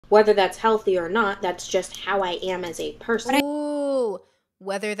Whether that's healthy or not, that's just how I am as a person. Ooh,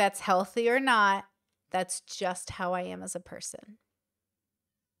 whether that's healthy or not, that's just how I am as a person.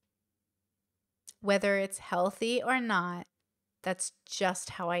 Whether it's healthy or not, that's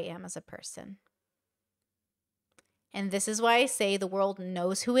just how I am as a person. And this is why I say the world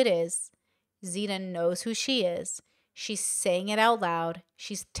knows who it is. Xena knows who she is. She's saying it out loud.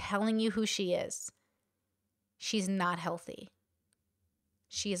 She's telling you who she is. She's not healthy.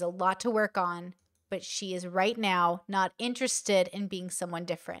 She has a lot to work on, but she is right now not interested in being someone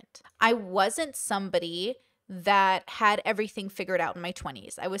different. I wasn't somebody that had everything figured out in my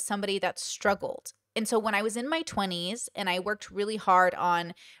 20s. I was somebody that struggled. And so when I was in my 20s and I worked really hard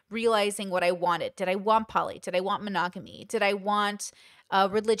on realizing what I wanted, did I want poly? Did I want monogamy? Did I want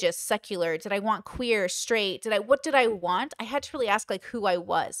religious, secular? Did I want queer, straight? What did I want? I had to really ask like who I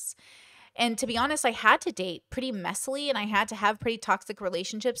was. And to be honest, I had to date pretty messily and I had to have pretty toxic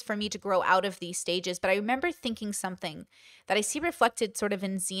relationships for me to grow out of these stages. But I remember thinking something that I see reflected sort of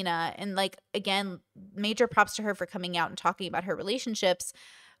in Xena. And like, again, major props to her for coming out and talking about her relationships.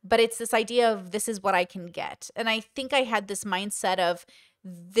 But it's this idea of this is what I can get. And I think I had this mindset of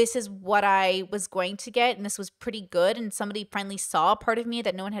this is what I was going to get. And this was pretty good. And somebody finally saw a part of me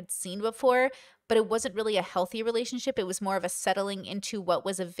that no one had seen before. But it wasn't really a healthy relationship. It was more of a settling into what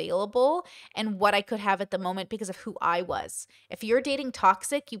was available and what I could have at the moment because of who I was. If you're dating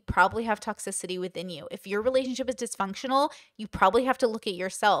toxic, you probably have toxicity within you. If your relationship is dysfunctional, you probably have to look at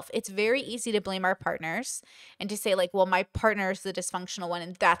yourself. It's very easy to blame our partners and to say like, well, my partner is the dysfunctional one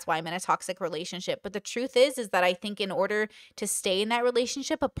and that's why I'm in a toxic relationship. But the truth is that I think in order to stay in that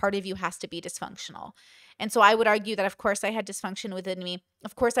relationship, a part of you has to be dysfunctional. And so I would argue that, of course, I had dysfunction within me.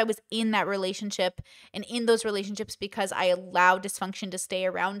 Of course, I was in that relationship and in those relationships because I allowed dysfunction to stay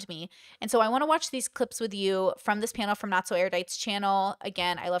around me. And so I want to watch these clips with you from this panel from Not So Erudite's channel.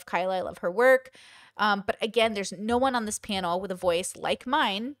 Again, I love Kyla. I love her work. But again, there's no one on this panel with a voice like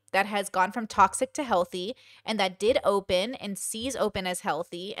mine that has gone from toxic to healthy and that did open and sees open as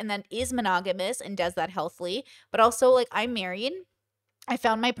healthy and that is monogamous and does that healthily. But also, like, I'm married. I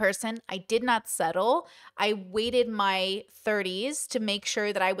found my person. I did not settle. I waited my 30s to make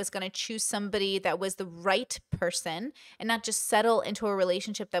sure that I was going to choose somebody that was the right person and not just settle into a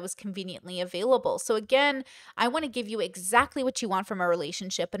relationship that was conveniently available. So, again, I want to give you exactly what you want from a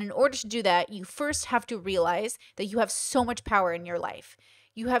relationship. But in order to do that, you first have to realize that you have so much power in your life.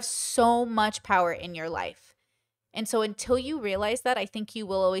 You have so much power in your life. And so, until you realize that, I think you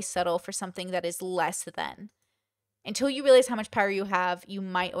will always settle for something that is less than. Until you realize how much power you have, you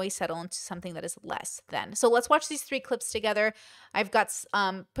might always settle into something that is less than. So let's watch these 3 clips together. I've got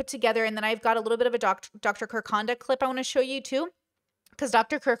put together, and then I've got a little bit of a Dr. Kirkonda clip I want to show you too. Because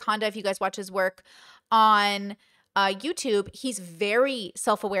Dr. Kirkonda, if you guys watch his work on YouTube, he's very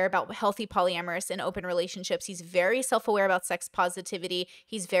self-aware about healthy polyamorous and open relationships. He's very self-aware about sex positivity.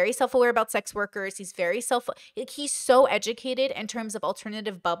 He's very self-aware about sex workers. He's so educated in terms of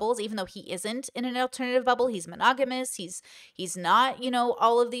alternative bubbles, even though he isn't in an alternative bubble. He's monogamous. He's not,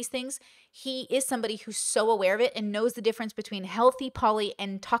 all of these things. He is somebody who's so aware of it and knows the difference between healthy poly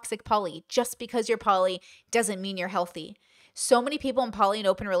and toxic poly. Just because you're poly doesn't mean you're healthy. So many people in poly and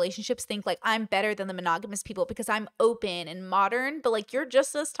open relationships think like I'm better than the monogamous people because I'm open and modern, but like you're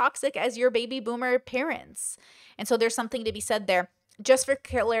just as toxic as your baby boomer parents. And so there's something to be said there. Just for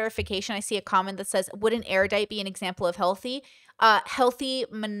clarification, I see a comment that says, would an erudite be an example of healthy? Healthy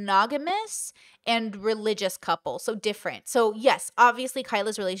monogamous and religious couple. So different. So yes, obviously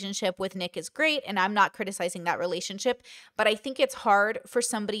Kyla's relationship with Nick is great and I'm not criticizing that relationship, but I think it's hard for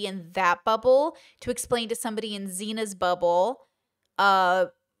somebody in that bubble to explain to somebody in Xena's bubble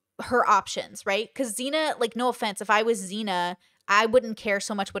her options, right? Because Xena, like, no offense, if I was Xena, I wouldn't care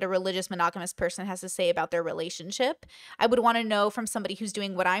so much what a religious monogamous person has to say about their relationship. I would want to know from somebody who's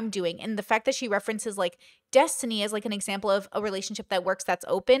doing what I'm doing. And the fact that she references like Destiny as like an example of a relationship that works, that's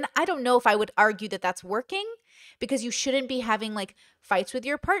open, I don't know if I would argue that that's working, because you shouldn't be having like fights with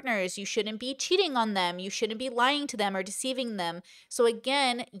your partners. You shouldn't be cheating on them. You shouldn't be lying to them or deceiving them. So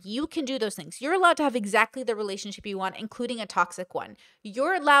again, you can do those things. You're allowed to have exactly the relationship you want, including a toxic one.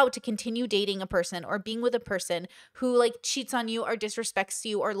 You're allowed to continue dating a person or being with a person who like cheats on you or disrespects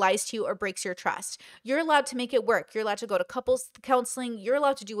you or lies to you or breaks your trust. You're allowed to make it work. You're allowed to go to couples counseling. You're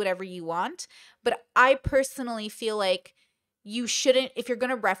allowed to do whatever you want. But I personally feel like you shouldn't, if you're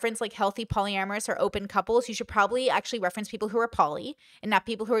going to reference like healthy polyamorous or open couples, you should probably actually reference people who are poly and not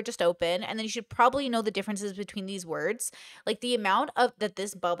people who are just open. And then you should probably know the differences between these words. Like the amount of that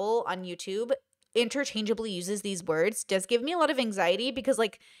this bubble on YouTube interchangeably uses these words does give me a lot of anxiety, because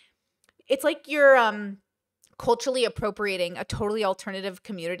like it's like you're culturally appropriating a totally alternative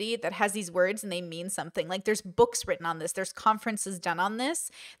community that has these words and they mean something. Like there's books written on this, there's conferences done on this,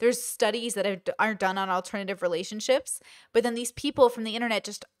 there's studies that are done on alternative relationships. But then these people from the internet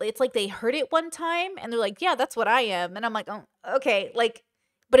just, it's like they heard it one time and they're like, yeah, that's what I am. And I'm like, oh, okay, like,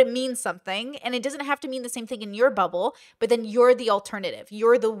 but it means something, and it doesn't have to mean the same thing in your bubble, but then you're the alternative.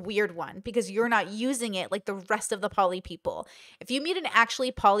 You're the weird one because you're not using it like the rest of the poly people. If you meet an actually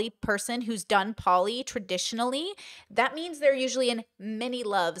poly person who's done poly traditionally, that means they're usually in many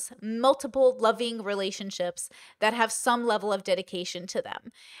loves, multiple loving relationships that have some level of dedication to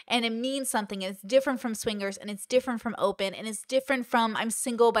them. And it means something. It's different from swingers, and it's different from open, and it's different from I'm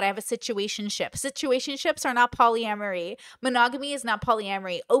single but I have a situationship. Situationships are not polyamory. Monogamy is not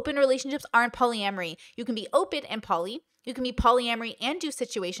polyamory. Open relationships aren't polyamory. You can be open and poly. You can be polyamory and do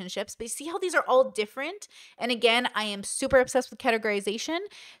situationships, but you see how these are all different? And again, I am super obsessed with categorization.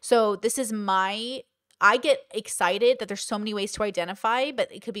 So this is I get excited that there's so many ways to identify,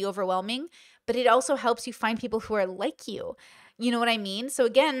 but it could be overwhelming. But it also helps you find people who are like you. You know what I mean? So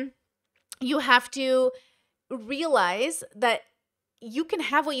again, you have to realize that you can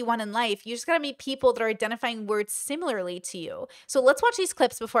have what you want in life. You just got to meet people that are identifying words similarly to you. So let's watch these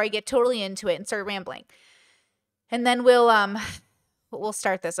clips before I get totally into it and start rambling. And then we'll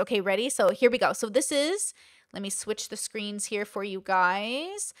start this. Okay, ready? So here we go. So this is, let me switch the screens here for you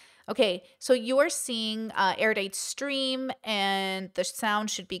guys. Okay, so you are seeing Erudite's stream, and the sound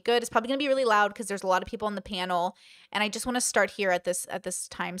should be good. It's probably going to be really loud because there's a lot of people on the panel. And I just want to start here at this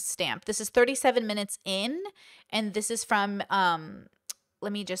time stamp. This is 37 minutes in, and this is from, I'll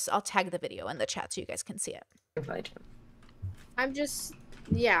tag the video in the chat so you guys can see it. I just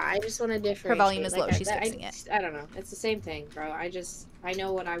want to differentiate. Her volume is low. She's fixing it. I don't know. It's the same thing, bro. I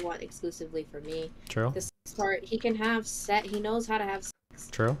know what I want exclusively for me. True. This part, he can have he knows how to have sex.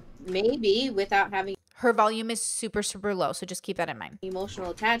 True. Maybe without having. Her volume is super, super low, so just keep that in mind. Emotional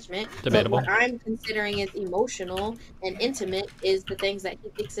attachment. Debatable. But what I'm considering is emotional and intimate is the things that he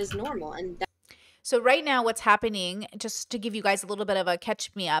thinks is normal. And so right now what's happening, just to give you guys a little bit of a catch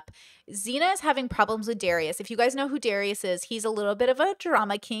me up, Xena is having problems with Darius. If you guys know who Darius is, he's a little bit of a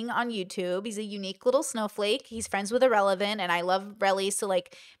drama king on YouTube. He's a unique little snowflake. He's friends with Irrelevant, and I love Relly. So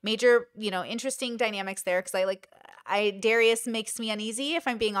like major, interesting dynamics there because Darius makes me uneasy, if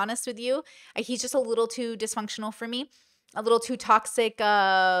I'm being honest with you. He's just a little too dysfunctional for me. A little too toxic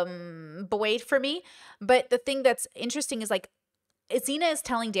boy for me. But the thing that's interesting is like Xena is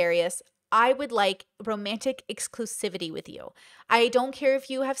telling Darius, I would like romantic exclusivity with you. I don't care if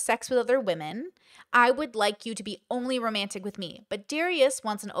you have sex with other women. I would like you to be only romantic with me. But Darius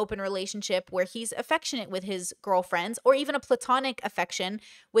wants an open relationship where he's affectionate with his girlfriends, or even a platonic affection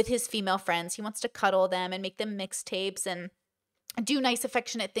with his female friends. He wants to cuddle them and make them mixtapes and do nice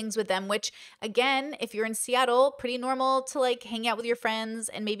affectionate things with them, which again, if you're in Seattle, pretty normal to like hang out with your friends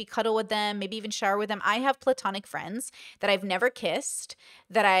and maybe cuddle with them, maybe even shower with them. I have platonic friends that I've never kissed,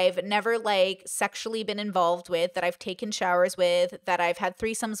 that I've never like sexually been involved with, that I've taken showers with, that I've had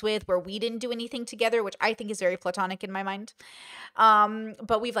threesomes with where we didn't do anything together, which I think is very platonic in my mind.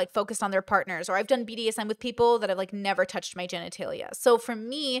 But we've like focused on their partners, or I've done BDSM with people that have like never touched my genitalia. So for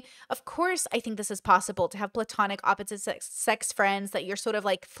me, of course, I think this is possible to have platonic opposite sex friends that you're sort of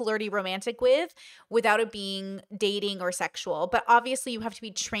like flirty romantic with without it being dating or sexual. But obviously you have to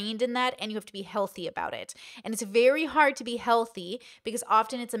be trained in that and you have to be healthy about it. And it's very hard to be healthy because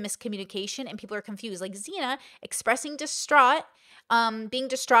often it's a miscommunication and people are confused. Like Xena expressing being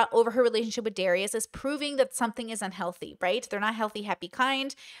distraught over her relationship with Darius is proving that something is unhealthy, right? They're not healthy, happy,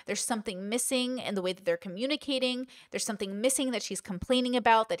 kind. There's something missing in the way that they're communicating. There's something missing that she's complaining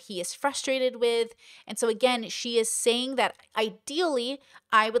about, that he is frustrated with. And so again, she is saying that ideally,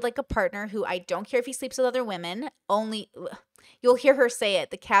 I would like a partner who I don't care if he sleeps with other women, you'll hear her say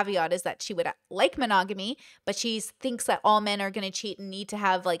it. The caveat is that she would like monogamy, but she thinks that all men are going to cheat and need to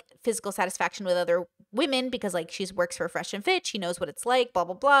have like physical satisfaction with other women because like she works for Fresh and Fit. She knows what it's like, blah,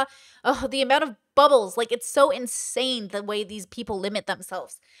 blah, blah. Oh, the amount of bubbles. Like it's so insane the way these people limit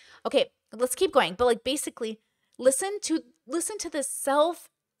themselves. Okay, let's keep going. But like basically listen to this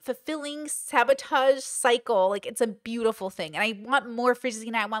self-fulfilling sabotage cycle. Like it's a beautiful thing. And I want more for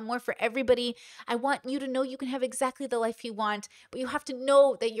Xena. I want more for everybody. I want you to know you can have exactly the life you want, but you have to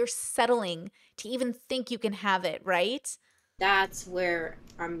know that you're settling to even think you can have it, right? That's where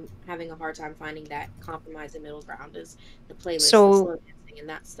I'm having a hard time finding that compromise and middle ground is the playlist, So the slow dancing and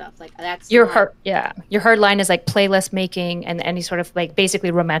that stuff. Like that's your not, your hard line is like playlist making and any sort of like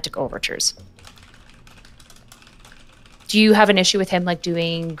basically romantic overtures. Do you have an issue with him like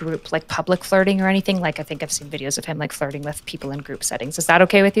doing group like public flirting or anything? Like I think I've seen videos of him like flirting with people in group settings. Is that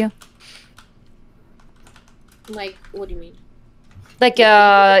okay with you? Like, what do you mean? Like,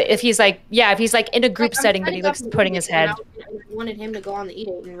 Like, if he's like, yeah, if he's like in a like group I'm setting, but he setting up looks an putting e-date his and head. I wanted him to go on the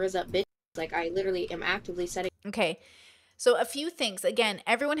e-date and rizz up bitches. Like, I literally am actively setting. Okay. So a few things. Again,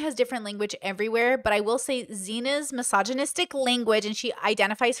 everyone has different language everywhere, but I will say Xena's misogynistic language, and she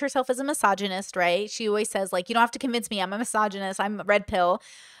identifies herself as a misogynist, right? She always says, like, you don't have to convince me I'm a misogynist, I'm a red pill.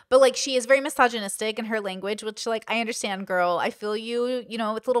 But like she is very misogynistic in her language, which like I understand, girl. I feel you, you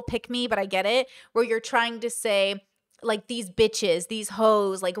know, it's a little pick me, but I get it. Where you're trying to say like these bitches, these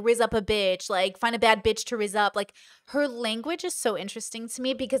hoes, like rizz up a bitch, like find a bad bitch to rizz up. Like her language is so interesting to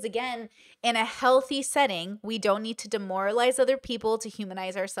me because again, in a healthy setting, we don't need to demoralize other people to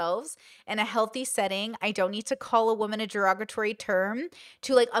humanize ourselves. In a healthy setting, I don't need to call a woman a derogatory term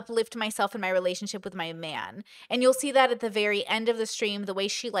to like uplift myself in my relationship with my man. And you'll see that at the very end of the stream, the way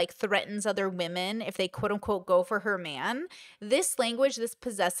she like threatens other women if they quote unquote go for her man. This language, this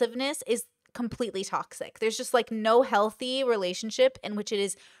possessiveness is completely toxic. There's just like no healthy relationship in which it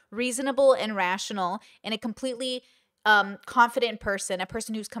is reasonable and rational and a completely confident person, a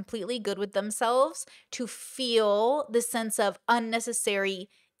person who's completely good with themselves, to feel the sense of unnecessary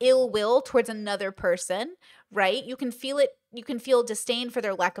ill will towards another person, right? You can feel it. You can feel disdain for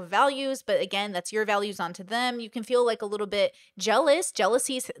their lack of values, but again, that's your values onto them. You can feel like a little bit jealous.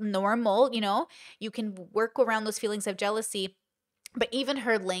 Jealousy is normal, you know? You can work around those feelings of jealousy. But even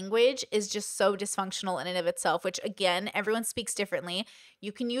her language is just so dysfunctional in and of itself, which again, everyone speaks differently.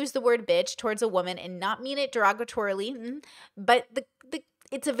 You can use the word bitch towards a woman and not mean it derogatorily, but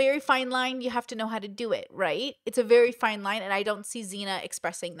it's a very fine line. You have to know how to do it, right? It's a very fine line, and I don't see Xena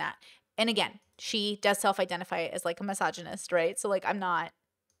expressing that. And again, she does self-identify as like a misogynist, right? So like I'm not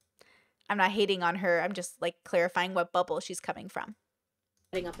hating on her. I'm just like clarifying what bubble she's coming from.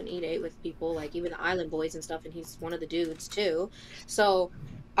 Setting up an e-date with people, like even the island boys and stuff, and he's one of the dudes too. So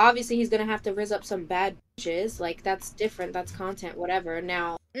obviously he's gonna have to rizz up some bad bitches. Like that's different. That's content, whatever.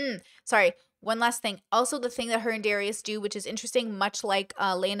 Now, Sorry. One last thing. Also, the thing that her and Darius do, which is interesting, much like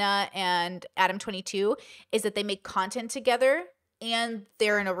Lena and Adam 22, is that they make content together and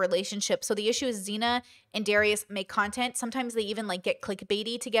they're in a relationship. So the issue is Xena and Darius make content. Sometimes they even like get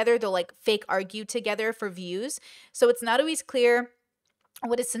clickbaity together. They'll like fake argue together for views. So it's not always clear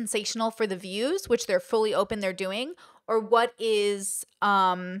what is sensational for the views, which they're fully open they're doing, or what is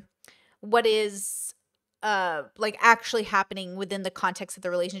like actually happening within the context of the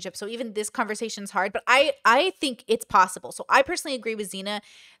relationship. So even this conversation's hard, but I think it's possible. So I personally agree with Xena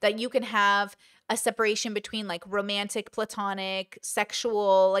that you can have a separation between like romantic, platonic,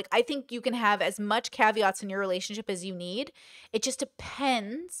 sexual. Like I think you can have as much caveats in your relationship as you need. It just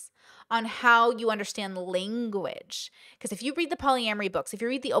depends on how you understand language. Because if you read the polyamory books, if you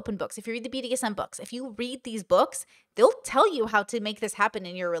read the open books, if you read the BDSM books, if you read these books, they'll tell you how to make this happen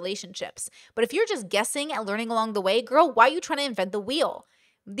in your relationships. But if you're just guessing and learning along the way, girl, why are you trying to invent the wheel?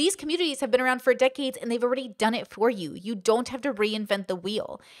 These communities have been around for decades and they've already done it for you. You don't have to reinvent the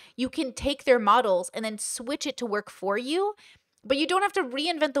wheel. You can take their models and then switch it to work for you, but you don't have to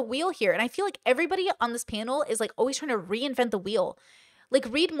reinvent the wheel here. And I feel like everybody on this panel is like always trying to reinvent the wheel. Like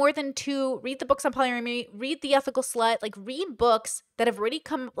read more than two, read the books on polyamory, read The Ethical Slut, like read books that have already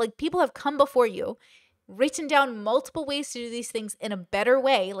come, like people have come before you, written down multiple ways to do these things in a better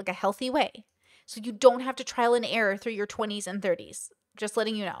way, like a healthy way. So you don't have to trial and error through your 20s and 30s. Just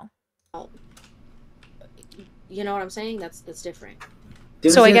letting you know. you know what I'm saying? That's different.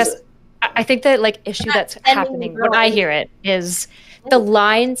 So I guess I think that like issue that's happening when I hear it is the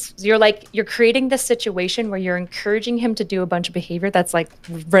lines. You're creating this situation where you're encouraging him to do a bunch of behavior that's like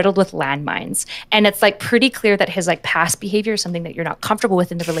riddled with landmines, and it's like pretty clear that his like past behavior is something that you're not comfortable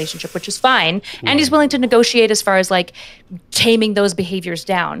with in the relationship, which is fine, and he's willing to negotiate as far as like taming those behaviors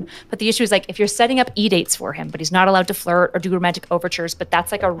down. But the issue is like if you're setting up e-dates for him, but he's not allowed to flirt or do romantic overtures, but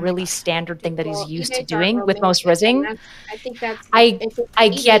that's like a really standard thing that he's used to doing with most rizzing. I think that's I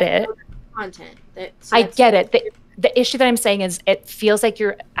get it. Content. I get it. The issue that I'm saying is it feels like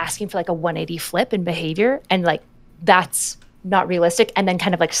you're asking for like a 180 flip in behavior, and like that's not realistic, and then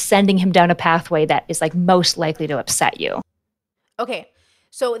kind of like sending him down a pathway that is like most likely to upset you. Okay.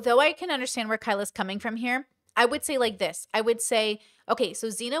 So though I can understand where Kyla's coming from here, I would say like this. I would say, okay, so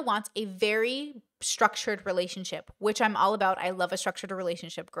Xena wants a very structured relationship, which I'm all about. I love a structured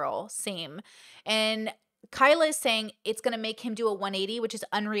relationship, girl. Same. And Kyla is saying it's going to make him do a 180, which is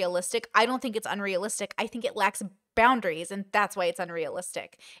unrealistic. I don't think it's unrealistic. I think it lacks boundaries, and that's why it's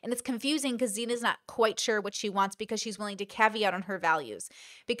unrealistic. And it's confusing because Xena's not quite sure what she wants because she's willing to caveat on her values.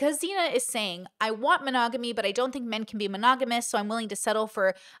 Because Xena is saying, I want monogamy, but I don't think men can be monogamous, so I'm willing to settle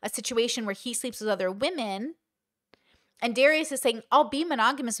for a situation where he sleeps with other women. And Darius is saying, I'll be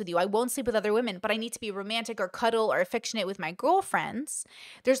monogamous with you. I won't sleep with other women, but I need to be romantic or cuddle or affectionate with my girlfriends.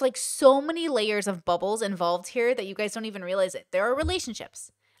 There's like so many layers of bubbles involved here that you guys don't even realize it. There are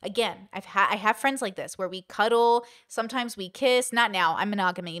relationships. Again, I have friends like this where we cuddle, sometimes we kiss. Not now. I'm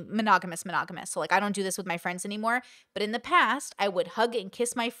monogamous. So like I don't do this with my friends anymore. But in the past, I would hug and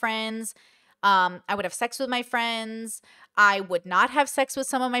kiss my friends. I would have sex with my friends. I would not have sex with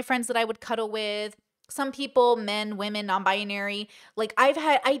some of my friends that I would cuddle with. Some people, men, women, non-binary, like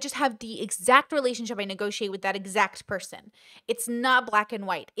I just have the exact relationship I negotiate with that exact person. It's not black and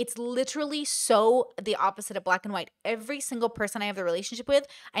white. It's literally so the opposite of black and white. Every single person I have the relationship with,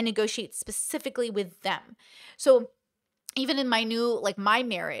 I negotiate specifically with them. So even in my new, like my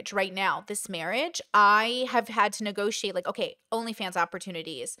marriage right now, this marriage, I have had to negotiate like, okay, OnlyFans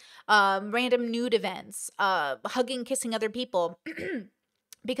opportunities, random nude events, hugging, kissing other people.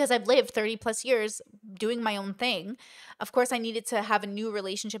 Because I've lived 30 plus years doing my own thing, of course, I needed to have a new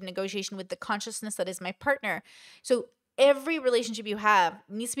relationship negotiation with the consciousness that is my partner. So every relationship you have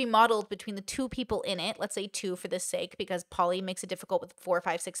needs to be modeled between the two people in it. Let's say two for this sake, because poly makes it difficult with 4,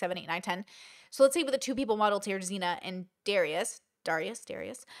 5, 6, 7, 8, 9, 10. So let's say with the two people modeled here, Xena and Darius.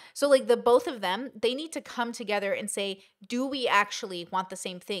 So like the both of them, they need to come together and say, do we actually want the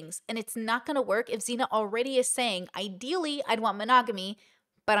same things? And it's not going to work if Xena already is saying, ideally, I'd want monogamy,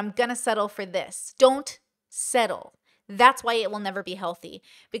 but I'm going to settle for this. Don't settle. That's why it will never be healthy.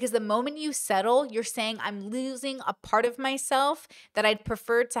 Because the moment you settle, you're saying I'm losing a part of myself that I'd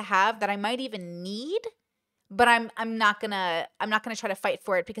prefer to have, that I might even need, but I'm not going to try to fight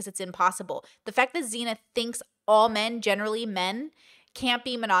for it because it's impossible. The fact that Xena thinks all men, generally men, can't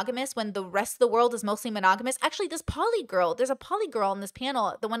be monogamous when the rest of the world is mostly monogamous. Actually, there's a poly girl on this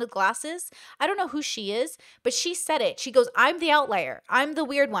panel, the one with glasses. I don't know who she is, but she said it. She goes, I'm the outlier. I'm the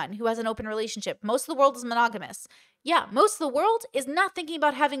weird one who has an open relationship. Most of the world is monogamous. Yeah, most of the world is not thinking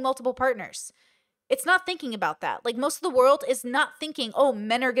about having multiple partners. It's not thinking about that. Like most of the world is not thinking, oh,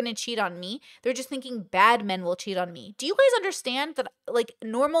 men are going to cheat on me. They're just thinking bad men will cheat on me. Do you guys understand that like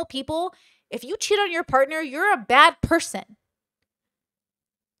normal people, if you cheat on your partner, you're a bad person.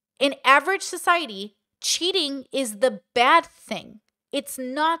 In average society, cheating is the bad thing. It's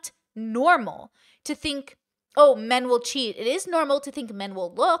not normal to think, oh, men will cheat. It is normal to think men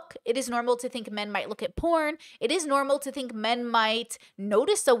will look. It is normal to think men might look at porn. It is normal to think men might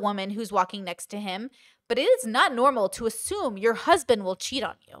notice a woman who's walking next to him. But it is not normal to assume your husband will cheat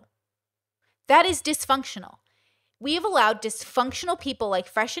on you. That is dysfunctional. We have allowed dysfunctional people like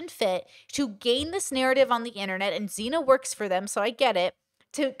Fresh and Fit to gain this narrative on the internet, and Xena works for them, so I get it,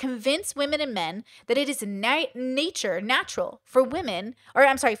 to convince women and men that it is natural for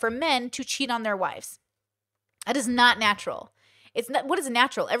for men to cheat on their wives. That is not natural. It's not, what is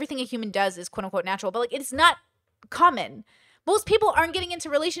natural? Everything a human does is quote unquote natural, but like it's not common. Most people aren't getting into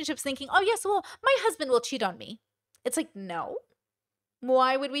relationships thinking, oh yes, well, my husband will cheat on me. It's like, no.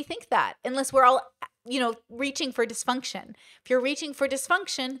 Why would we think that? Unless we're all, reaching for dysfunction. If you're reaching for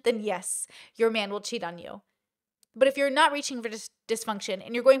dysfunction, then yes, your man will cheat on you. But if you're not reaching for dysfunction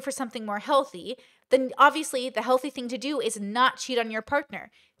and you're going for something more healthy, then obviously the healthy thing to do is not cheat on your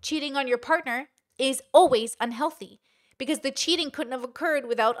partner. Cheating on your partner is always unhealthy because the cheating couldn't have occurred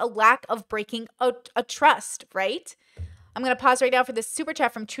without a lack of breaking a trust, right? I'm going to pause right now for this super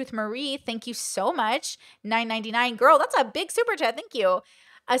chat from Truth Marie. Thank you so much. $9.99. Girl, that's a big super chat. Thank you.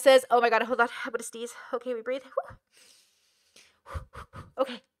 It says, oh my God, hold on. I'm going to sneeze. Okay, we breathe.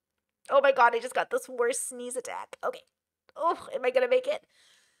 Okay. Oh my God, I just got this worst sneeze attack. Okay. Oh, am I going to make it?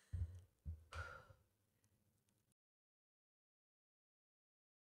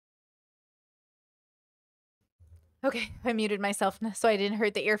 Okay, I muted myself so I didn't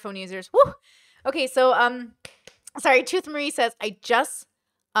hurt the earphone users. Woo! Okay, so sorry, Truth Marie says I just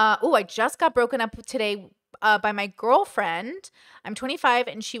got broken up today by my girlfriend. I'm 25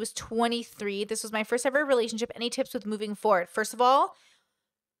 and she was 23. This was my first ever relationship. Any tips with moving forward? First of all,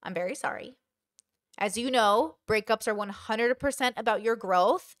 I'm very sorry. As you know, breakups are 100% about your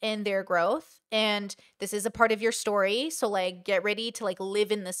growth and their growth. And this is a part of your story. So like get ready to like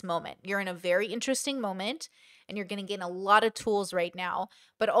live in this moment. You're in a very interesting moment and you're going to gain a lot of tools right now.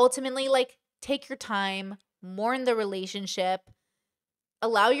 But ultimately, like take your time, mourn the relationship,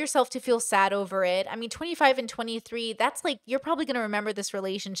 allow yourself to feel sad over it. I mean, 25 and 23, that's like, you're probably going to remember this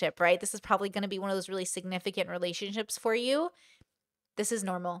relationship, right? This is probably going to be one of those really significant relationships for you. This is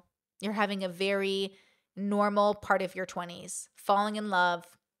normal. You're having a very normal part of your 20s, falling in love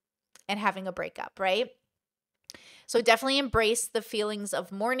and having a breakup, right? So definitely embrace the feelings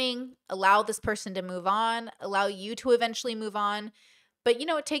of mourning, allow this person to move on, allow you to eventually move on. But,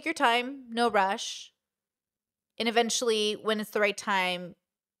 take your time, no rush. And eventually, when it's the right time,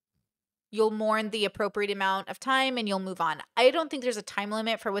 you'll mourn the appropriate amount of time and you'll move on. I don't think there's a time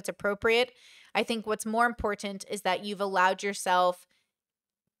limit for what's appropriate. I think what's more important is that you've allowed yourself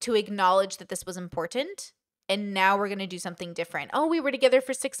to acknowledge that this was important. And now we're going to do something different. Oh, we were together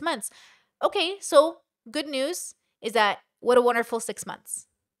for 6 months. Okay, so good news is that what a wonderful 6 months.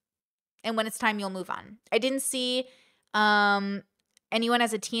 And when it's time, you'll move on. I didn't see anyone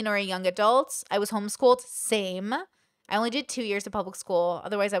as a teen or a young adult. I was homeschooled. Same. I only did 2 years of public school.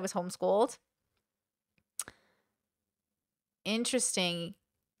 Otherwise, I was homeschooled. Interesting.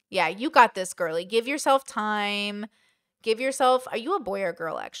 Yeah, you got this, girly. Give yourself time. Give yourself, are you a boy or a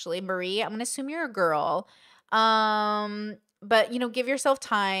girl, actually? Marie, I'm going to assume you're a girl. But, give yourself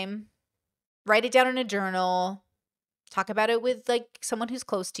time. Write it down in a journal. Talk about it with, like, someone who's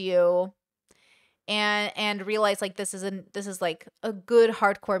close to you. And realize, like, this is like a good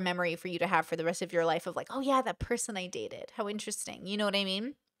hardcore memory for you to have for the rest of your life of, like, oh yeah, that person I dated. How interesting. You know what I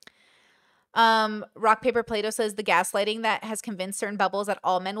mean? Rock Paper Play-Doh says the gaslighting that has convinced certain bubbles that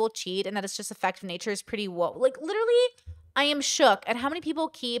all men will cheat and that it's just a fact of nature is pretty woke. Like, literally, I am shook at how many people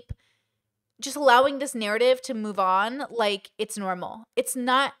keep just allowing this narrative to move on like it's normal. It's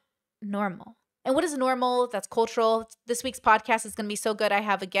not normal. And what is normal? That's cultural. This week's podcast is going to be so good. I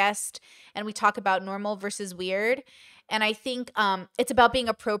have a guest and we talk about normal versus weird. And I think it's about being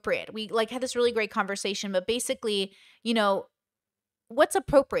appropriate. We had this really great conversation, but basically, what's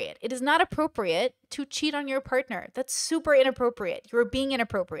appropriate? It is not appropriate to cheat on your partner. That's super inappropriate. You're being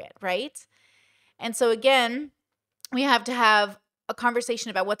inappropriate, right? And so again, we have to have a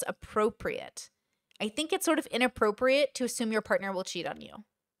conversation about what's appropriate. I think it's sort of inappropriate to assume your partner will cheat on you.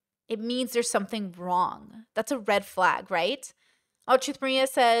 It means there's something wrong. That's a red flag, right? Oh, Truth Maria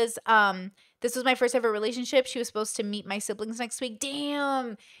says, this was my first ever relationship. She was supposed to meet my siblings next week.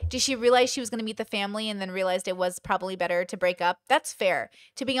 Damn. Did she realize she was going to meet the family and then realized it was probably better to break up? That's fair.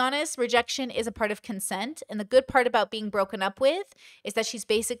 To be honest, rejection is a part of consent. And the good part about being broken up with is that she's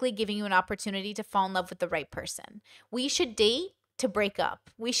basically giving you an opportunity to fall in love with the right person. We should date to break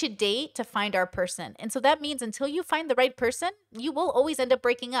up. We should date to find our person. And so that means until you find the right person, you will always end up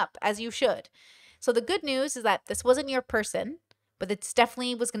breaking up, as you should. So the good news is that this wasn't your person, but it's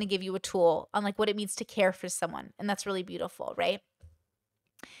definitely was going to give you a tool on like what it means to care for someone. And that's really beautiful, right?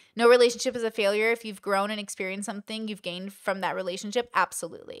 No relationship is a failure. If you've grown and experienced something you've gained from that relationship,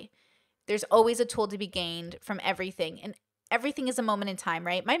 absolutely. There's always a tool to be gained from everything. And everything is a moment in time,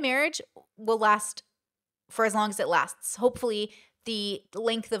 right? My marriage will last for as long as it lasts. Hopefully the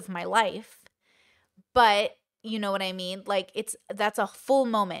length of my life. But you know what I mean? Like that's a full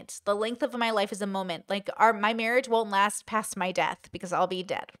moment. The length of my life is a moment. Like my marriage won't last past my death because I'll be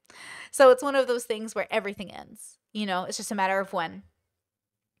dead. So it's one of those things where everything ends. It's just a matter of when.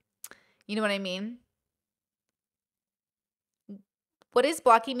 You know what I mean? What is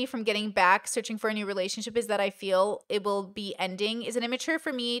blocking me from getting back, searching for a new relationship is that I feel it will be ending. Is it immature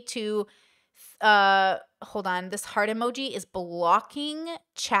for me to hold on, this heart emoji is blocking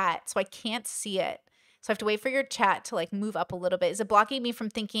chat, so I can't see it. So I have to wait for your chat to like move up a little bit. Is it blocking me from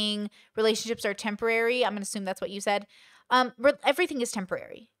thinking relationships are temporary? I'm going to assume that's what you said. Everything is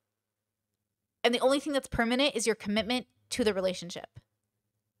temporary. And the only thing that's permanent is your commitment to the relationship.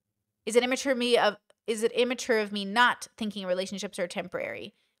 Is it immature of me not thinking relationships are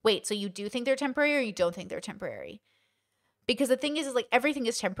temporary? Wait, so you do think they're temporary or you don't think they're temporary? Because the thing is like everything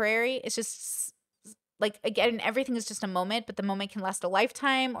is temporary. It's just like, again, everything is just a moment, but the moment can last a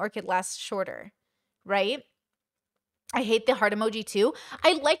lifetime or it could last shorter, right? I hate the heart emoji too.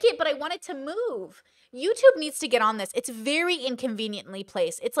 I like it, but I want it to move. YouTube needs to get on this. It's very inconveniently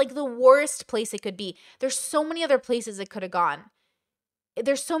placed. It's like the worst place it could be. There's so many other places it could have gone.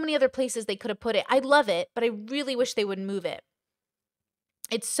 There's so many other places they could have put it. I love it, but I really wish they would move it.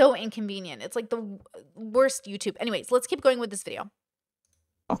 It's so inconvenient. It's like the worst YouTube. Anyways, let's keep going with this video.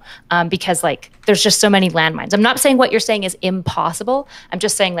 Because like there's just so many landmines. I'm not saying what you're saying is impossible. I'm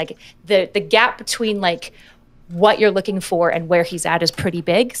just saying like the gap between like what you're looking for and where he's at is pretty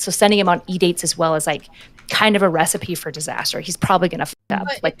big. So sending him on e-dates as well is like kind of a recipe for disaster. He's probably gonna f up.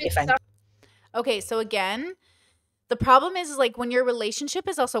 Okay, so again, the problem is like when your relationship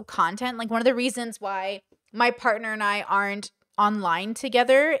is also content, like one of the reasons why my partner and I aren't online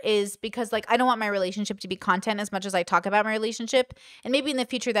together is because like I don't want my relationship to be content as much as I talk about my relationship, and maybe in the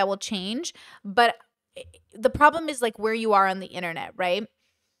future that will change, but the problem is like where you are on the internet, right?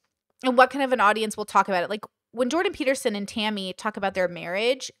 And what kind of an audience will talk about it. Like when Jordan Peterson and Tammy talk about their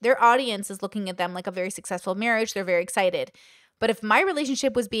marriage, their audience is looking at them like a very successful marriage. They're very excited. But if my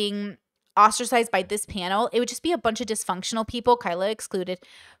relationship was being ostracized by this panel, it would just be a bunch of dysfunctional people, Kyla excluded,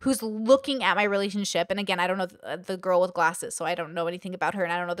 who's looking at my relationship. And again, I don't know the girl with glasses, so I don't know anything about her.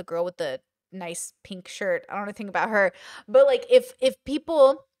 And I don't know the girl with the nice pink shirt. I don't know anything about her. But like if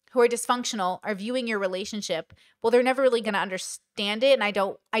people who are dysfunctional are viewing your relationship, well, they're never really going to understand it. And I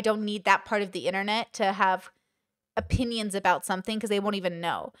don't need that part of the internet to have opinions about something because they won't even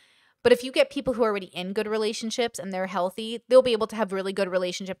know. But if you get people who are already in good relationships and they're healthy, they'll be able to have really good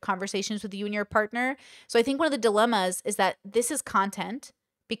relationship conversations with you and your partner. So I think one of the dilemmas is that this is content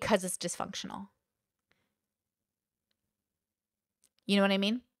because it's dysfunctional. You know what I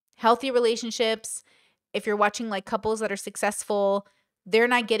mean? Healthy relationships, if you're watching like couples that are successful, they're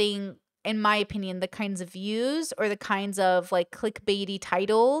not getting, in my opinion, the kinds of views or the kinds of like clickbaity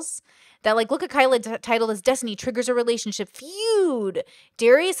titles that like, look at Kyla titled as Destiny triggers a relationship feud.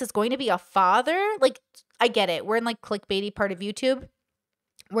 Darius is going to be a father. Like, I get it. We're in like clickbaity part of YouTube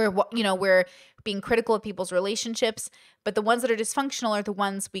where, you know, we're being critical of people's relationships, but the ones that are dysfunctional are the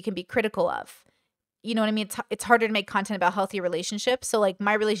ones we can be critical of. You know what I mean? It's harder to make content about healthy relationships. So like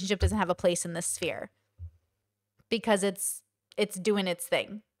my relationship doesn't have a place in this sphere because it's doing its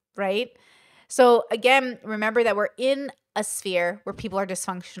thing, right? So again, remember that we're in a sphere where people are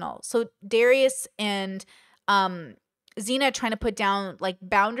dysfunctional. So Darius and Xena trying to put down like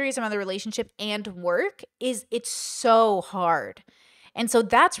boundaries around the relationship and work it's so hard. And so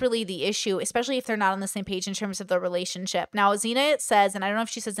that's really the issue, especially if they're not on the same page in terms of the relationship. Now, Xena says, and I don't know if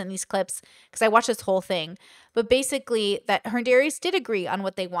she says in these clips because I watched this whole thing, but basically that her and Darius did agree on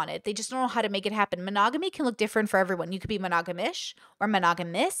what they wanted. They just don't know how to make it happen. Monogamy can look different for everyone. You could be monogamish or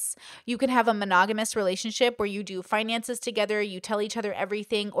monogamous. You can have a monogamous relationship where you do finances together, you tell each other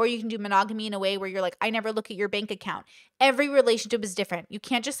everything, or you can do monogamy in a way where you're like, I never look at your bank account. Every relationship is different. You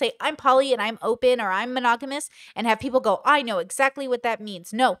can't just say, I'm poly and I'm open or I'm monogamous and have people go, I know exactly what that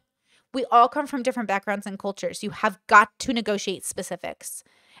means. No, we all come from different backgrounds and cultures. You have got to negotiate specifics.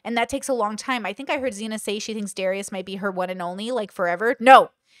 And that takes a long time. I think I heard Xena say she thinks Darius might be her one and only, like forever. No,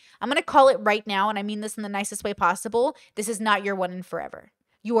 I'm going to call it right now. And I mean this in the nicest way possible. This is not your one and forever.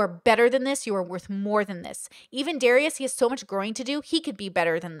 You are better than this. You are worth more than this. Even Darius, he has so much growing to do. He could be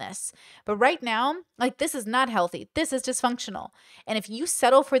better than this. But right now, like this is not healthy. This is dysfunctional. And if you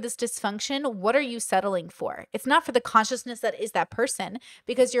settle for this dysfunction, what are you settling for? It's not for the consciousness that is that person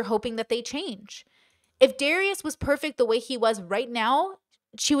because you're hoping that they change. If Darius was perfect the way he was right now,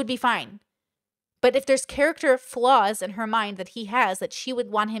 she would be fine. But if there's character flaws in her mind that he has that she would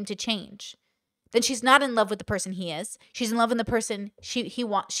want him to change, then she's not in love with the person he is. She's in love with the person she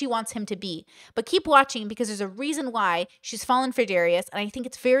wants him to be. But keep watching because there's a reason why she's fallen for Darius. And I think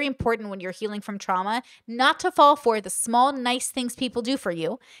it's very important when you're healing from trauma not to fall for the small, nice things people do for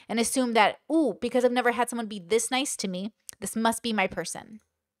you and assume that, ooh, because I've never had someone be this nice to me, this must be my person.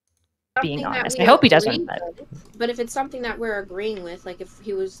 Being honest. I hope he doesn't. But if it's something that we're agreeing with, like if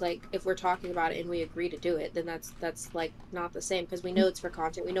he was like, if we're talking about it and we agree to do it, then that's like not the same because we know it's for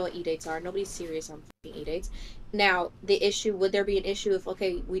content. We know what e-dates are. Nobody's serious on e-dates. Now, the issue, would there be an issue if,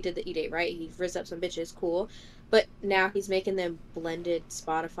 okay, we did the e-date, right? He rizzed up some bitches, cool. But now he's making them blended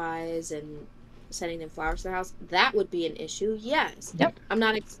Spotifys and sending them flowers to their house. That would be an issue, yes. Yep. I'm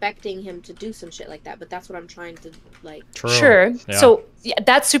not expecting him to do some shit like that, but that's what I'm trying to like. True. Sure. Yeah. So yeah,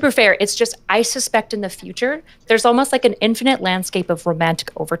 that's super fair. It's just I suspect in the future there's almost like an infinite landscape of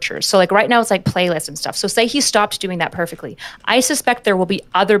romantic overtures. So like right now it's like playlists and stuff. So say he stopped doing that perfectly. I suspect there will be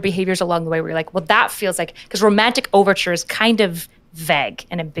other behaviors along the way where you're like, well, that feels like, because romantic overture is kind of vague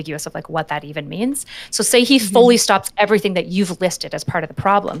and ambiguous of like what that even means. So say he fully stops everything that you've listed as part of the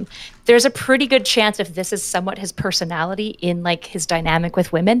problem. There's a pretty good chance if this is somewhat his personality in like his dynamic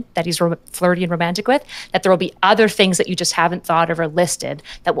with women that he's flirty and romantic with, that there will be other things that you just haven't thought of or listed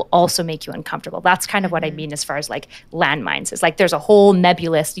that will also make you uncomfortable. That's kind of what I mean as far as like landmines. It's like there's a whole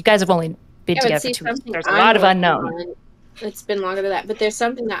nebulous, you guys have only been together for 2 weeks. There's a lot of unknown. It's been longer than that. But there's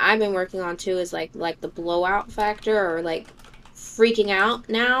something that I've been working on too is like the blowout factor or like freaking out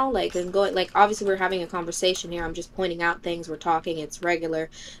now, like, and going, like, obviously we're having a conversation here, I'm just pointing out things, we're talking, it's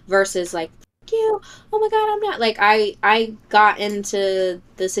regular, versus like, fuck you, oh my god, I'm not, like, I got into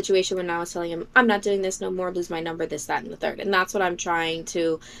the situation when I was telling him, I'm not doing this no more, lose my number, this, that, and the third, and that's what I'm trying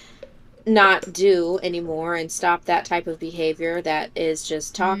to not do anymore and stop that type of behavior that is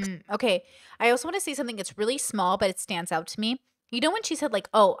just toxic. Okay, I also want to say something that's really small, but it stands out to me. You know when she said like,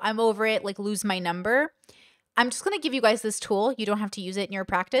 oh, I'm over it, like, lose my number? I'm just going to give you guys this tool. You don't have to use it in your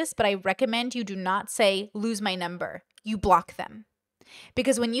practice, but I recommend you do not say lose my number. You block them.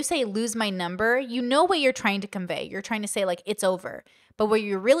 Because when you say lose my number, you know what you're trying to convey. You're trying to say like it's over. But what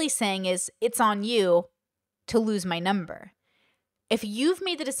you're really saying is it's on you to lose my number. If you've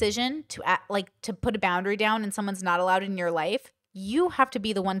made the decision to to put a boundary down and someone's not allowed in your life, you have to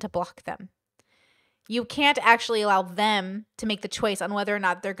be the one to block them. You can't actually allow them to make the choice on whether or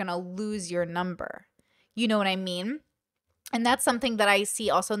not they're going to lose your number. You know what I mean? And that's something that I see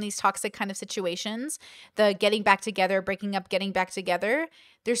also in these toxic kind of situations, the getting back together, breaking up, getting back together.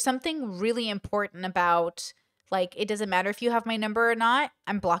 There's something really important about, like, it doesn't matter if you have my number or not,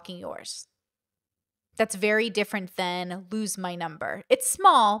 I'm blocking yours. That's very different than lose my number. It's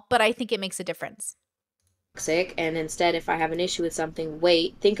small, but I think it makes a difference. Toxic, and instead, if I have an issue with something,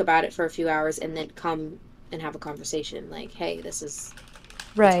 wait, think about it for a few hours, and then come and have a conversation. Like, hey, this is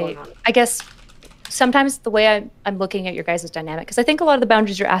what's going on. I guess sometimes the way I'm looking at your guys' dynamic, because I think a lot of the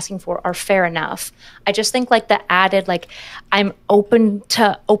boundaries you're asking for are fair enough. I just think like the added, like, I'm open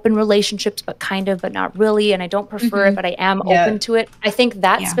to open relationships, but kind of, but not really. And I don't prefer it, but I am open to it. I think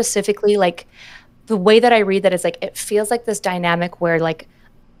that specifically, like, the way that I read that is like, it feels like this dynamic where like,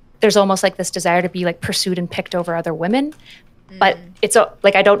 there's almost like this desire to be like pursued and picked over other women. But it's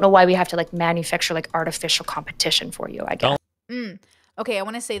like, I don't know why we have to like manufacture like artificial competition for you, I guess. Okay, I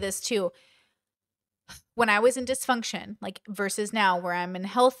want to say this too. When I was in dysfunction, like versus now where I'm in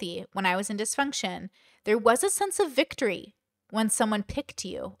healthy, when I was in dysfunction, there was a sense of victory when someone picked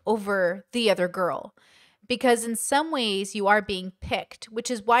you over the other girl. Because in some ways you are being picked, which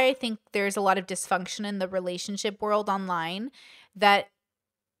is why I think there's a lot of dysfunction in the relationship world online that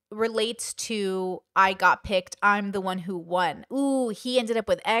relates to I got picked, I'm the one who won. Ooh, he ended up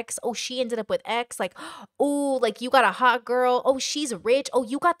with X. Oh, she ended up with X. Like, ooh, like you got a hot girl. Oh, she's rich. Oh,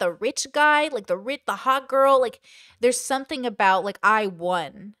 you got the rich guy, like the hot girl. Like there's something about like I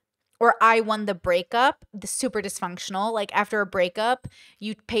won. Or I won the breakup, the super dysfunctional. Like after a breakup,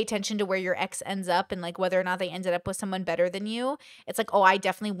 you pay attention to where your ex ends up and like whether or not they ended up with someone better than you. It's like, oh, I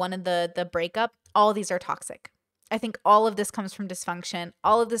definitely won the breakup. All these are toxic. I think all of this comes from dysfunction.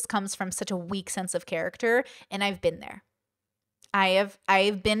 All of this comes from such a weak sense of character, and I've been there. I've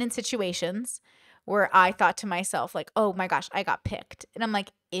been in situations where I thought to myself like, "Oh my gosh, I got picked." And I'm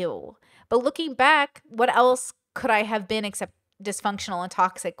like, "Ew." But looking back, what else could I have been except dysfunctional and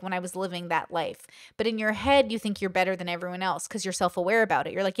toxic when I was living that life? But in your head, you think you're better than everyone else because you're self-aware about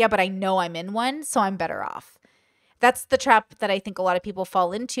it. You're like, "Yeah, but I know I'm in one, so I'm better off." That's the trap that I think a lot of people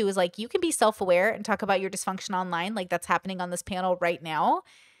fall into is like you can be self-aware and talk about your dysfunction online like that's happening on this panel right now,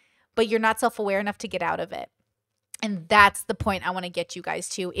 but you're not self-aware enough to get out of it. And that's the point I want to get you guys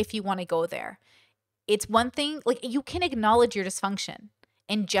to if you want to go there. It's one thing, like you can acknowledge your dysfunction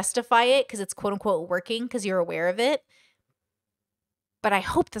and justify it because it's quote unquote working because you're aware of it. But I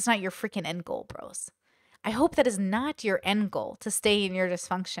hope that's not your freaking end goal, bros. I hope that is not your end goal to stay in your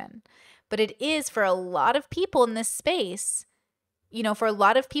dysfunction. But it is for a lot of people in this space. You know, for a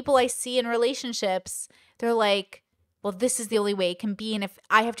lot of people I see in relationships, they're like, well, this is the only way it can be. And if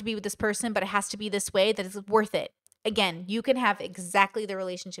I have to be with this person, but it has to be this way, that is worth it. Again, you can have exactly the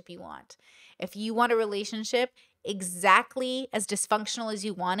relationship you want. If you want a relationship exactly as dysfunctional as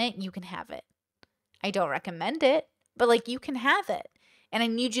you want it, you can have it. I don't recommend it, but like you can have it. And I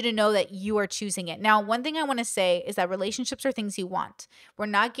need you to know that you are choosing it. Now, one thing I want to say is that relationships are things you want. We're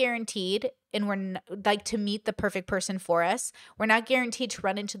not guaranteed, and we're like to meet the perfect person for us. We're not guaranteed to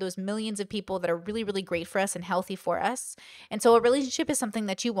run into those millions of people that are really, really great for us and healthy for us. And so a relationship is something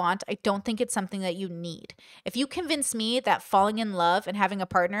that you want. I don't think it's something that you need. If you convince me that falling in love and having a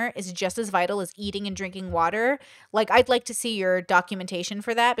partner is just as vital as eating and drinking water, like I'd like to see your documentation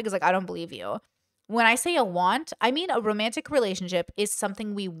for that because like I don't believe you. When I say a want, I mean a romantic relationship is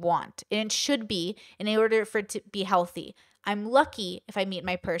something we want, and it should be in order for it to be healthy. I'm lucky if I meet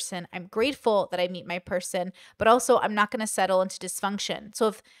my person. I'm grateful that I meet my person, but also I'm not going to settle into dysfunction. So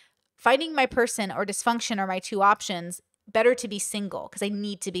if finding my person or dysfunction are my two options, better to be single because I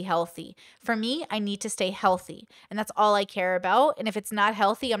need to be healthy. For me, I need to stay healthy, and that's all I care about. And if it's not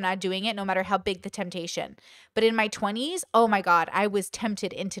healthy, I'm not doing it no matter how big the temptation. But in my 20s, oh my God, I was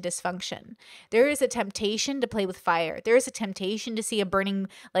tempted into dysfunction. There is a temptation to play with fire. There is a temptation to see a burning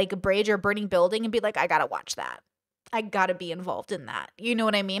like a bridge or a burning building and be like, I got to watch that. I got to be involved in that. You know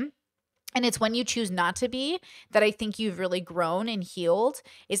what I mean? And it's when you choose not to be that I think you've really grown and healed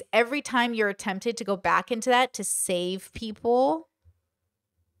is every time you're tempted to go back into that to save people,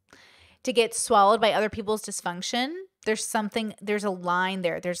 to get swallowed by other people's dysfunction, there's a line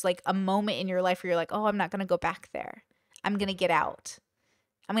there. There's like a moment in your life where you're like, oh, I'm not going to go back there. I'm going to get out.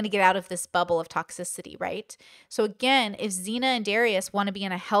 I'm going to get out of this bubble of toxicity, right? So again, if Xena and Darius want to be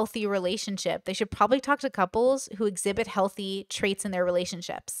in a healthy relationship, they should probably talk to couples who exhibit healthy traits in their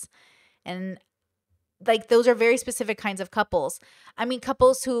relationships. And like those are very specific kinds of couples. I mean,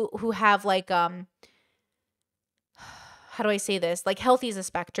 couples who have like how do I say this? Like, healthy is a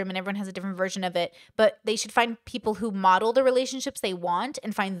spectrum and everyone has a different version of it, but they should find people who model the relationships they want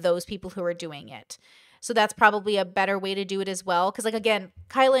and find those people who are doing it. So that's probably a better way to do it as well. Cause like, again,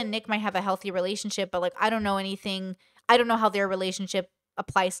 Kyla and Nick might have a healthy relationship, but like, I don't know anything. I don't know how their relationship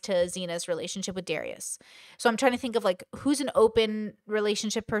applies to Xena's relationship with Darius. So I'm trying to think of like, who's an open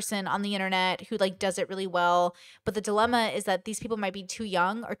relationship person on the internet who like does it really well. But the dilemma is that these people might be too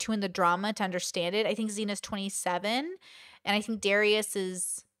young or too in the drama to understand it. I think Xena's 27 and I think Darius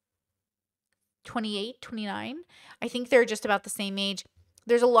is 28, 29. I think they're just about the same age.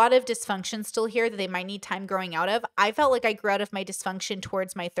 There's a lot of dysfunction still here that they might need time growing out of. I felt like I grew out of my dysfunction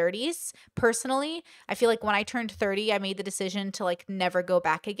towards my 30s. Personally, I feel like when I turned 30, I made the decision to like never go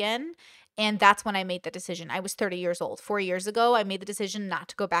back again. And that's when I made the decision. I was 30 years old. 4 years ago, I made the decision not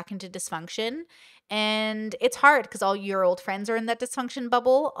to go back into dysfunction. And it's hard because all your old friends are in that dysfunction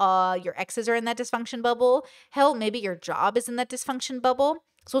bubble. Your exes are in that dysfunction bubble. Hell, maybe your job is in that dysfunction bubble.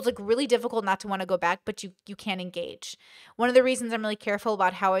 So it's like really difficult not to want to go back, but you can engage. One of the reasons I'm really careful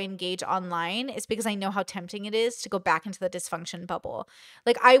about how I engage online is because I know how tempting it is to go back into the dysfunction bubble.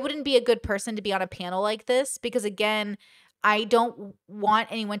 Like, I wouldn't be a good person to be on a panel like this because, again, I don't want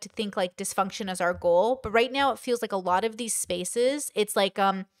anyone to think like dysfunction is our goal. But right now it feels like a lot of these spaces, it's like,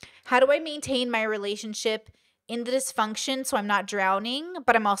 how do I maintain my relationship in the dysfunction so I'm not drowning,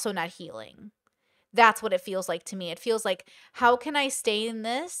 but I'm also not healing? That's what it feels like to me. It feels like, how can I stay in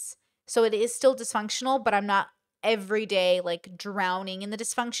this so it is still dysfunctional, but I'm not every day like drowning in the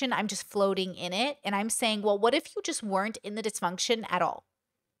dysfunction. I'm just floating in it. And I'm saying, well, what if you just weren't in the dysfunction at all?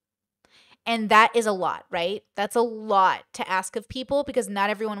 And that is a lot, right? That's a lot to ask of people because not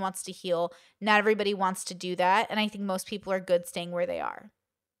everyone wants to heal. Not everybody wants to do that. And I think most people are good staying where they are.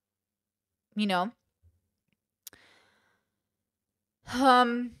 You know?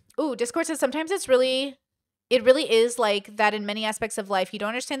 Ooh, Discord says sometimes it really is like that in many aspects of life. You don't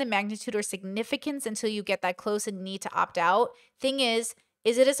understand the magnitude or significance until you get that close and need to opt out. Thing is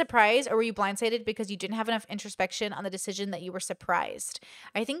it a surprise or were you blindsided because you didn't have enough introspection on the decision that you were surprised?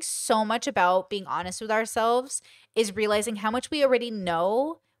 I think so much about being honest with ourselves is realizing how much we already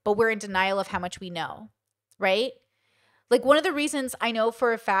know, but we're in denial of how much we know, right? Like, one of the reasons I know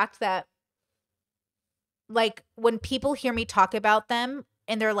for a fact that, like, when people hear me talk about them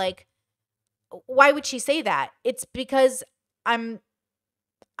and they're like, why would she say that? It's because I'm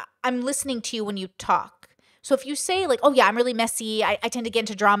listening to you when you talk. So if you say like, oh yeah, I'm really messy, I tend to get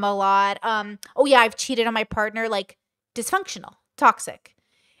into drama a lot. Oh yeah, I've cheated on my partner, like dysfunctional, toxic.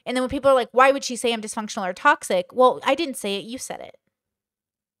 And then when people are like, why would she say I'm dysfunctional or toxic? Well, I didn't say it, you said it.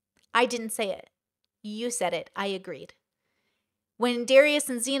 I didn't say it. You said it. I agreed. When Darius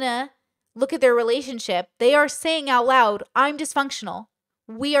and Xena look at their relationship, they are saying out loud, I'm dysfunctional.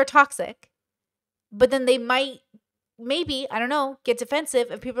 We are toxic. But then they might, maybe, I don't know, get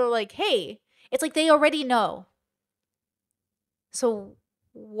defensive if people are like, hey, it's like they already know. So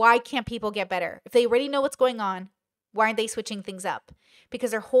why can't people get better? If they already know what's going on, why aren't they switching things up?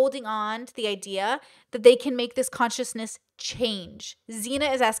 Because they're holding on to the idea that they can make this consciousness change.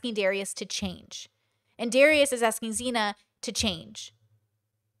 Xena is asking Darius to change. And Darius is asking Xena to change.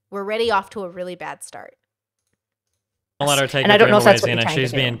 We're already off to a really bad start. Don't let her take and I your don't know dream if away, that's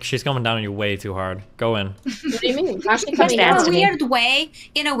what Xena. She's coming down on you way too hard. Go in. What do you mean? In a weird way,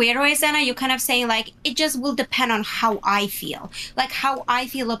 Xena, you're kind of saying like, it just will depend on how I feel. Like how I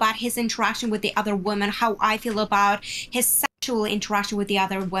feel about his interaction with the other woman, how I feel about his sexual interaction with the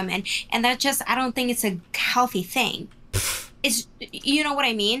other women. And that just, I don't think it's a healthy thing. It's, you know what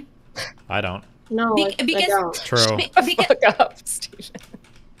I mean? I don't. No, because, I don't. True. Fuck up, Steven.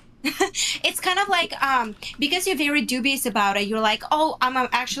 It's kind of like because you're very dubious about it, you're like, oh, I'm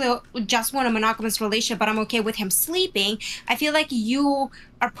actually just want a monogamous relationship, but I'm okay with him sleeping. I feel like you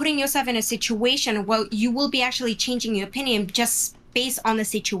are putting yourself in a situation where you will be actually changing your opinion just based on the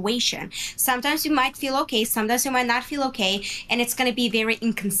situation. Sometimes you might feel okay, sometimes you might not feel okay, and it's going to be very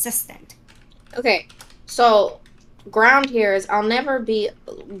inconsistent. Okay, so ground here is I'll never be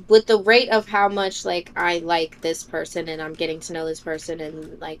with the rate of how much like I like this person and I'm getting to know this person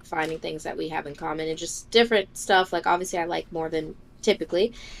and like finding things that we have in common and just different stuff. Like obviously I like more than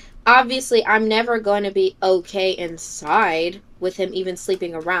typically. Obviously I'm never going to be okay inside with him even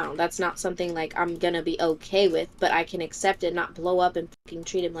sleeping around. That's not something like I'm going to be okay with, but I can accept it, not blow up and fucking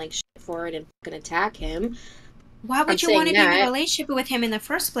treat him like shit for it and fucking attack him. Why would you want to be in a relationship with him in the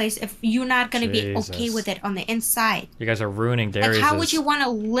first place if you're not going to be okay with it on the inside? You guys are ruining Darius'. Like, how would you want to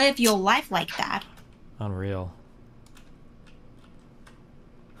live your life like that? Unreal.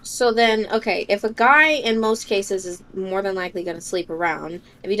 So then, okay, if a guy in most cases is more than likely going to sleep around,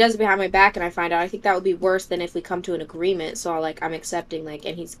 if he does it behind my back and I find out, I think that would be worse than if we come to an agreement. So like I'm accepting like,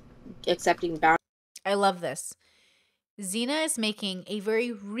 and he's accepting boundaries. I love this. Xena is making a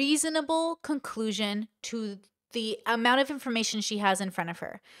very reasonable conclusion to the amount of information she has in front of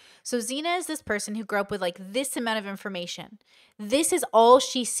her. So Xena is this person who grew up with like this amount of information. This is all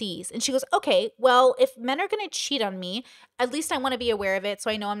she sees. And she goes, okay, well, if men are going to cheat on me, at least I want to be aware of it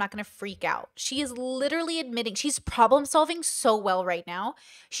so I know I'm not going to freak out. She is literally admitting she's problem solving so well right now.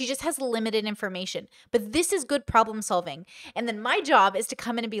 She just has limited information. But this is good problem solving. And then my job is to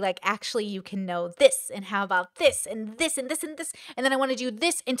come in and be like, actually, you can know this, and how about this, and this, and this, and this. And then I want to do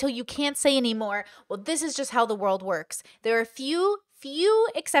this until you can't say anymore. Well, this is just how the world works. There are few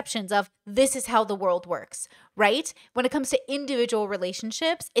exceptions of this is how the world works, right? When it comes to individual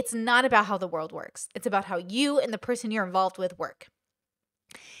relationships, it's not about how the world works. It's about how you and the person you're involved with work.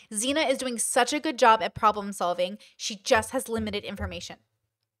 Xena is doing such a good job at problem solving. She just has limited information.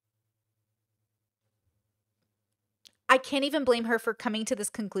 I can't even blame her for coming to this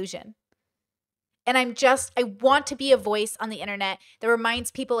conclusion. And I want to be a voice on the internet that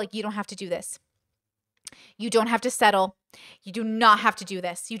reminds people like, you don't have to do this. You don't have to settle. You do not have to do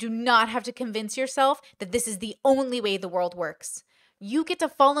this. You do not have to convince yourself that this is the only way the world works. You get to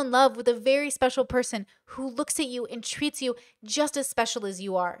fall in love with a very special person who looks at you and treats you just as special as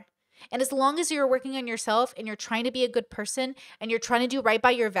you are. And as long as you're working on yourself and you're trying to be a good person and you're trying to do right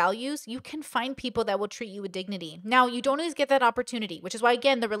by your values, you can find people that will treat you with dignity. Now, you don't always get that opportunity, which is why,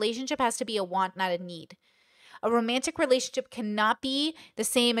 again, the relationship has to be a want, not a need. A romantic relationship cannot be the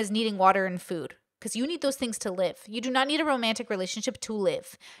same as needing water and food, because you need those things to live. You do not need a romantic relationship to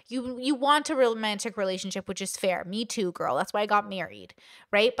live. You want a romantic relationship, which is fair. Me too, girl. That's why I got married,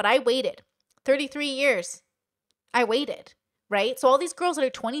 right? But I waited 33 years. I waited, right? So all these girls that are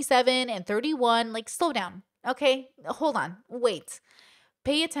 27 and 31, like, slow down, okay? Hold on, wait.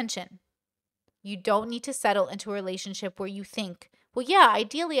 Pay attention. You don't need to settle into a relationship where you think, well, yeah,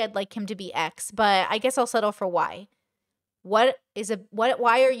 ideally I'd like him to be X, but I guess I'll settle for Y. Why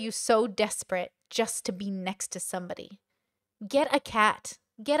are you so desperate just to be next to somebody? Get a cat,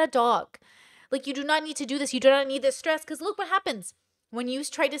 get a dog. Like, you do not need to do this. You do not need this stress, because look what happens. When you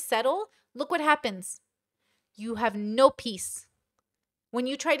try to settle, look what happens. You have no peace. When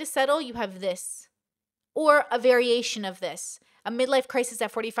you try to settle, you have this, or a variation of this. A midlife crisis at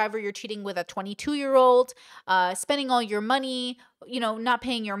 45 where you're cheating with a 22-year-old, spending all your money, not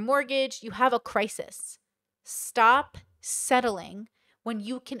paying your mortgage. You have a crisis. Stop settling when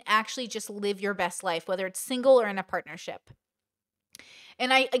you can actually just live your best life, whether it's single or in a partnership.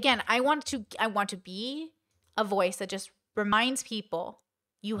 And I want to be a voice that just reminds people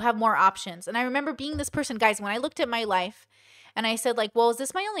you have more options. And I remember being this person, guys, when I looked at my life and I said, like, well, is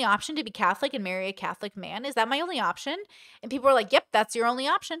this my only option, to be Catholic and marry a Catholic man? Is that my only option? And people were like, yep, that's your only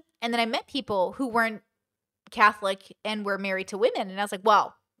option. And then I met people who weren't Catholic and were married to women. And I was like,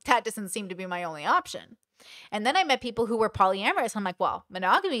 well, that doesn't seem to be my only option. And then I met people who were polyamorous. I'm like, well,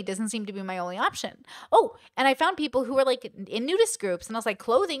 monogamy doesn't seem to be my only option. Oh, and I found people who were like in nudist groups. And I was like,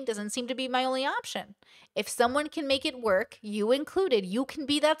 clothing doesn't seem to be my only option. If someone can make it work, you included, you can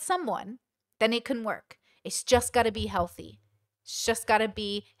be that someone, then it can work. It's just got to be healthy. It's just got to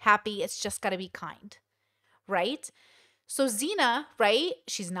be happy. It's just got to be kind, right? So Xena, right?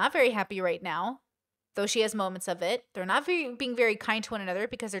 She's not very happy right now, though she has moments of it. They're not being very kind to one another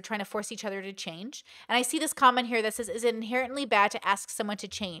because they're trying to force each other to change. And I see this comment here that says, is it inherently bad to ask someone to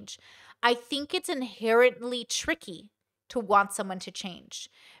change? I think it's inherently tricky to want someone to change,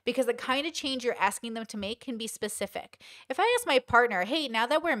 because the kind of change you're asking them to make can be specific. If I ask my partner, hey, now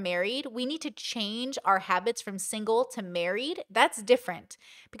that we're married, we need to change our habits from single to married, that's different.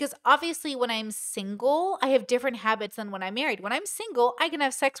 Because obviously when I'm single, I have different habits than when I'm married. When I'm single, I can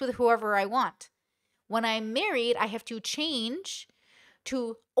have sex with whoever I want. When I'm married, I have to change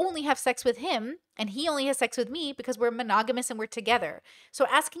to only have sex with him, and he only has sex with me because we're monogamous and we're together. So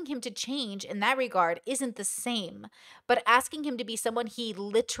asking him to change in that regard isn't the same. But asking him to be someone he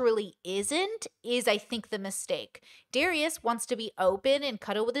literally isn't is, I think, the mistake. Darius wants to be open and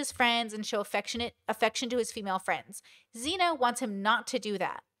cuddle with his friends and show affection to his female friends. Xena wants him not to do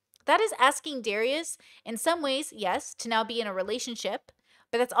that. That is asking Darius, in some ways, yes, to now be in a relationship,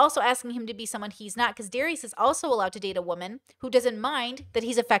 but that's also asking him to be someone he's not, because Darius is also allowed to date a woman who doesn't mind that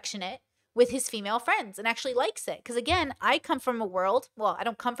he's affectionate with his female friends and actually likes it. Because again, I come from a world, well, I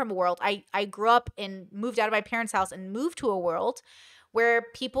don't come from a world. I grew up and moved out of my parents' house and moved to a world where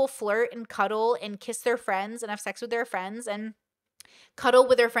people flirt and cuddle and kiss their friends and have sex with their friends. And cuddle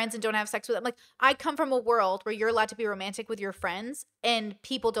with their friends and don't have sex with them. Like, I come from a world where you're allowed to be romantic with your friends and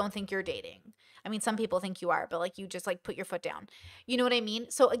people don't think you're dating. I mean, some people think you are, but like you just like put your foot down. You know what I mean?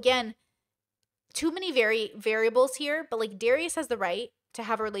 So again, too many variables here, but like Darius has the right to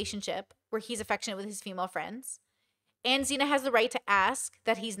have a relationship where he's affectionate with his female friends. And Xena has the right to ask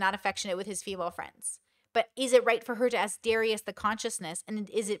that he's not affectionate with his female friends. But is it right for her to ask Darius the consciousness? And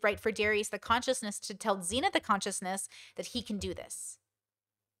is it right for Darius the consciousness to tell Xena the consciousness that he can do this?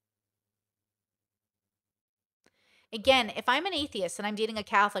 Again, if I'm an atheist and I'm dating a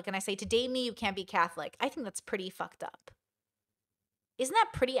Catholic and I say, to date me, you can't be Catholic, I think that's pretty fucked up. Isn't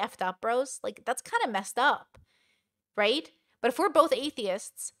that pretty effed up, bros? Like, that's kind of messed up, right? But if we're both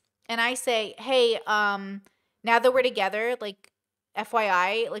atheists and I say, hey, now that we're together, like,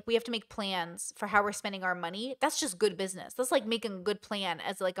 FYI, like, we have to make plans for how we're spending our money, that's just good business. That's like making a good plan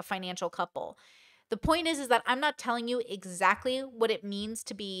as like a financial couple. The point is that I'm not telling you exactly what it means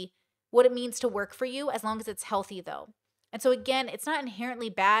to work for you, as long as it's healthy, though. And so again, it's not inherently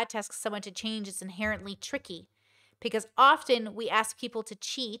bad to ask someone to change. It's inherently tricky because often we ask people to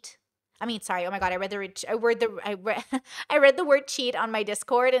cheat. I mean, sorry. Oh my God. I read the word cheat on my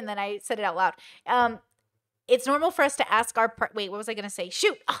Discord and then I said it out loud. It's normal for us to ask wait, what was I going to say?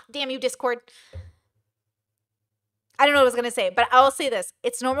 Shoot. Oh, damn you, Discord. I don't know what I was going to say, but I'll say this.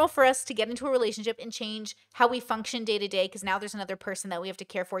 It's normal for us to get into a relationship and change how we function day to day because now there's another person that we have to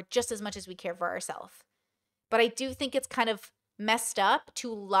care for just as much as we care for ourselves. But I do think it's kind of messed up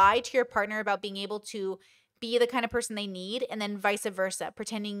to lie to your partner about being able to be the kind of person they need and then vice versa,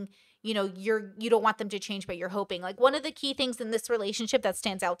 pretending, you know, you don't want them to change, but you're hoping. Like, one of the key things in this relationship that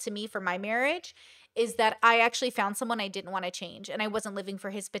stands out to me for my marriage is that I actually found someone I didn't want to change and I wasn't living for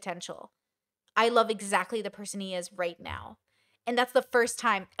his potential. I love exactly the person he is right now. And that's the first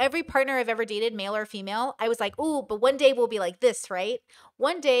time. Every partner I've ever dated, male or female, I was like, ooh, but one day we'll be like this, right?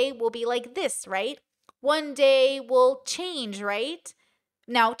 One day we'll be like this, right? One day we'll change, right?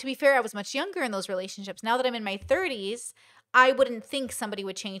 Now, to be fair, I was much younger in those relationships. Now that I'm in my 30s, I wouldn't think somebody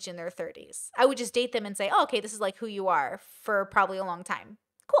would change in their 30s. I would just date them and say, oh, okay, this is like who you are for probably a long time.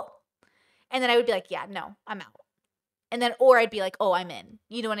 Cool. And then I would be like, yeah, no, I'm out. And then, or I'd be like, oh, I'm in.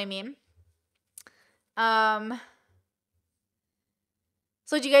 You know what I mean? So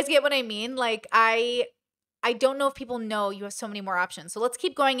do you guys get what I mean? Like, I don't know if people know you have so many more options. So let's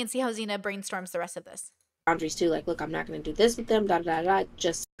keep going and see how Xena brainstorms the rest of this. Boundaries too, like, look, I'm not going to do this with them,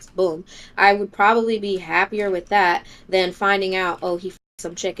 just boom. I would probably be happier with that than finding out, oh, he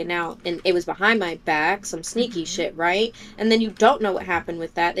some chicken out and it was behind my back, some sneaky shit, right? And then you don't know what happened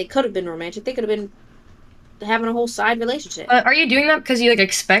with that. They could have been romantic. They could have been having a whole side relationship. Are you doing that because you like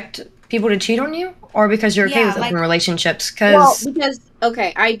expect people to cheat on you, or because you're okay with open relationships? Because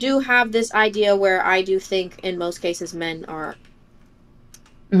okay, I do have this idea where I do think in most cases men are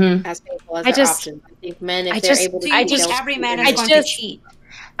as faithful as their options. I think men, if they're able to, every man is going to cheat.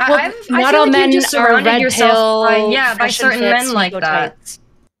 Not all men are red pill. By certain men like that.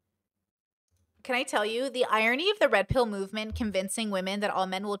 Can I tell you, the irony of the red pill movement convincing women that all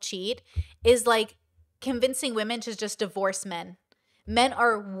men will cheat is like convincing women to just divorce men. Men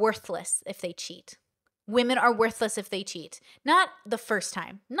are worthless if they cheat. Women are worthless if they cheat. Not the first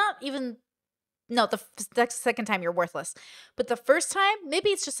time. Not even, no, the second time you're worthless. But the first time, maybe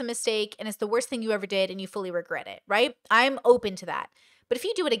it's just a mistake and it's the worst thing you ever did and you fully regret it, right? I'm open to that. But if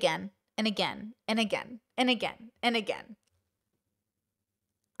you do it again and again and again and again and again,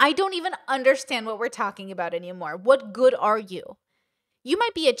 I don't even understand what we're talking about anymore. What good are you? You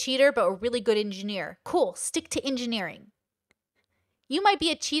might be a cheater, but a really good engineer. Cool, stick to engineering. You might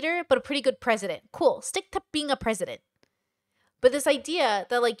be a cheater, but a pretty good president. Cool, stick to being a president. But this idea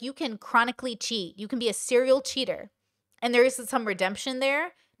that like you can chronically cheat, you can be a serial cheater, and there is some redemption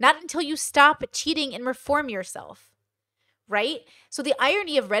there, not until you stop cheating and reform yourself, right? So the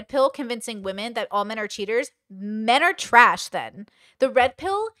irony of red pill convincing women that all men are cheaters, men are trash then. The red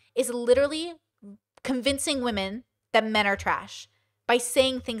pill is literally convincing women that men are trash by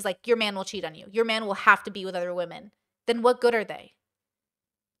saying things like, your man will cheat on you. Your man will have to be with other women. Then what good are they?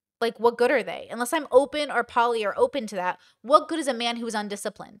 Like, what good are they? Unless I'm open or poly or open to that, what good is a man who is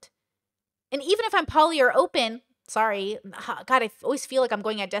undisciplined? And even if I'm poly or open, sorry, God, I always feel like I'm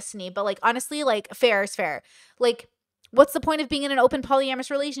going at destiny, but like, honestly, like, fair is fair. Like, what's the point of being in an open polyamorous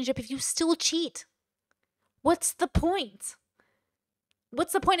relationship if you still cheat? What's the point?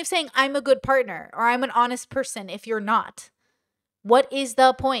 What's the point of saying I'm a good partner or I'm an honest person if you're not? What is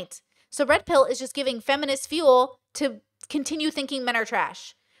the point? So red pill is just giving feminist fuel to continue thinking men are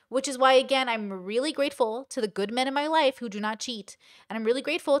trash. Which is why, again, I'm really grateful to the good men in my life who do not cheat. And I'm really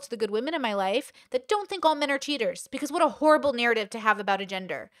grateful to the good women in my life that don't think all men are cheaters. Because what a horrible narrative to have about a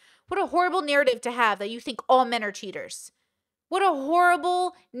gender. What a horrible narrative to have that you think all men are cheaters. What a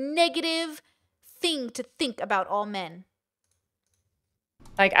horrible, negative thing to think about all men.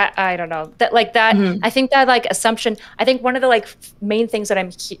 Like, I don't know that, like that. I think that like assumption, I think one of the like main things that I'm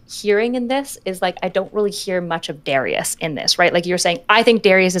hearing in this is like, I don't really hear much of Darius in this, right? Like you're saying, I think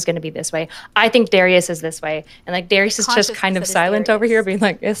Darius is going to be this way. I think Darius is this way. And like, Darius is just kind of silent over here being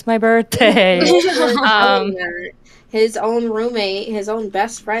like, it's my birthday. His own roommate, his own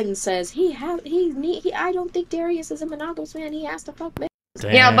best friend says I don't think Darius is a monogamous man. He has to fuck me.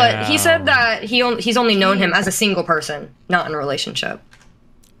 Yeah, but he said that he's only known him as a single person, not in a relationship.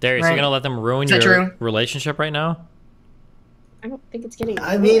 Darius, you're gonna let them ruin your relationship right now? I don't think it's getting.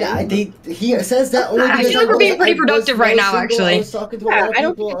 I mean, I think he says that only I because feel like we're being pretty productive right now. Actually, I was talking to other I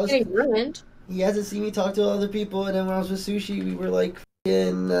don't people. think it's getting ruined. He hasn't seen me talk to other people, and then when I was with Sushi, we were like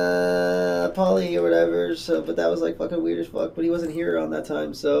in Polly or whatever. So, but that was like fucking weird as fuck. But he wasn't here on that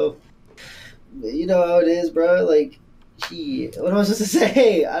time, so you know how it is, bro. Like, gee, what am I supposed to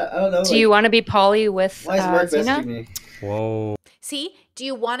say? I don't know. Do you want to be Polly with why is Mark Xena? messaging me? Whoa. See, do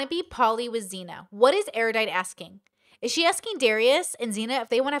you want to be Polly with Xena? What is Erudite asking? Is she asking Darius and Xena if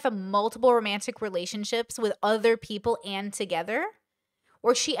they want to have multiple romantic relationships with other people and together?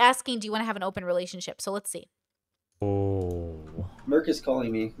 Or is she asking, do you want to have an open relationship? So let's see. Oh. Merc is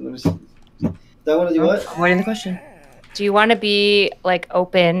calling me. Do I want to do what? I'm waiting the question. Do you want to be like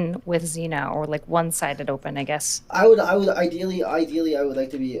open with Xena or like one-sided open, I guess? I would ideally I would like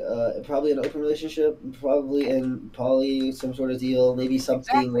to be probably an open relationship, probably in poly, some sort of deal, maybe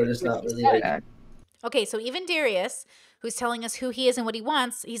something where there's not really like. Okay, so even Darius, who's telling us who he is and what he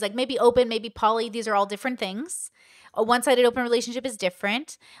wants, he's like maybe open, maybe poly. These are all different things. A one-sided open relationship is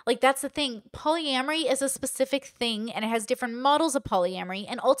different. Like, that's the thing. Polyamory is a specific thing, and it has different models of polyamory.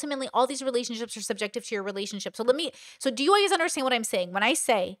 And ultimately, all these relationships are subjective to your relationship. So do you guys understand what I'm saying? When I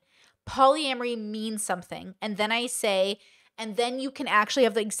say polyamory means something, and then I say, and then you can actually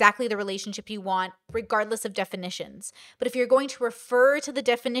have exactly the relationship you want, regardless of definitions. But if you're going to refer to the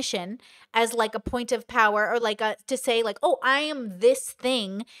definition as like a point of power, or like to say like, oh, I am this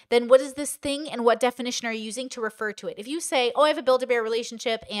thing, then what is this thing and what definition are you using to refer to it? If you say, oh, I have a Build-A-Bear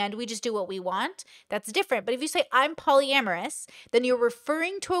relationship and we just do what we want, that's different. But if you say I'm polyamorous, then you're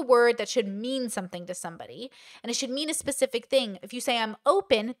referring to a word that should mean something to somebody, and it should mean a specific thing. If you say I'm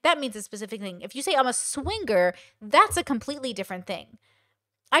open, that means a specific thing. If you say I'm a swinger, that's a completely different thing.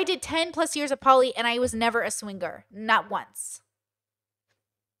 I did 10 plus years of poly and I was never a swinger, not once.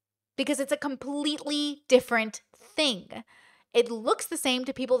 Because it's a completely different thing. It looks the same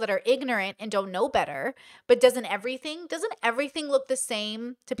to people that are ignorant and don't know better, but doesn't everything look the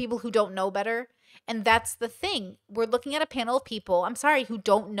same to people who don't know better? And that's the thing. We're looking at a panel of people, I'm sorry, who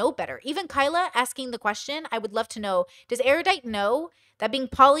don't know better. Even Kyla asking the question, I would love to know, does Erudite know that being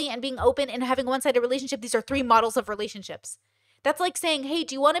poly and being open and having a one-sided relationship, these are three models of relationships? That's like saying, hey,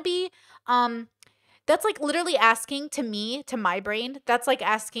 do you want to be, that's like literally asking to me, to my brain, that's like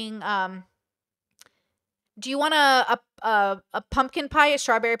asking, do you want a pumpkin pie, a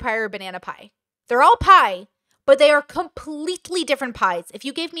strawberry pie, or a banana pie? They're all pie, but they are completely different pies. If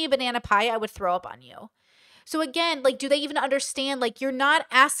you gave me a banana pie, I would throw up on you. So again, like, do they even understand? Like, you're not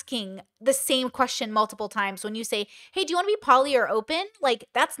asking the same question multiple times when you say, hey, do you want to be poly or open? Like,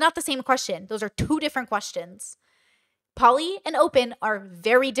 that's not the same question. Those are two different questions. Poly and open are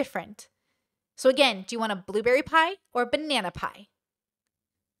very different. So again, do you want a blueberry pie or a banana pie?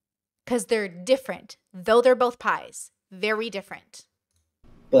 Because they're different, though they're both pies. Very different.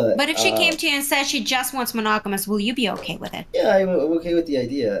 But if she came to you and said she just wants monogamous, will you be okay with it? Yeah, I'm okay with the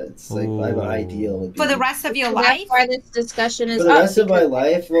idea. It's like my ideal would be for the rest of your life. That's why this discussion is for the rest of my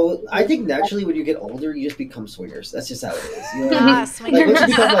life. Well, I think naturally when you get older, you just become swingers. That's just how it is. You know what I mean? Like once you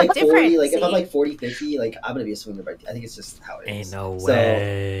become like 40, like if I'm like 40, 50, like I'm gonna be a swinger. But I think it's just how it is. Ain't no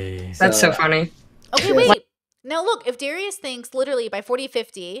way. That's so funny. Okay, wait. Now look, if Darius thinks literally by 40,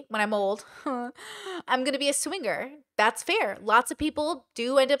 50, when I'm old, I'm going to be a swinger, that's fair. Lots of people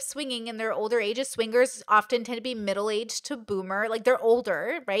do end up swinging in their older ages. Swingers often tend to be middle-aged to boomer. Like, they're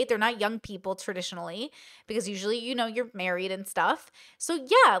older, right? They're not young people traditionally, because usually, you know, you're married and stuff. So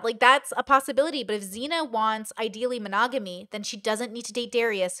yeah, like, that's a possibility. But if Xena wants ideally monogamy, then she doesn't need to date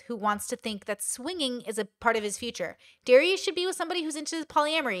Darius, who wants to think that swinging is a part of his future. Darius should be with somebody who's into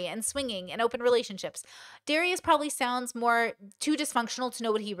polyamory and swinging and open relationships. Darius probably sounds more too dysfunctional to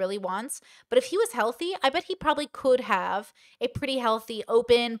know what he really wants. But if he was healthy, I bet he probably could have a pretty healthy,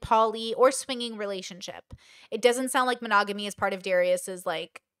 open, poly, or swinging relationship. It doesn't sound like monogamy is part of Darius's,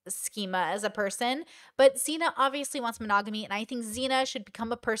 like, schema as a person. But Xena obviously wants monogamy, and I think Xena should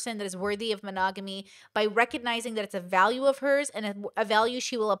become a person that is worthy of monogamy by recognizing that it's a value of hers and a value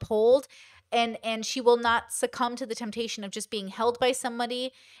she will uphold, and she will not succumb to the temptation of just being held by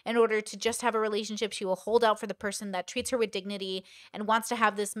somebody in order to just have a relationship. She will hold out for the person that treats her with dignity and wants to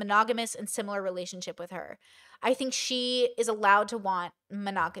have this monogamous and similar relationship with her. I think she is allowed to want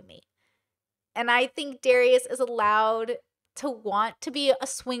monogamy. And I think Darius is allowed to want to be a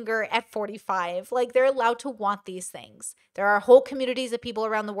swinger at 45. Like, they're allowed to want these things. There are whole communities of people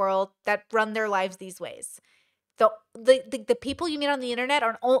around the world that run their lives these ways. The people you meet on the internet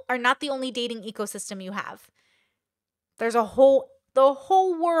are not the only dating ecosystem you have. There's the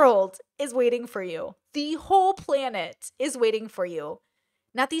whole world is waiting for you. The whole planet is waiting for you.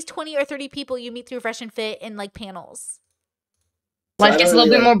 Not these 20 or 30 people you meet through Fresh and Fit in like panels. Life gets a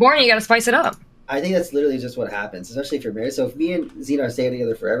little bit more boring. You got to spice it up. I think that's literally just what happens, especially if you're married. So if me and Xena are staying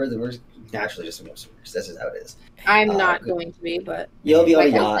together forever, then we're naturally just going to swingers. That's just how it is. I'm not going to be, but you'll be on a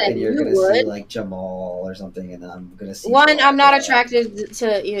yacht and you're going to see like Jamal or something, and I'm going to see. One, I'm not attracted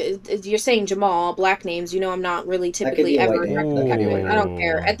to. You're saying Jamal, black names. You know, I'm not really typically ever attracted to black women. I don't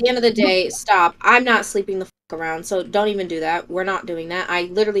care. At the end of the day, stop. I'm not sleeping the fuck around, so don't even do that. We're not doing that. I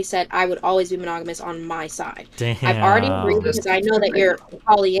literally said I would always be monogamous on my side. Damn. I've already agreed because I know that you're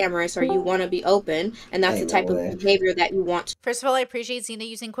polyamorous or you want to be open, and that's the type of behavior that you want. First of all, I appreciate Xena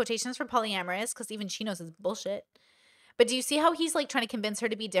using quotations for polyamorous because even she knows it's bullshit. But do you see how he's like trying to convince her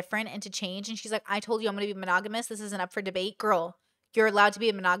to be different and to change? And she's like, I told you I'm going to be monogamous. This isn't up for debate. Girl, you're allowed to be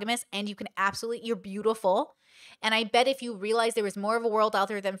a monogamous and you can absolutely, you're beautiful. And I bet if you realized there was more of a world out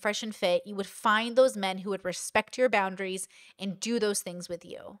there than Fresh and Fit, you would find those men who would respect your boundaries and do those things with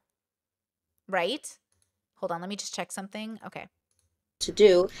you. Right? Hold on, let me just check something. Okay. To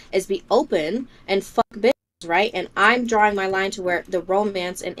do is be open and fuck bitches, right? And I'm drawing my line to where the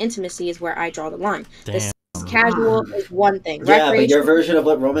romance and intimacy is where I draw the line. Damn. This casual is one thing. Yeah, but your version of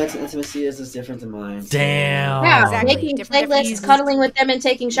what romance and intimacy is different than mine. Damn. Yeah, Exactly. making playlists, cuddling with them, and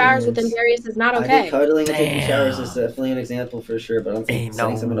taking showers with them, Darius, is not I okay. think cuddling and taking showers is definitely an example for sure, but I don't think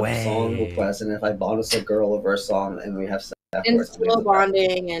sending someone a song request, and if I bond with a girl over a song and we have sex and slow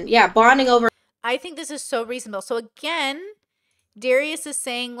bonding, and bonding over. I think this is so reasonable. So again, Darius is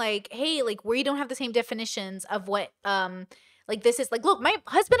saying like, hey, like we don't have the same definitions of what like this is like, look, my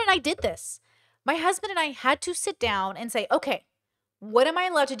husband and I did this. My husband and I had to sit down and say, okay, what am I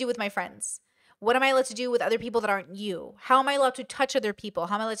allowed to do with my friends? What am I allowed to do with other people that aren't you? How am I allowed to touch other people?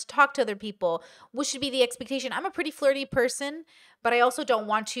 How am I allowed to talk to other people? What should be the expectation? I'm a pretty flirty person, but I also don't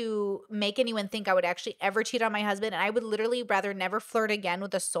want to make anyone think I would actually ever cheat on my husband. And I would literally rather never flirt again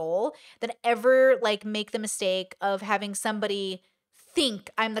with a soul than ever like make the mistake of having somebody think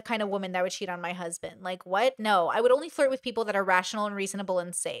I'm the kind of woman that would cheat on my husband. Like, what? No, I would only flirt with people that are rational and reasonable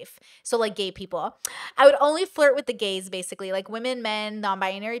and safe. So like gay people. I would only flirt with the gays, basically, like women, men,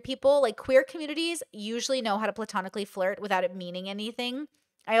 non-binary people. Like queer communities usually know how to platonically flirt without it meaning anything.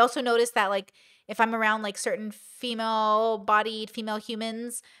 I also noticed that like if I'm around like certain female-bodied, female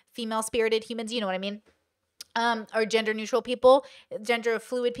humans, female-spirited humans, you know what I mean? Or gender neutral people, gender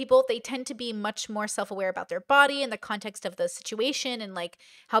fluid people, they tend to be much more self-aware about their body and the context of the situation, and like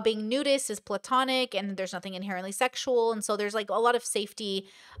how being nudist is platonic and there's nothing inherently sexual. And so there's like a lot of safety.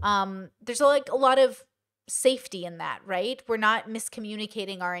 There's like a lot of safety in that, right? We're not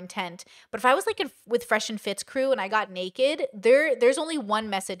miscommunicating our intent. But if I was like with Fresh and Fit's crew and I got naked, there's only one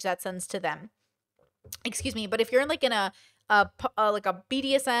message that sends to them. Excuse me. But if you're like in a like a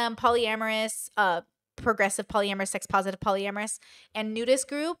BDSM, polyamorous, progressive polyamorous, sex positive polyamorous, and nudist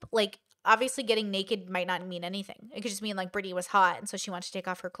group, like obviously getting naked might not mean anything. It could just mean like Brittany was hot and so she wanted to take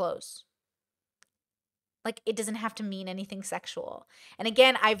off her clothes. Like it doesn't have to mean anything sexual. And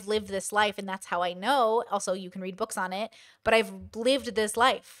again, I've lived this life and that's how I know. Also, you can read books on it, but I've lived this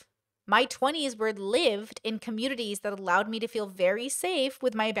life. My 20s were lived in communities that allowed me to feel very safe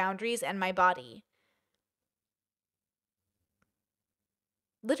with my boundaries and my body.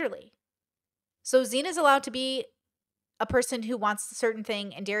 Literally. So Xena's allowed to be a person who wants a certain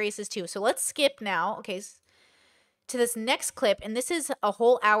thing, and Darius is too. So let's skip now, okay, to this next clip. And this is a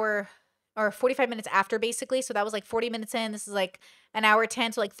whole hour or 45 minutes after, basically. So that was like 40 minutes in. This is like an hour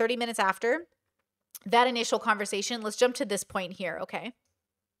 10, so like 30 minutes after that initial conversation. Let's jump to this point here, okay?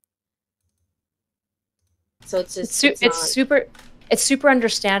 So it's just it's super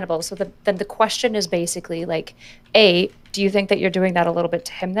understandable. So then the question is basically like, A, do you think that you're doing that a little bit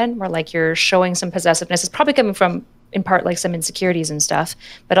to him then? Where like you're showing some possessiveness? It's probably coming from, in part, like some insecurities and stuff.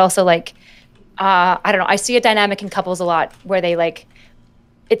 But also like, I don't know. I see a dynamic in couples a lot where they like,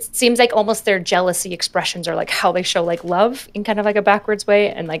 it seems like almost their jealousy expressions are like how they show like love in kind of like a backwards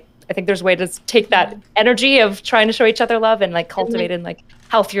way. And like, I think there's a way to take that energy of trying to show each other love and like cultivate in like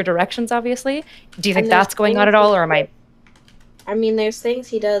healthier directions, obviously. Do you think that's going on at all, or am I? I mean, there's things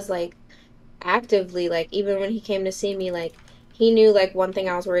he does like actively, like even when he came to see me, like he knew like one thing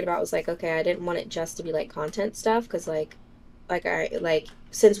I was worried about was like, okay, I didn't want it just to be like content stuff, because like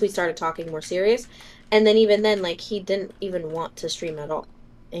since we started talking more serious, and then even then like he didn't even want to stream at all,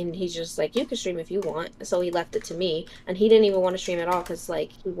 and he's just like, you can stream if you want, so he left it to me, and he didn't even want to stream at all because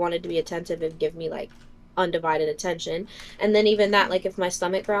like he wanted to be attentive and give me like undivided attention. And then even that, like if my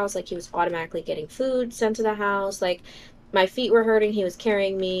stomach growls, like he was automatically getting food sent to the house. Like my feet were hurting, he was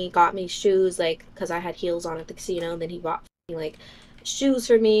carrying me, got me shoes, like because I had heels on at the casino, and then he bought me like shoes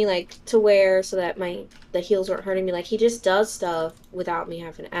for me like to wear so that the heels weren't hurting me. Like he just does stuff without me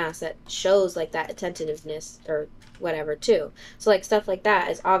having to ask that shows like that attentiveness or whatever too. So like stuff like that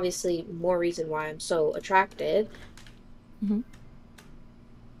is obviously more reason why I'm so attracted. And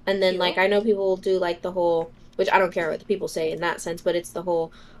then like I know people will do like the whole, which I don't care what the people say in that sense, but it's the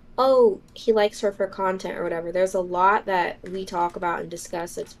whole, oh, he likes her for content or whatever. There's a lot that we talk about and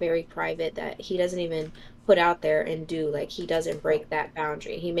discuss that's very private that he doesn't even put out there and do. Like he doesn't break that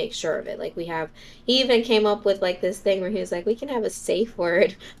boundary. He makes sure of it. Like he even came up with like this thing where he was like, we can have a safe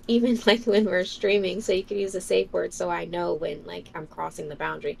word even like when we're streaming, so you can use a safe word so I know when like I'm crossing the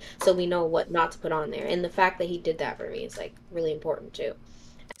boundary, so we know what not to put on there. And the fact that he did that for me is like really important too.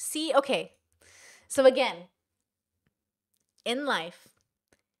 See, okay. So again, in life,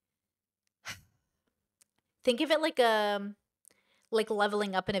 think of it like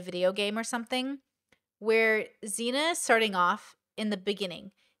leveling up in a video game or something, where Xena is starting off in the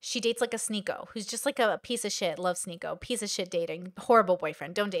beginning. She dates like a Sneeko, who's just like a piece of shit. Love Sneeko. Piece of shit dating. Horrible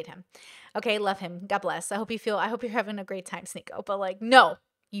boyfriend. Don't date him. Okay, love him. God bless. I hope you're having a great time, Sneeko. But like, no,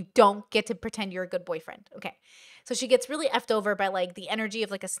 you don't get to pretend you're a good boyfriend. Okay. So she gets really effed over by like the energy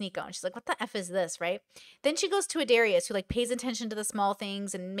of like a Sneeko. And she's like, what the F is this, right? Then she goes to a Darius who like pays attention to the small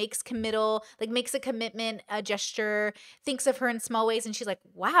things and makes a commitment, a gesture, thinks of her in small ways. And she's like,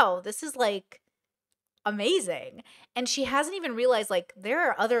 wow, this is like amazing. And she hasn't even realized like there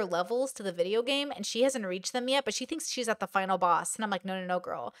are other levels to the video game and she hasn't reached them yet, but she thinks she's at the final boss. And I'm like, no,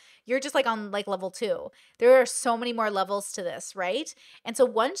 girl, you're just like on like level 2. There are so many more levels to this, right? And so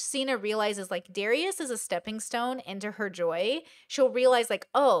once Xena realizes like Darius is a stepping stone into her joy, she'll realize like,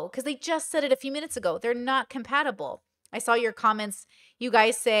 oh, because they just said it a few minutes ago, they're not compatible. I saw your comments. You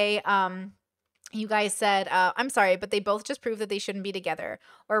guys said, I'm sorry, but they both just proved that they shouldn't be together.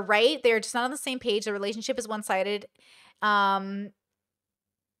 Or, right? They're just not on the same page. The relationship is one-sided. And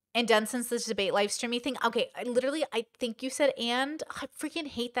done since this debate live streaming thing. Okay, I think you said and. I freaking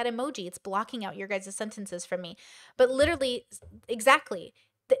hate that emoji. It's blocking out your guys' sentences from me. But literally, exactly.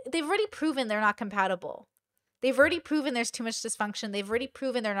 They've already proven they're not compatible. They've already proven there's too much dysfunction. They've already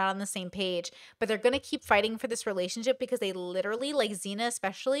proven they're not on the same page, but they're going to keep fighting for this relationship because they literally, like Xena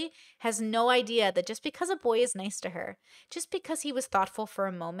especially, has no idea that just because a boy is nice to her, just because he was thoughtful for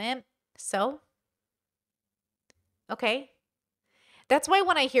a moment, so? Okay. That's why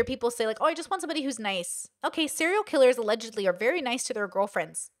when I hear people say like, oh, I just want somebody who's nice. Okay, serial killers allegedly are very nice to their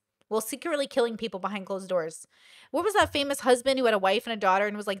girlfriends while secretly killing people behind closed doors. What was that famous husband who had a wife and a daughter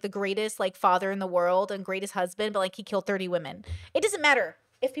and was like the greatest like father in the world and greatest husband, but like he killed 30 women? It doesn't matter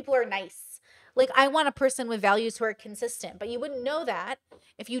if people are nice. Like I want a person with values who are consistent, but you wouldn't know that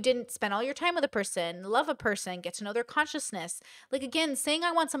if you didn't spend all your time with a person, love a person, get to know their consciousness. Like again, saying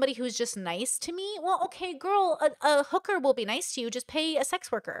I want somebody who's just nice to me. Well, okay, girl, a hooker will be nice to you. Just pay a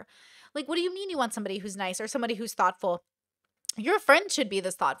sex worker. Like, what do you mean you want somebody who's nice or somebody who's thoughtful? Your friend should be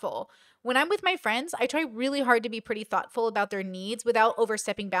this thoughtful. When I'm with my friends, I try really hard to be pretty thoughtful about their needs without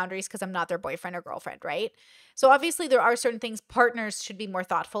overstepping boundaries because I'm not their boyfriend or girlfriend, right? So obviously there are certain things partners should be more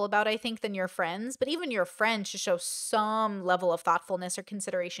thoughtful about, I think, than your friends, but even your friends should show some level of thoughtfulness or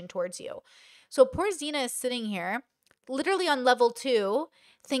consideration towards you. So poor Xena is sitting here literally on level 2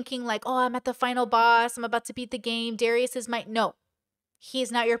 thinking like, oh, I'm at the final boss. I'm about to beat the game. Darius is my... No, he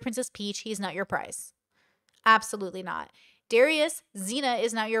is not your Princess Peach. He is not your prize. Absolutely not. Darius, Xena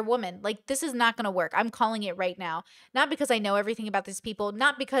is not your woman. Like, this is not going to work. I'm calling it right now. Not because I know everything about these people,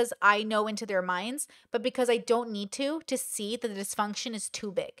 not because I know into their minds, but because I don't need to see that the dysfunction is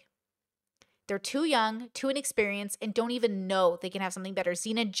too big. They're too young, too inexperienced, and don't even know they can have something better.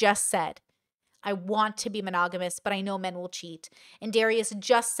 Xena just said, I want to be monogamous, but I know men will cheat. And Darius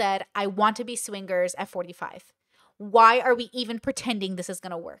just said, I want to be swingers at 45. Why are we even pretending this is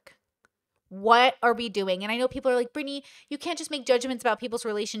going to work? What are we doing? And I know people are like, Brittany, you can't just make judgments about people's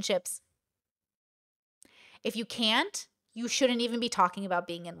relationships. If you can't, you shouldn't even be talking about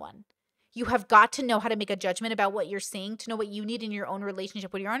being in one. You have got to know how to make a judgment about what you're seeing, to know what you need in your own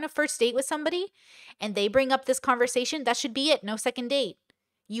relationship. When you're on a first date with somebody and they bring up this conversation, that should be it. No second date.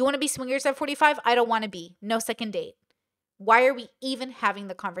 You want to be swingers at 45? I don't want to be. No second date. Why are we even having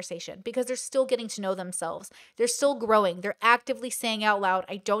the conversation? Because they're still getting to know themselves. They're still growing. They're actively saying out loud,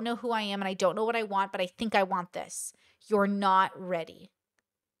 I don't know who I am and I don't know what I want, but I think I want this. You're not ready.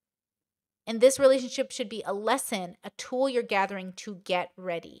 And this relationship should be a lesson, a tool you're gathering to get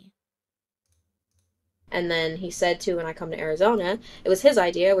ready. And then he said too, when I come to Arizona, it was his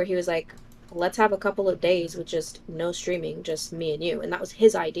idea where he was like, let's have a couple of days with just no streaming, just me and you. And that was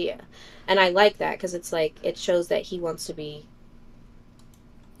his idea. And I like that because it's like, it shows that he wants to be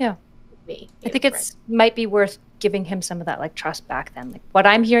me. I think it's might be worth giving him some of that like trust back then. Like what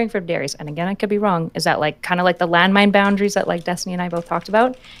I'm hearing from Darius, and again, I could be wrong, is that like kind of like the landmine boundaries that like Destiny and I both talked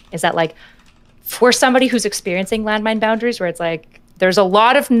about, is that like for somebody who's experiencing landmine boundaries where it's like, there's a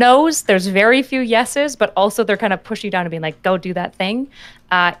lot of no's, there's very few yeses, but also they're kind of pushing you down and being like, go do that thing,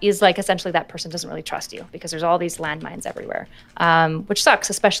 is like essentially that person doesn't really trust you because there's all these landmines everywhere, which sucks,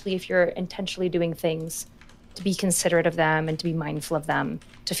 especially if you're intentionally doing things to be considerate of them and to be mindful of them,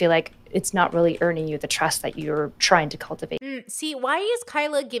 to feel like it's not really earning you the trust that you're trying to cultivate. See, why is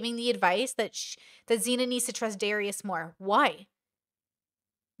Kyla giving the advice that that Xena needs to trust Darius more? Why?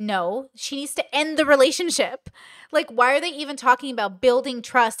 No, she needs to end the relationship. Like, why are they even talking about building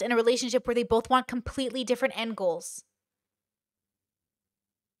trust in a relationship where they both want completely different end goals?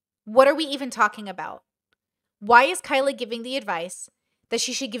 What are we even talking about? Why is Kyla giving the advice that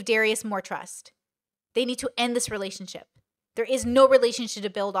she should give Darius more trust? They need to end this relationship. There is no relationship to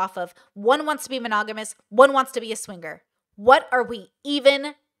build off of. One wants to be monogamous, one wants to be a swinger. What are we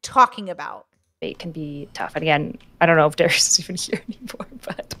even talking about? It can be tough. And again, I don't know if Darius is even here anymore,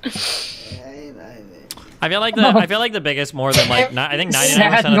 but I feel like the biggest more than like I think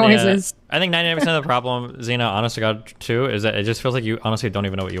 99% I think 99% of the problem, Xena, honest to God, too, is that it just feels like you honestly don't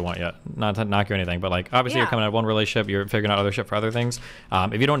even know what you want yet. Not to knock you or anything, but like obviously you're coming out of one relationship, you're figuring out other shit for other things.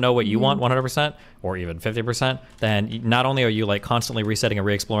 If you don't know what you want 100% or even 50%, then not only are you like constantly resetting and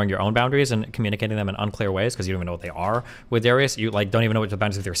re-exploring your own boundaries and communicating them in unclear ways because you don't even know what they are with Darius, you like don't even know what the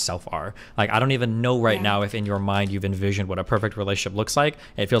boundaries with yourself are. Like I don't even know right now if in your mind you've envisioned what a perfect relationship looks like.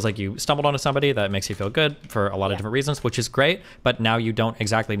 It feels like you stumbled onto somebody that makes you feel good for a lot of different reasons, which is great, but now you don't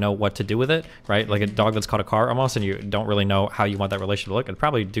exactly know what to do with it, right? Like a dog that's caught a car almost, and you don't really know how you want that relationship to look. It'd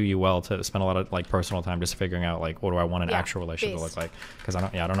probably do you well to spend a lot of like personal time just figuring out like what do I want an actual relationship to look like, because I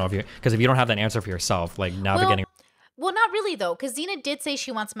don't know if you don't have that answer for yourself, like navigating. Well, not really though, because Xena did say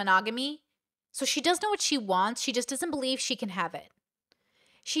she wants monogamy, so she does know what she wants. She just doesn't believe she can have it.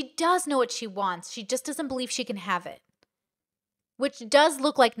 She does know what she wants. She just doesn't believe she can have it, which does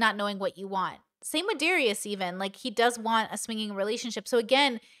look like not knowing what you want. Same with Darius even. Like, he does want a swinging relationship. So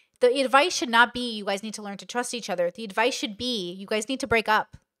again, the advice should not be you guys need to learn to trust each other. The advice should be you guys need to break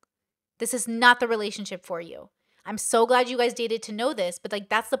up. This is not the relationship for you. I'm so glad you guys dated to know this, but like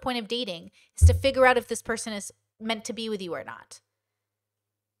that's the point of dating, is to figure out if this person is meant to be with you or not.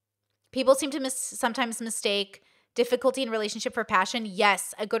 People seem to sometimes mistake difficulty in relationship for passion.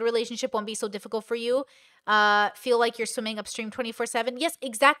 Yes, a good relationship won't be so difficult for you. Feel like you're swimming upstream 24/7. Yes,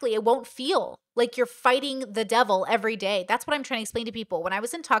 exactly. It won't feel like you're fighting the devil every day. That's what I'm trying to explain to people. When I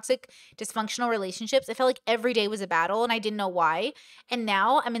was in toxic, dysfunctional relationships, it felt like every day was a battle and I didn't know why. And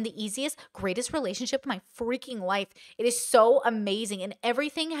now I'm in the easiest, greatest relationship of my freaking life. It is so amazing. And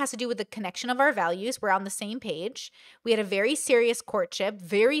everything has to do with the connection of our values. We're on the same page. We had a very serious courtship,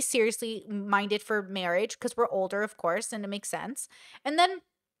 very seriously minded for marriage because we're older, of course, and it makes sense. And then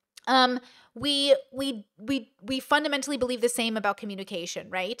we fundamentally believe the same about communication,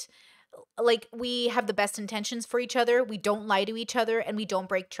 right? Like, we have the best intentions for each other, we don't lie to each other, and we don't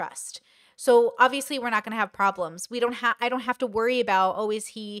break trust. So obviously we're not going to have problems. I don't have to worry about, oh, is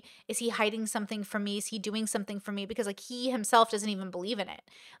he hiding something from me? Is he doing something for me? Because like he himself doesn't even believe in it.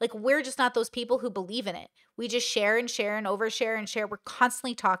 Like, we're just not those people who believe in it. We just share and share and overshare and share. We're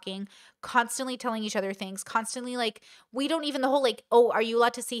constantly talking, constantly telling each other things, constantly like, we don't even the whole like, oh, are you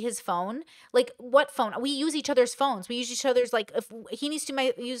allowed to see his phone? Like, what phone? We use each other's phones. We use each other's, like, if he needs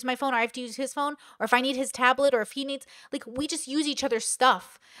to use my phone, or I have to use his phone, or if I need his tablet, or if he needs, like, we just use each other's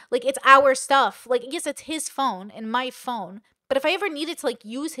stuff. Like, it's our stuff. Like, yes, it's his phone and my phone, but if I ever needed to like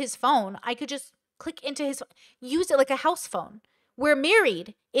use his phone, I could just click into his, use it like a house phone. We're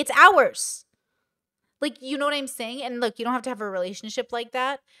married. It's ours. Like, you know what I'm saying? And look, you don't have to have a relationship like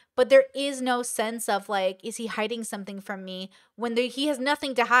that, but there is no sense of like, is he hiding something from me when he has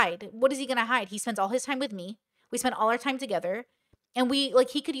nothing to hide? What is he going to hide? He spends all his time with me. We spend all our time together. And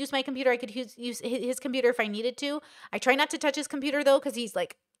he could use my computer. I could use his computer if I needed to. I try not to touch his computer though, because he's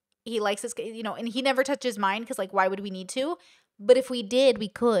like, he likes his, and he never touches mine because like, why would we need to? But if we did, we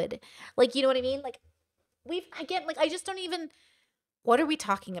could. Like, you know what I mean? Like, I just don't even, what are we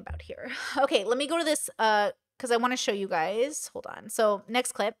talking about here? Okay, let me go to this, because I want to show you guys. Hold on. So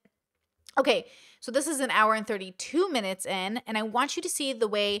next clip. Okay, so this is 1 hour and 32 minutes in, and I want you to see the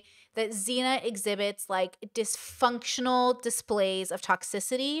way that Xena exhibits like dysfunctional displays of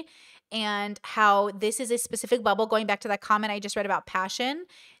toxicity and how this is a specific bubble. Going back to that comment I just read about passion,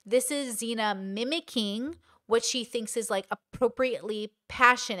 this is Xena mimicking what she thinks is like appropriately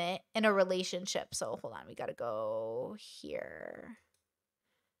passionate in a relationship. So hold on, we got to go here.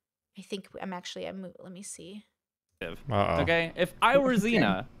 I think let me see. Okay, if I were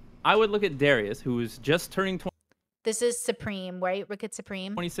Xena, I would look at Darius, who is just turning 20. This is Supreme, right? Look at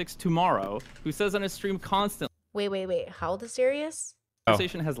Supreme. 26 tomorrow, who says on his stream constantly. Wait. How old is Darius?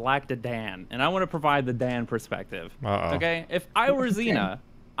 Conversation has lacked a Dan, and I want to provide the Dan perspective. Okay, if I were Xena,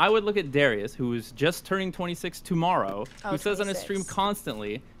 I would look at Darius, who is just turning 26 tomorrow, who says on his stream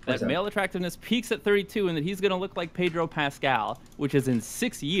constantly that male attractiveness peaks at 32 and that he's going to look like Pedro Pascal, which is in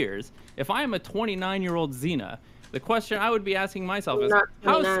 6 years. If I am a 29-year-old Xena, the question I would be asking myself is,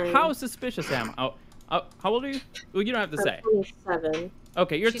 how suspicious am I? How old are you? Well, you don't have to say. 27.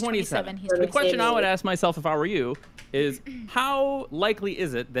 Okay, you're 27. The question I would ask myself if I were you is, how likely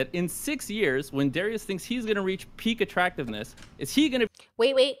is it that in 6 years, when Darius thinks he's going to reach peak attractiveness, is he going to...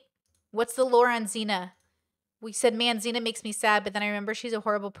 Wait. What's the lore on Xena? We said, man, Xena makes me sad, but then I remember she's a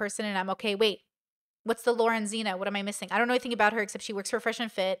horrible person and I'm okay. Wait, what's the lore on Xena? What am I missing? I don't know anything about her except she works for Fresh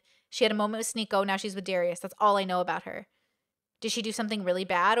and Fit. She had a moment with Sneeko. Now she's with Darius. That's all I know about her. Did she do something really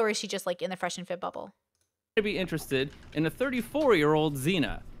bad, or is she just like in the Fresh and Fit bubble? To be interested in a 34-year-old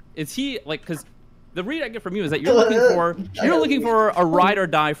Xena? Is he like, because the read I get from you is that you're looking for a ride or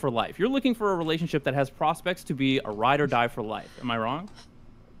die for life. You're looking for a relationship that has prospects to be a ride or die for life. Am I wrong?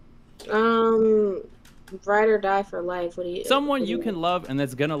 Ride or die for life. What do you? Someone you can love and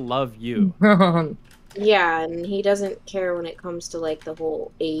that's gonna love you. Yeah, and he doesn't care when it comes to like the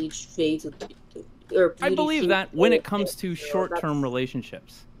whole age phase of, or I believe that when it comes to short-term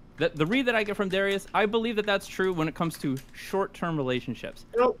relationships. The read that I get from Darius, I believe that that's true when it comes to short-term relationships.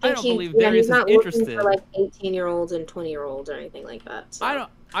 I don't believe Darius is interested. For like 18-year-olds and 20-year-olds or anything like that. So.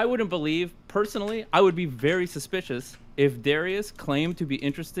 I wouldn't believe, personally, I would be very suspicious if Darius claimed to be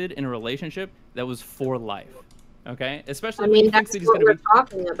interested in a relationship that was for life. Okay, especially when he thinks that he's going to be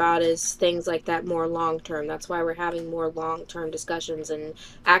talking about is things like that more long term. That's why we're having more long term discussions and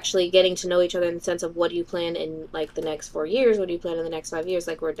actually getting to know each other in the sense of what do you plan in like the next 4 years, what do you plan in the next 5 years.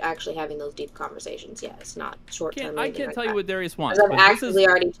 Like we're actually having those deep conversations. Yeah, it's not short term. I can't tell you what Darius wants. I've actually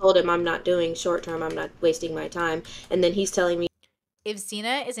already told him I'm not doing short term. I'm not wasting my time, and then he's telling me if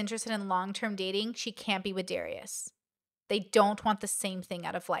Xena is interested in long term dating, she can't be with Darius. They don't want the same thing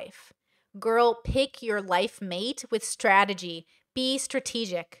out of life. Girl, pick your life mate with strategy. Be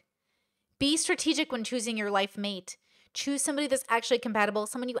strategic. Be strategic when choosing your life mate. Choose somebody that's actually compatible,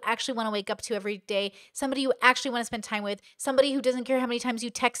 someone you actually want to wake up to every day, somebody you actually want to spend time with, somebody who doesn't care how many times you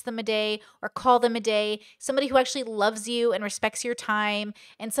text them a day or call them a day, somebody who actually loves you and respects your time,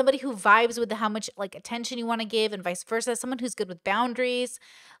 and somebody who vibes with how much like attention you want to give and vice versa, someone who's good with boundaries.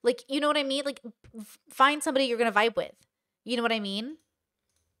 Like, you know what I mean? Like, find somebody you're going to vibe with. You know what I mean?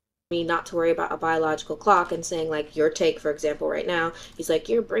 Me not to worry about a biological clock and saying like your take, for example, right now, he's like,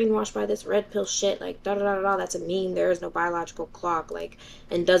 you're brainwashed by this red pill shit, like da da da da, that's a meme, there is no biological clock, like,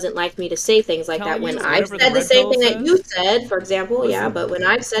 and doesn't like me to say things like that when I've said the same thing that you said, for example. Yeah, but when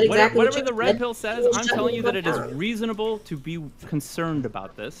I've said exactly whatever the red pill says, I'm telling you that it is reasonable to be concerned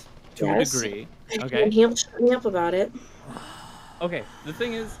about this to a degree. Okay, and he'll shut me up about it. Okay, the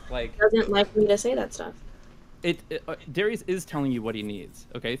thing is, like, doesn't like me to say that stuff. Darius is telling you what he needs,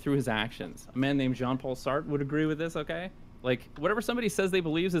 okay, through his actions. A man named Jean-Paul Sartre would agree with this, okay? Like, whatever somebody says they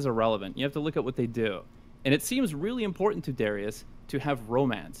believe is irrelevant. You have to look at what they do. And it seems really important to Darius to have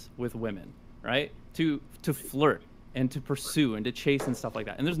romance with women, right? To flirt and to pursue and to chase and stuff like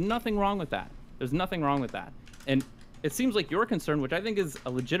that. And there's nothing wrong with that. There's nothing wrong with that. And it seems like your concern, which I think is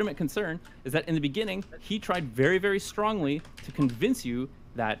a legitimate concern, is that in the beginning, he tried very, very strongly to convince you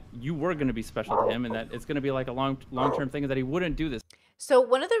that you were going to be special to him and that it's going to be like a long-term thing and that he wouldn't do this. So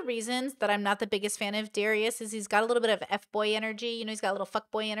one of the reasons that I'm not the biggest fan of Darius is he's got a little bit of F-boy energy. You know, he's got a little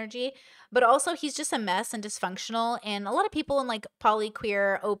fuck-boy energy. But also he's just a mess and dysfunctional. And a lot of people in like poly,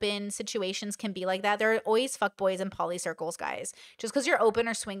 queer, open situations can be like that. There are always fuckboys in poly circles, guys. Just because you're open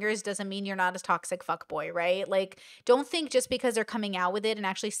or swingers doesn't mean you're not a toxic fuckboy, right? Like, don't think just because they're coming out with it and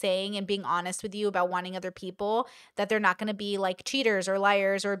actually saying and being honest with you about wanting other people that they're not going to be like cheaters or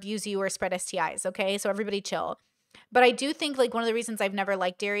liars or abuse you or spread STIs, okay? So everybody chill. But I do think like one of the reasons I've never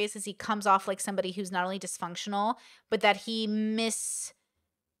liked Darius is he comes off like somebody who's not only dysfunctional, but that he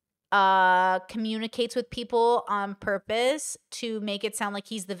communicates with people on purpose to make it sound like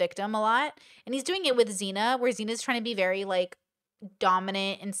he's the victim a lot. And he's doing it with Xena, where Xena's trying to be very like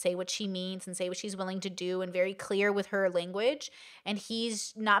dominant and say what she means and say what she's willing to do and very clear with her language. And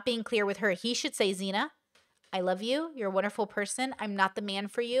he's not being clear with her. He should say, Xena, I love you. You're a wonderful person. I'm not the man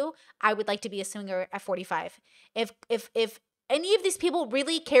for you. I would like to be a swinger at 45. If any of these people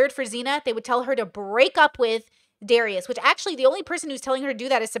really cared for Xena, they would tell her to break up with Darius, which actually the only person who's telling her to do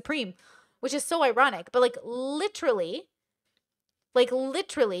that is Supreme, which is so ironic. But like literally,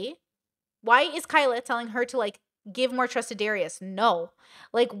 why is Kyla telling her to like give more trust to Darius? No.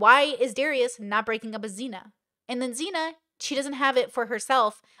 Like, why is Darius not breaking up with Xena? And then Xena, she doesn't have it for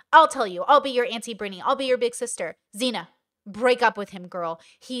herself. I'll tell you. I'll be your Auntie Brittany. I'll be your big sister. Xena, break up with him, girl.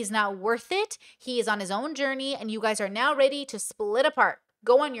 He's not worth it. He is on his own journey, and you guys are now ready to split apart.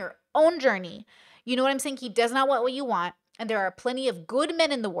 Go on your own journey. You know what I'm saying? He does not want what you want, and there are plenty of good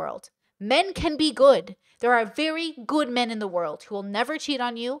men in the world. Men can be good. There are very good men in the world who will never cheat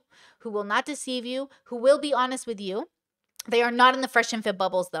on you, who will not deceive you, who will be honest with you. They are not in the fresh and fit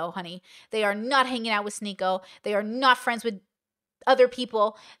bubbles, though, honey. They are not hanging out with Sneeko. They are not friends with other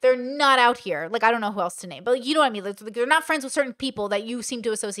people. They're not out here. Like, I don't know who else to name, but you know what I mean? Like, they're not friends with certain people that you seem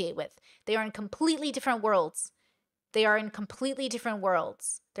to associate with. They are in completely different worlds. They're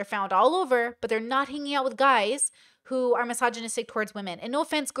found all over, but they're not hanging out with guys who are misogynistic towards women. And no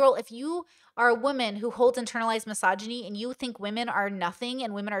offense, girl, if you are a woman who holds internalized misogyny and you think women are nothing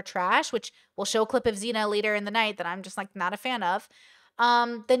and women are trash, which we'll show a clip of Xena later in the night that I'm just like not a fan of,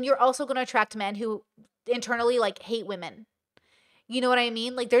 then you're also going to attract men who internally like hate women. You know what I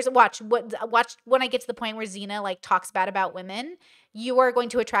mean? Like watch when I get to the point where Xena like talks bad about women, you are going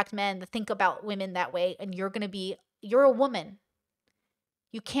to attract men that think about women that way, and you're a woman.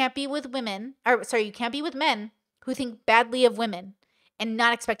 You can't be with men who think badly of women and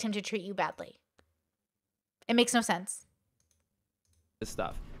not expect him to treat you badly. It makes no sense. This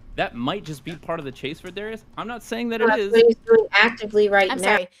stuff. That might just be part of the chase for Darius. I'm not saying that it is. What he's doing actively right now. I'm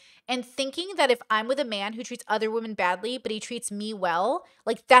sorry. And thinking that if I'm with a man who treats other women badly, but he treats me well,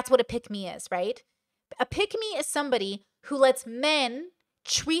 like that's what a pick-me is, right? A pick-me is somebody who lets men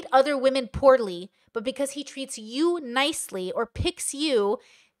treat other women poorly, but because he treats you nicely or picks you,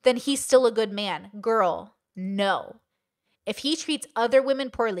 then he's still a good man. Girl, no. If he treats other women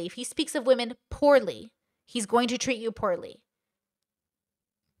poorly, if he speaks of women poorly, he's going to treat you poorly.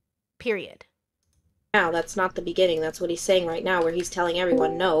 Period. Now, that's not the beginning. That's what he's saying right now, where he's telling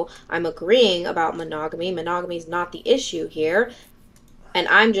everyone, no, I'm agreeing about monogamy. Monogamy is not the issue here. And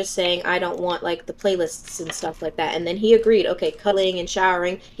I'm just saying I don't want, like, the playlists and stuff like that. And then he agreed, okay, cuddling and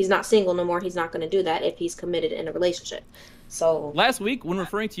showering. He's not single no more. He's not going to do that if he's committed in a relationship. So last week, when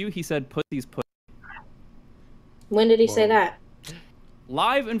referring to you, he said, "Pussy's pussy." When did he say that?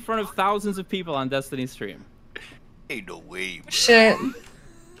 Live in front of thousands of people on Destiny's stream. Ain't no way. Shit.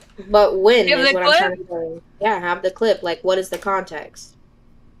 But when You have is the what clip? I'm trying to say. Yeah, have the clip. Like, what is the context?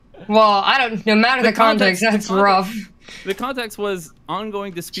 Well, I don't. No matter the context, that's rough. The context was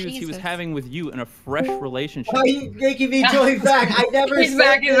ongoing disputes he was having with you in a fresh relationship. Why are you making me join back? I never He's said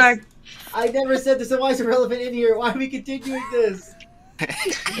back, this. he's back. I never said this. So why is it relevant in here? Why are we continuing this?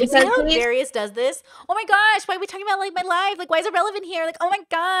 You see how Darius does this? Oh my gosh, why are we talking about like my life? Like, why is it relevant here? Like, oh my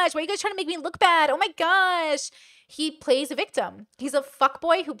gosh, why are you guys trying to make me look bad? Oh my gosh. He plays a victim. He's a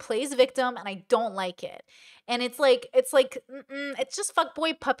fuckboy who plays victim, and I don't like it. And it's just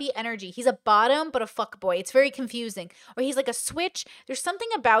fuckboy puppy energy. He's a bottom, but a fuckboy. It's very confusing. Or he's like a switch. There's something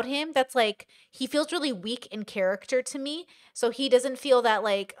about him that's like, he feels really weak in character to me. So he doesn't feel that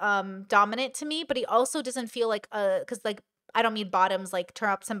like dominant to me, but he also doesn't feel like, because like, I don't mean bottoms, like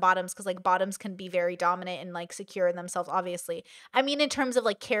tops and bottoms, because like bottoms can be very dominant and like secure in themselves, obviously. I mean, in terms of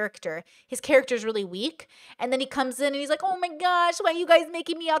like character, his character is really weak. And then he comes in and he's like, oh my gosh, why are you guys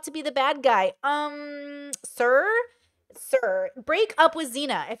making me out to be the bad guy? Sir, break up with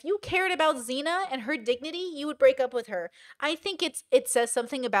Xena. If you cared about Xena and her dignity, you would break up with her. I think it says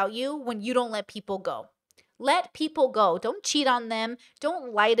something about you when you don't let people go. Let people go. Don't cheat on them.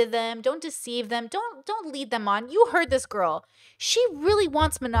 Don't lie to them. Don't deceive them. Don't lead them on. You heard this girl. She really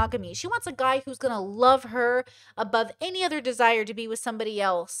wants monogamy. She wants a guy who's going to love her above any other desire to be with somebody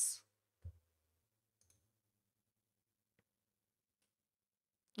else.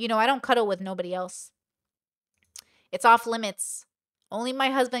 You know, I don't cuddle with nobody else. It's off limits. Only my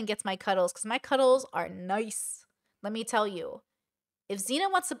husband gets my cuddles because my cuddles are nice. Let me tell you. If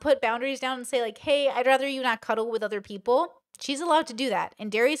Xena wants to put boundaries down and say like, hey, I'd rather you not cuddle with other people, she's allowed to do that. And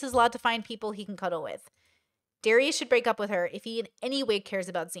Darius is allowed to find people he can cuddle with. Darius should break up with her if he in any way cares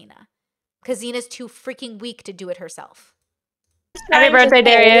about Xena. Because Xena's too freaking weak to do it herself. Happy birthday,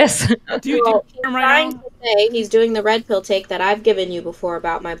 Darius. He's doing the red pill take that I've given you before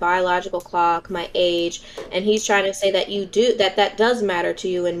about my biological clock, my age, and he's trying to say that that does matter to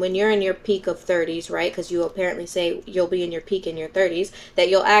you, and when you're in your peak of 30s, right, because you apparently say you'll be in your peak in your 30s, that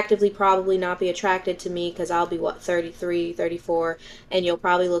you'll actively probably not be attracted to me because I'll be, 33, 34, and you'll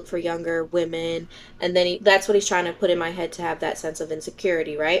probably look for younger women, and then that's what he's trying to put in my head to have that sense of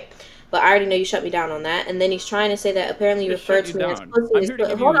insecurity, right? But I already know you shut me down on that. And then he's trying to say that apparently you referred to me as pussy.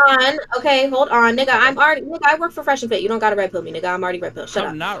 Hold on. Okay, hold on. Nigga, I work for Fresh and Fit. You don't gotta red pill me, nigga. I'm already red pill. Shut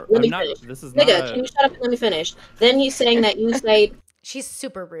up. Let me finish. Nigga, can you shut up and let me finish? Then he's saying that you say... She's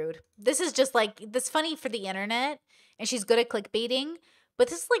super rude. This is just like, this funny for the internet, and she's good at clickbaiting, but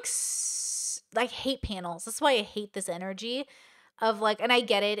this is like, I hate panels. That's why I hate this energy of like, and I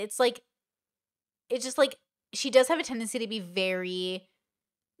get it. It's like, it's just like, she does have a tendency to be very...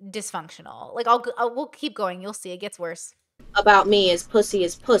 dysfunctional. Like we'll keep going. You'll see it gets worse. About me is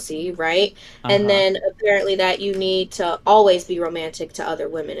pussy, right? And then apparently that you need to always be romantic to other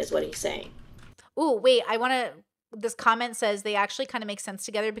women is what he's saying. Ooh, wait, this comment says they actually kind of make sense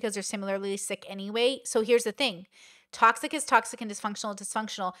together because they're similarly sick anyway. So here's the thing. Toxic is toxic and dysfunctional is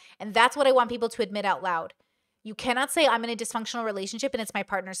dysfunctional. And that's what I want people to admit out loud. You cannot say I'm in a dysfunctional relationship and it's my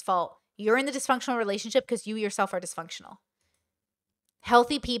partner's fault. You're in the dysfunctional relationship because you yourself are dysfunctional.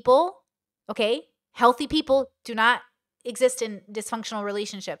 Healthy people, okay? Healthy people do not exist in dysfunctional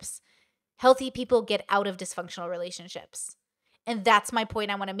relationships. Healthy people get out of dysfunctional relationships. And that's my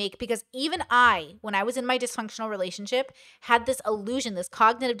point I want to make because even I, when I was in my dysfunctional relationship, had this illusion, this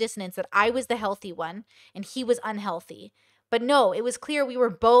cognitive dissonance that I was the healthy one and he was unhealthy. But no, it was clear we were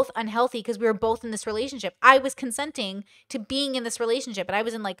both unhealthy because we were both in this relationship. I was consenting to being in this relationship. And I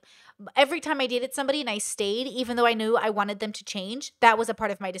was in like, every time I dated somebody and I stayed, even though I knew I wanted them to change, that was a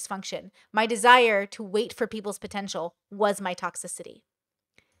part of my dysfunction. My desire to wait for people's potential was my toxicity.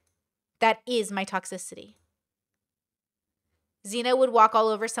 That is my toxicity. Xena would walk all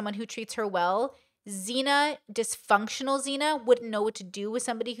over someone who treats her well. Dysfunctional Xena, wouldn't know what to do with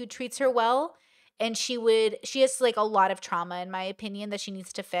somebody who treats her well. And she has like a lot of trauma, in my opinion, that she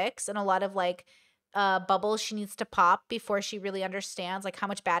needs to fix and a lot of like bubbles she needs to pop before she really understands like how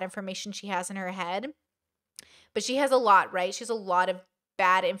much bad information she has in her head. But she has a lot, right? She has a lot of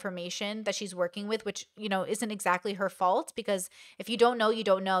bad information that she's working with, which, you know, isn't exactly her fault because if you don't know, you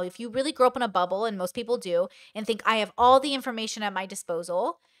don't know. If you really grow up in a bubble, and most people do, and think I have all the information at my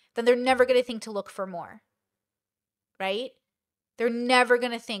disposal, then they're never going to think to look for more, right? They're never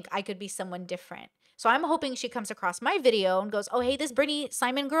going to think I could be someone different. So I'm hoping she comes across my video and goes, oh, hey, this Brittany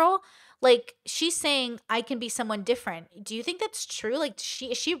Simon girl, like she's saying I can be someone different. Do you think that's true? Like,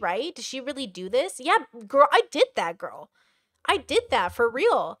 is she right? Does she really do this? Yeah, girl, I did that, girl. I did that for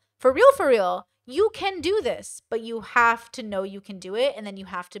real. For real, for real. You can do this, but you have to know you can do it. And then you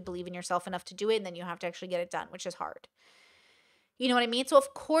have to believe in yourself enough to do it. And then you have to actually get it done, which is hard. You know what I mean? So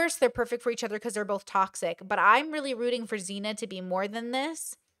of course they're perfect for each other because they're both toxic. But I'm really rooting for Xena to be more than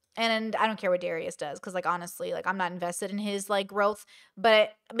this. And I don't care what Darius does because, like, honestly, like, I'm not invested in his, like, growth.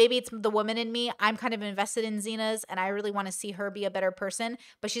 But maybe it's the woman in me. I'm kind of invested in Xena's, and I really want to see her be a better person.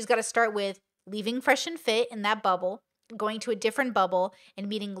 But she's got to start with leaving Fresh and Fit in that bubble, going to a different bubble, and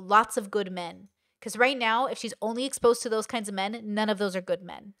meeting lots of good men. Because right now, if she's only exposed to those kinds of men, none of those are good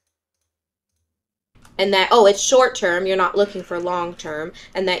men. And that, oh, it's short term, you're not looking for long term,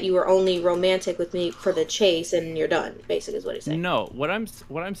 and that you were only romantic with me for the chase and you're done, basically is what he's saying. No, what I'm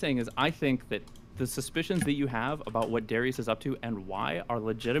saying is I think that the suspicions that you have about what Darius is up to and why are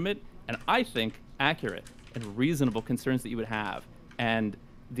legitimate and I think accurate and reasonable concerns that you would have. And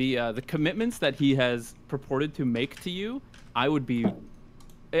the commitments that he has purported to make to you, I would be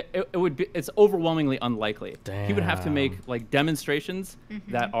it's overwhelmingly unlikely. Damn. He would have to make like demonstrations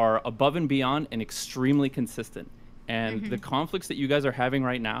that are above and beyond and extremely consistent. And the conflicts that you guys are having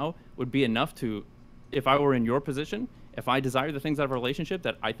right now would be enough to, if I were in your position, if I desire the things out of a relationship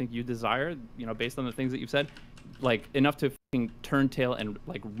that I think you desire, you know, based on the things that you've said, like enough to fucking turn tail and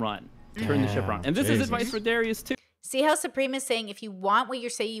like run. turn the ship around. And this is advice for Darius too. See how Supreme is saying if you want what you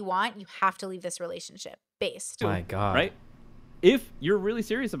say you want, you have to leave this relationship. Based. My God. Right? If you're really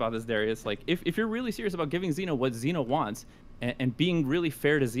serious about this, Darius, like if you're really serious about giving Xena what Xena wants and being really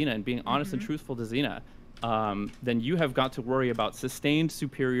fair to Xena and being honest and truthful to Xena, then you have got to worry about sustained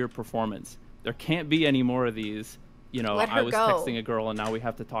superior performance. There can't be any more of these, you know, I was texting a girl and now we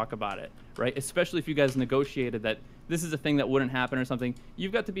have to talk about it, right? Especially if you guys negotiated that this is a thing that wouldn't happen or something.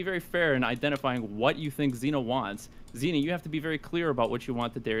 You've got to be very fair in identifying what you think Xena wants. Xena, you have to be very clear about what you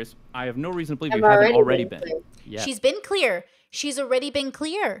want to Darius. I have no reason to believe you haven't already been. Yeah. She's been clear. She's already been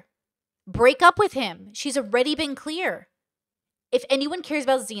clear. Break up with him. She's already been clear. If anyone cares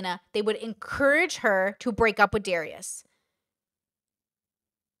about Xena, they would encourage her to break up with Darius.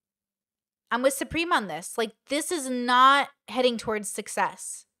 I'm with Supreme on this. Like, this is not heading towards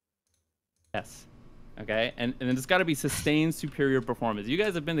success. Yes. Okay? And then it's got to be sustained superior performance. You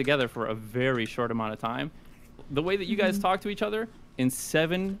guys have been together for a very short amount of time. The way that you guys talk to each other, in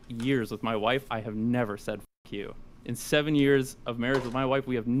 7 years with my wife, I have never said "fuck you." In 7 years of marriage with my wife,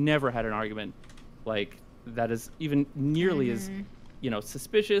 we have never had an argument like that is even nearly as, you know,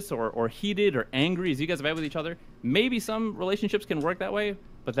 suspicious or heated or angry as you guys have had with each other. Maybe some relationships can work that way,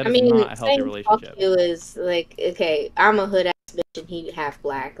 but that is not a healthy relationship. Fuck you is like, okay, I'm a hood ass bitch and he half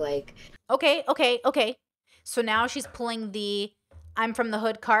black. Like, okay. So now she's pulling the I'm from the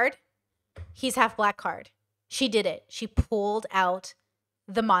hood card. He's half black card. She did it. She pulled out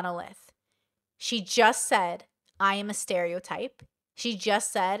the monolith. She just said, I am a stereotype. She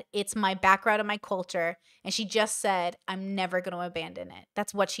just said, it's my background and my culture. And she just said, I'm never going to abandon it.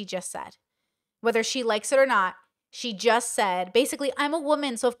 That's what she just said. Whether she likes it or not, she just said, basically, I'm a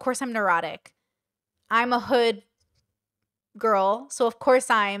woman, so of course I'm neurotic. I'm a hood girl, so of course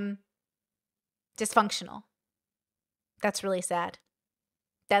I'm dysfunctional. That's really sad.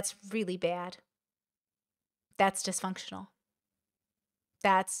 That's really bad. That's dysfunctional.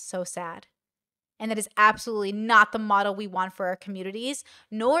 That's so sad. And that is absolutely not the model we want for our communities,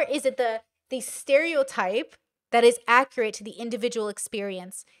 nor is it the stereotype that is accurate to the individual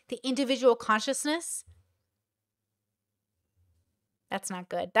experience, the individual consciousness. That's not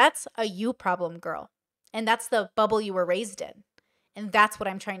good. That's a you problem, girl. And that's the bubble you were raised in. And that's what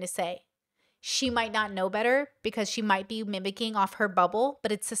I'm trying to say. She might not know better because she might be mimicking off her bubble,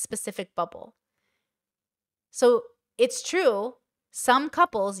 but it's a specific bubble. So it's true. Some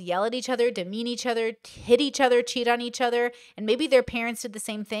couples yell at each other, demean each other, hit each other, cheat on each other, and maybe their parents did the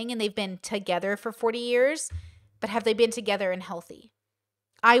same thing and they've been together for 40 years, but have they been together and healthy?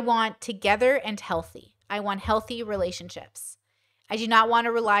 I want together and healthy. I want healthy relationships. I do not want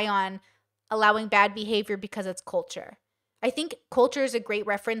to rely on allowing bad behavior because it's culture. I think culture is a great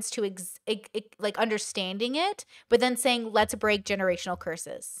reference to like understanding it, but then saying, let's break generational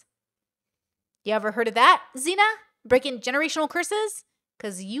curses. You ever heard of that, Xena? Breaking generational curses?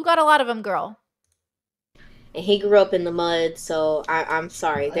 Because you got a lot of them, girl. And he grew up in the mud, so I'm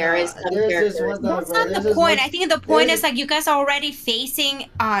sorry. There is some characters. That's not the point. I think the point is like you guys are already facing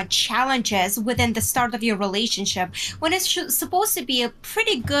challenges within the start of your relationship when it's supposed to be a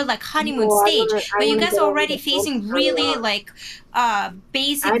pretty good like honeymoon stage. But you guys are already facing really like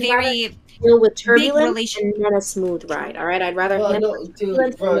basic, very deal with turbulence and not a smooth ride. All right, I'd rather no,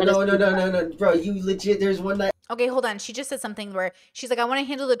 bro. You legit. There's one night. Okay, hold on. She just said something where she's like, I want to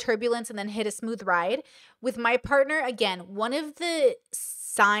handle the turbulence and then hit a smooth ride. With my partner, again, one of the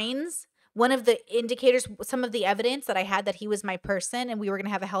signs, one of the indicators, some of the evidence that I had that he was my person and we were going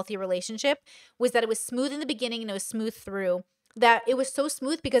to have a healthy relationship was that it was smooth in the beginning and it was smooth through. That it was so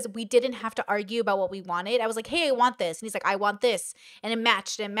smooth because we didn't have to argue about what we wanted. I was like, hey, I want this. And he's like, I want this. And it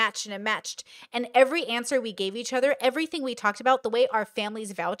matched and matched and it matched. And every answer we gave each other, everything we talked about, the way our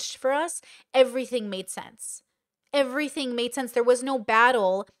families vouched for us, everything made sense. Everything made sense. There was no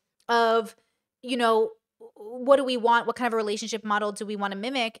battle of, you know, what do we want? What kind of a relationship model do we want to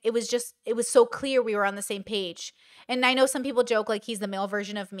mimic? It was so clear we were on the same page. And I know some people joke like he's the male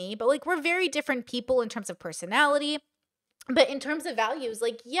version of me, but like we're very different people in terms of personality. But in terms of values,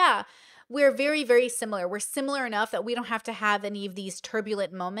 like, yeah, we're very, very similar. We're similar enough that we don't have to have any of these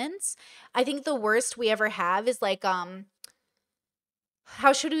turbulent moments. I think the worst we ever have is like,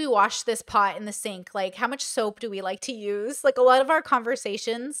 how should we wash this pot in the sink? Like, how much soap do we like to use? Like, a lot of our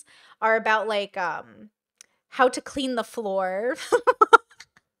conversations are about like, how to clean the floor.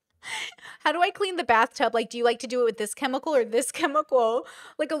 How do I clean the bathtub? Like, do you like to do it with this chemical or this chemical?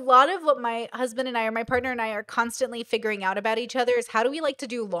 Like, a lot of what my husband and I or my partner and I are constantly figuring out about each other is how do we like to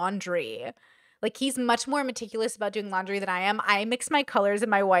do laundry? Like, he's much more meticulous about doing laundry than I am. I mix my colors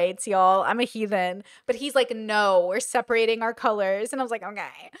and my whites, y'all. I'm a heathen. But he's like, no, we're separating our colors. And I was like,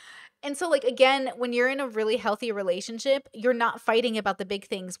 okay. And so, like, again, when you're in a really healthy relationship, you're not fighting about the big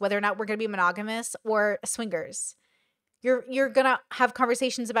things, whether or not we're going to be monogamous or swingers. You're going to have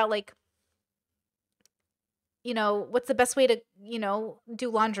conversations about, like, you know, what's the best way to, you know, do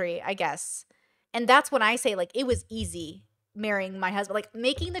laundry, I guess. And that's when I say, like, it was easy marrying my husband. Like,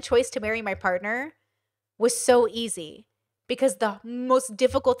 making the choice to marry my partner was so easy because the most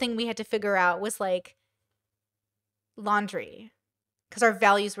difficult thing we had to figure out was, like, laundry because our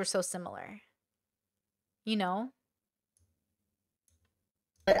values were so similar. You know?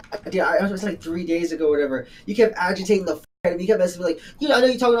 I was like 3 days ago, or whatever. You kept agitating the out of me. You kept messaging me like, you know, I know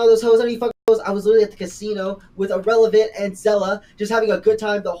you talking to all those hoes. I know you fucking hoes. I was literally at the casino with Irrelevant and Zella, just having a good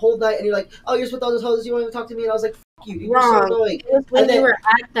time the whole night. And you're like, oh, you're just with all those hoes. You won't even talk to me. And I was like, fuck you. You're so annoying. It was when you were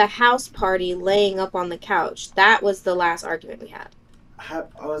at the house party, laying up on the couch. That was the last argument we had. I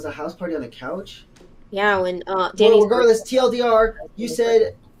was a house party on the couch. Yeah, when Danny. Well, regardless, TLDR, you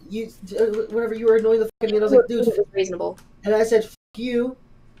said whenever you were annoying the fucking me, and I was like, dude, it was reasonable. And I said, fuck you,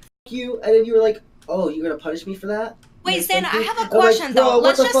 and then you were like, oh, you're gonna punish me for that? Wait, Xena, I have a question, like, though.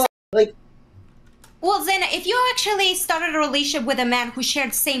 Let's just like. Well, Xena, if you actually started a relationship with a man who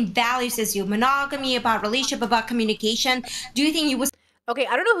shared the same values as you, monogamy, about relationship, about communication, do you think you would? Okay,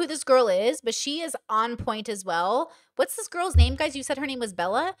 I don't know who this girl is, but she is on point as well. What's this girl's name, guys? You said her name was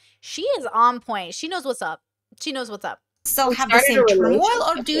Bella? She is on point. She knows what's up. She knows what's up. Still have the same turmoil,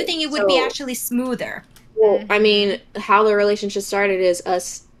 or do you think it would be actually smoother? Well, I mean, how the relationship started is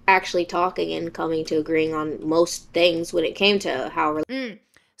us actually talking and coming to agreeing on most things when it came to how.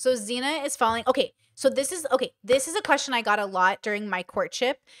 So Xena is falling. Okay, so this is a question I got a lot during my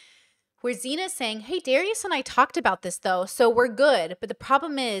courtship, where Xena is saying, hey, Darius and I talked about this, though, so we're good. But the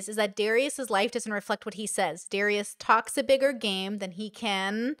problem is that Darius's life doesn't reflect what he says. Darius talks a bigger game than he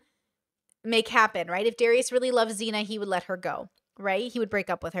can make happen, right? If Darius really loves Xena, he would let her go, right? He would break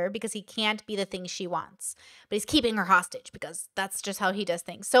up with her because he can't be the thing she wants. But he's keeping her hostage because that's just how he does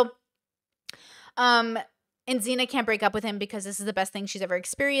things. So, and Xena can't break up with him because this is the best thing she's ever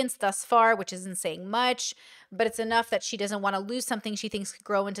experienced thus far, which isn't saying much, but it's enough that she doesn't want to lose something she thinks could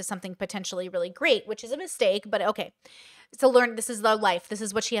grow into something potentially really great, which is a mistake, but okay. So learn, this is the life. This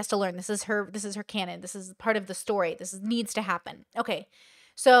is what she has to learn. This is her canon. This is part of the story. Needs to happen. Okay.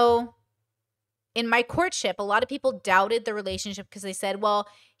 So in my courtship, a lot of people doubted the relationship because they said, well,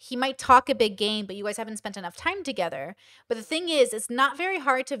 he might talk a big game, but you guys haven't spent enough time together. But the thing is, it's not very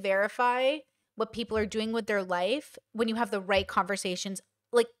hard to verify what people are doing with their life when you have the right conversations.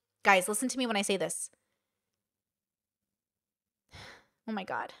 Like, guys, listen to me when I say this. Oh my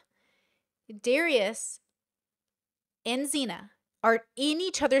God. Darius and Xena are in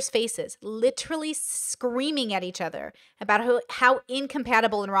each other's faces, literally screaming at each other about how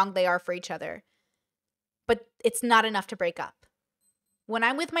incompatible and wrong they are for each other. But it's not enough to break up. When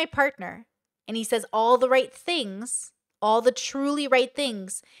I'm with my partner and he says all the right things, all the truly right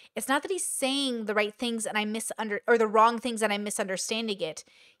things, it's not that he's saying the right things and or the wrong things and I'm misunderstanding it.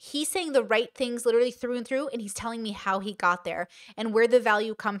 He's saying the right things literally through and through, and he's telling me how he got there and where the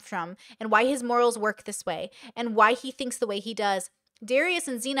value comes from and why his morals work this way and why he thinks the way he does. Darius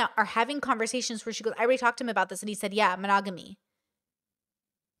and Xena are having conversations where she goes, I already talked to him about this, and he said, yeah, monogamy.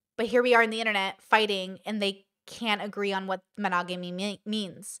 But here we are in the internet fighting, and they can't agree on what monogamy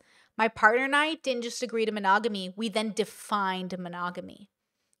means. My partner and I didn't just agree to monogamy. We then defined monogamy.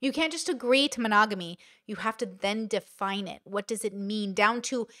 You can't just agree to monogamy. You have to then define it. What does it mean? Down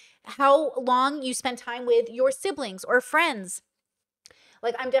to how long you spend time with your siblings or friends.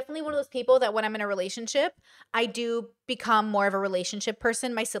 Like, I'm definitely one of those people that when I'm in a relationship, I do become more of a relationship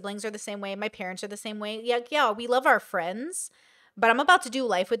person. My siblings are the same way. My parents are the same way. Yeah, we love our friends. But I'm about to do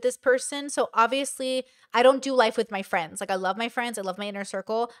life with this person. So obviously, I don't do life with my friends. Like, I love my friends. I love my inner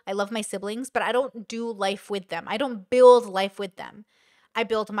circle. I love my siblings. But I don't do life with them. I don't build life with them. I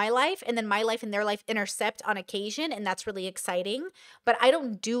build my life, and then my life and their life intercept on occasion, and that's really exciting. But I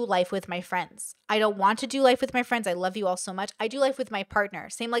don't do life with my friends. I don't want to do life with my friends. I love you all so much. I do life with my partner.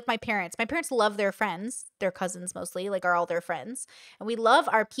 Same like my parents. My parents love their friends. Their cousins mostly, like, are all their friends. And we love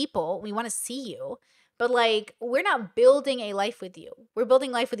our people. We want to see you. But, like, we're not building a life with you. We're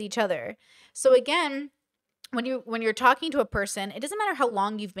building life with each other. So again, when you're talking to a person, it doesn't matter how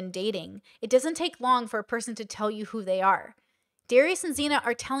long you've been dating. It doesn't take long for a person to tell you who they are. Darius and Xena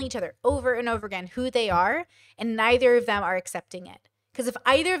are telling each other over and over again who they are, and neither of them are accepting it. Because if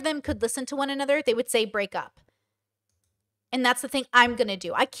either of them could listen to one another, they would say break up. And that's the thing I'm going to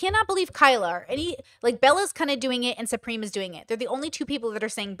do. I cannot believe Kyla or Bella's kind of doing it and Supreme is doing it. They're the only two people that are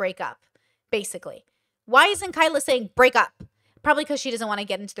saying break up, basically. Why isn't Kyla saying break up? Probably because she doesn't want to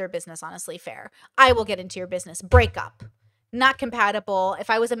get into their business, honestly, fair. I will get into your business. Break up. Not compatible. If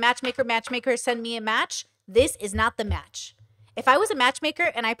I was a matchmaker, send me a match. This is not the match. If I was a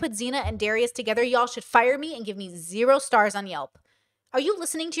matchmaker and I put Xena and Darius together, y'all should fire me and give me 0 stars on Yelp. Are you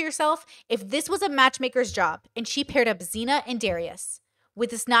listening to yourself? If this was a matchmaker's job and she paired up Xena and Darius,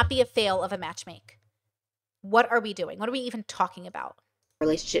 would this not be a fail of a matchmake? What are we doing? What are we even talking about?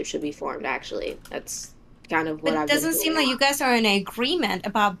 Relationship should be formed, actually. That's kind of what I've been doing. It doesn't seem like you guys are in agreement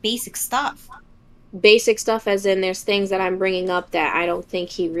about basic stuff. Basic stuff as in there's things that I'm bringing up that I don't think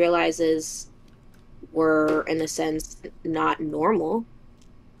he realizes were, in a sense, not normal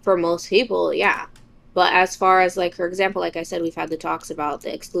for most people, yeah. But as far as, like, for example, like I said, we've had the talks about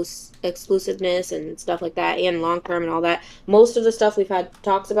the exclusiveness and stuff like that, and long-term and all that. Most of the stuff we've had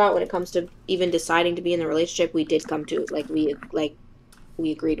talks about when it comes to even deciding to be in the relationship, we did come to, like, we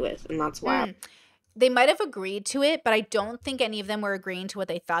agreed with, and that's why. They might have agreed to it, but I don't think any of them were agreeing to what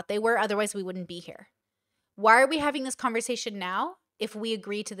they thought they were. Otherwise, we wouldn't be here. Why are we having this conversation now if we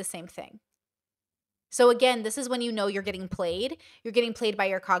agree to the same thing? So again, this is when you know you're getting played. You're getting played by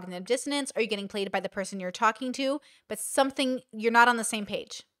your cognitive dissonance, or you're getting played by the person you're talking to, but you're not on the same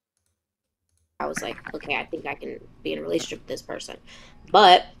page. I was like, okay, I think I can be in a relationship with this person.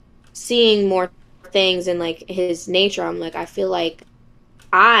 But seeing more things in, like, his nature, I'm like, I feel like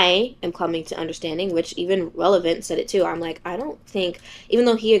I am coming to understanding, which even Relevant said it too. I'm like, I don't think, even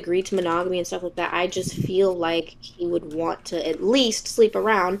though he agreed to monogamy and stuff like that, I just feel like he would want to at least sleep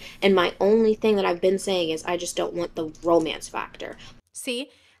around. And my only thing that I've been saying is I just don't want the romance factor.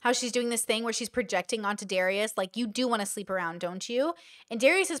 See how she's doing this thing where she's projecting onto Darius, like, you do want to sleep around, don't you? And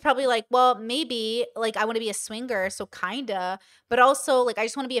Darius is probably like, well, maybe, like, I want to be a swinger, so kinda, but also, like, I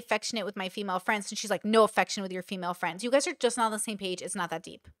just want to be affectionate with my female friends. And she's like, no affection with your female friends. You guys are just not on the same page. It's not that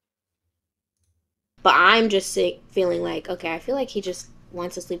deep. But I'm just feeling like, okay, I feel like he just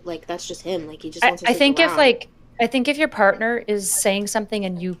wants to sleep, like, that's just him. Like, he just wants to sleep around. I think if your partner is saying something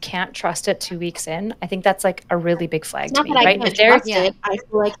and you can't trust it 2 weeks in, I think that's, like, a really big flag to me, right? I can't trust it. I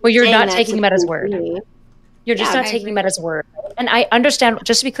feel like you're not taking him at his word. You're just not taking him at his word. And I understand,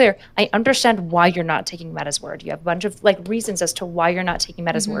 just to be clear, I understand why you're not taking him at his word. You have a bunch of, like, reasons as to why you're not taking him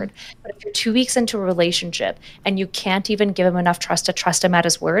at his word. But if you're 2 weeks into a relationship and you can't even give him enough trust to trust him at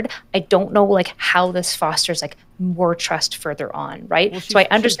his word, I don't know, like, how this fosters, like, more trust further on, right? Well, so I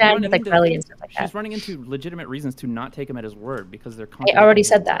understand, like, Belly and stuff like that. She's running into legitimate reasons to not take him at his word because they're I already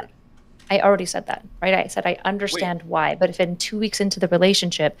said that. Right? I said I understand why, but if in 2 weeks into the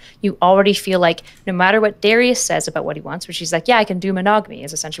relationship, you already feel like no matter what Darius says about what he wants, which she's like, yeah, I can do monogamy,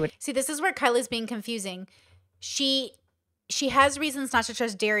 is essentially what. See, this is where Kyla's being confusing. She has reasons not to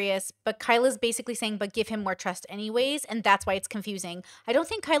trust Darius, but Kyla's basically saying, but give him more trust anyways, and that's why it's confusing. I don't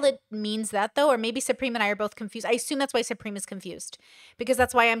think Kyla means that, though, or maybe Supreme and I are both confused. I assume that's why Supreme is confused, because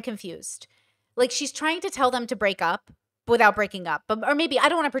that's why I'm confused. Like, she's trying to tell them to break up without breaking up. Or maybe I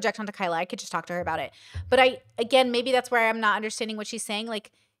don't want to project onto Kyla. I could just talk to her about it. But maybe that's where I'm not understanding what she's saying.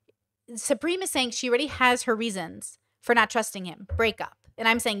 Like, Supreme is saying she already has her reasons for not trusting him. Break up. And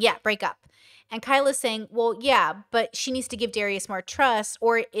I'm saying, yeah, break up. And Kyla's saying, well, yeah, but she needs to give Darius more trust,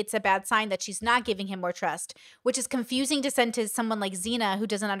 or it's a bad sign that she's not giving him more trust, which is confusing to send to someone like Xena who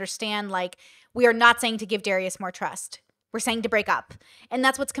doesn't understand, like, we are not saying to give Darius more trust. We're saying to break up. And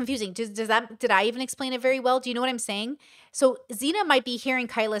that's what's confusing. Did I even explain it very well? Do you know what I'm saying? So Xena might be hearing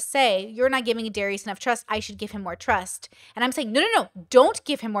Kyla say, you're not giving Darius enough trust. I should give him more trust. And I'm saying, no. Don't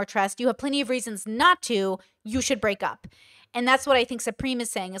give him more trust. You have plenty of reasons not to. You should break up. And that's what I think Supreme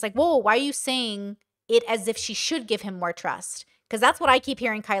is saying. It's like, whoa, why are you saying it as if she should give him more trust? Because that's what I keep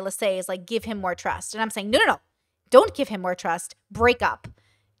hearing Kyla say is like, give him more trust. And I'm saying, no. Don't give him more trust. Break up.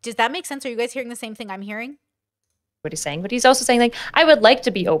 Does that make sense? Are you guys hearing the same thing I'm hearing? What he's saying, but he's also saying, like, I would like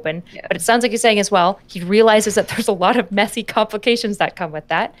to be open, but it sounds like he's saying as well, he realizes that there's a lot of messy complications that come with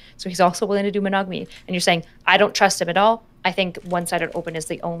that, so he's also willing to do monogamy. And you're saying, I don't trust him at all. I think one-sided open is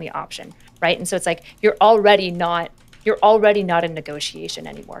the only option, right? And so it's like you're already not in negotiation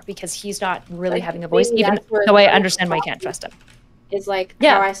anymore because he's not really having a voice, even though I understand why you can't trust him. It's like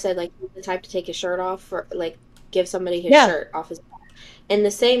how I said, like, he's the type to take his shirt off, or like give somebody his shirt off his back. In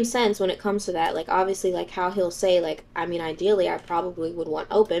the same sense, when it comes to that, like, obviously, like, how he'll say, like, I mean, ideally, I probably would want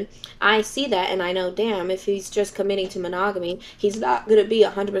open. I see that, and I know, damn, if he's just committing to monogamy, he's not going to be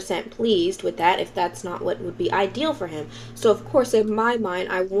 100% pleased with that if that's not what would be ideal for him. So, of course, in my mind,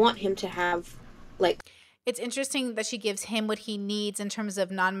 I want him to have, like... It's interesting that she gives him what he needs in terms of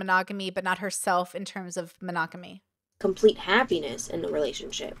non-monogamy, but not herself in terms of monogamy. Complete happiness in the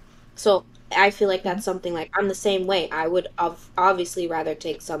relationship. So I feel like that's something, like, I'm the same way. I would obviously rather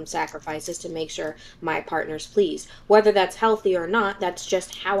take some sacrifices to make sure my partner's pleased. Whether that's healthy or not, that's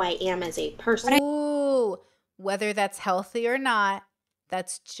just how I am as a person. Ooh, Whether that's healthy or not,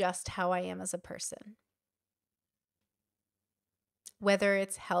 that's just how I am as a person. Whether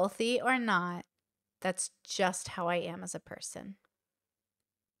it's healthy or not, that's just how I am as a person.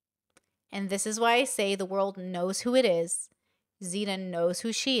 And this is why I say the world knows who it is. Xena knows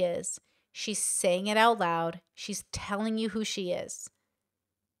who she is. She's saying it out loud. She's telling you who she is.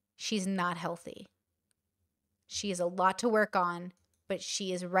 She's not healthy. She has a lot to work on, but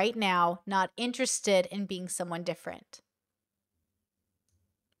she is right now not interested in being someone different.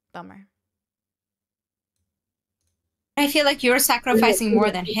 Bummer. I feel like you're sacrificing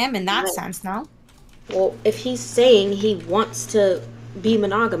more than him in that sense, no? Well, if he's saying he wants to be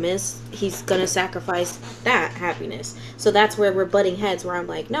monogamous, he's gonna sacrifice that happiness. So that's where we're butting heads, where I'm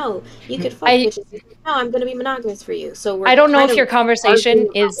like, no, you could fuck bitches. No, I'm gonna be monogamous for you. So I don't know if your conversation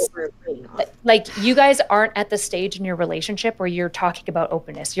is like, you guys aren't at the stage in your relationship where you're talking about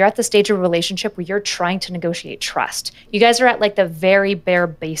openness. You're at the stage of a relationship where you're trying to negotiate trust. You guys are at like the very bare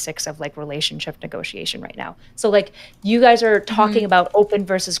basics of like relationship negotiation right now. So like you guys are talking about open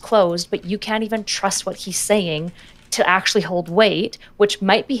versus closed, but you can't even trust what he's saying to actually hold weight, which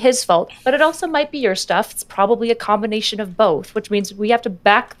might be his fault, but it also might be your stuff. It's probably a combination of both, which means we have to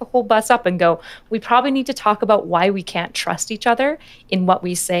back the whole bus up and go, we probably need to talk about why we can't trust each other in what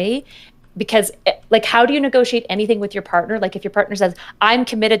we say. Because like, how do you negotiate anything with your partner? Like if your partner says, I'm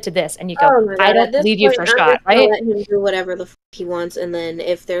committed to this, and you go, I don't believe you for shot, right? Let him do whatever the fuck he wants, and then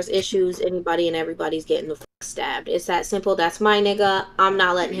if there's issues, anybody and everybody's getting the fuck stabbed. It's that simple. That's my nigga. I'm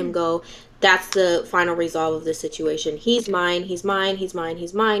not letting him go. That's the final resolve of the situation. He's mine. He's mine. He's mine.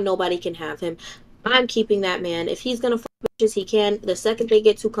 He's mine. Nobody can have him. I'm keeping that man. If he's gonna fuck bitches, he can. The second they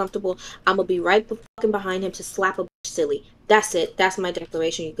get too comfortable, I'm gonna be right fucking behind him to slap a bitch silly. That's it. That's my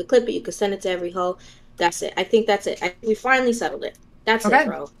declaration. You could clip it. You could send it to every hoe. That's it. I think that's it. We finally settled it. That's it,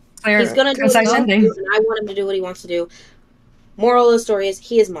 bro. He's gonna do what he wants to do, and I want him to do what he wants to do. Moral of the story is,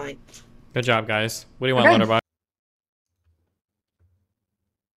 he is mine. Good job, guys. What do you want, Letterboxd?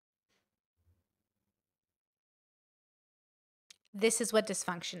 This is what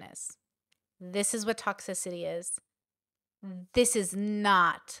dysfunction is. This is what toxicity is. This is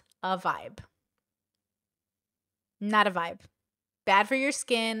not a vibe. Not a vibe. Bad for your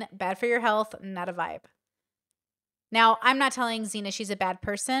skin, bad for your health, not a vibe. Now, I'm not telling Xena she's a bad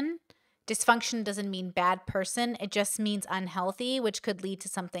person. Dysfunction doesn't mean bad person. It just means unhealthy, which could lead to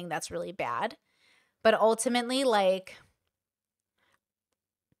something that's really bad. But ultimately, like,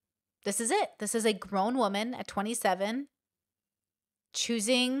 this is it. This is a grown woman at 27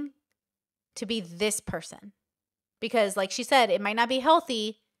 choosing to be this person. Because, like she said, it might not be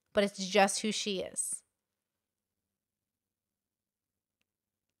healthy, but it's just who she is.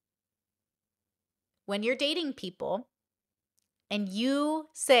 When you're dating people and you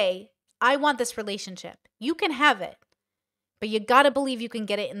say, I want this relationship, you can have it, but you gotta believe you can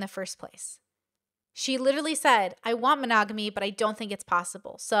get it in the first place. She literally said, I want monogamy, but I don't think it's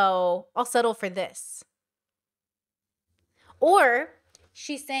possible, so I'll settle for this. Or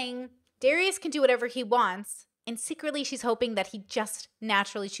she's saying, Darius can do whatever he wants, and secretly she's hoping that he just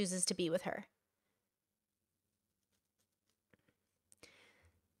naturally chooses to be with her.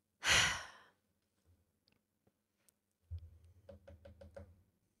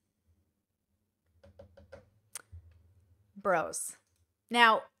 Bros.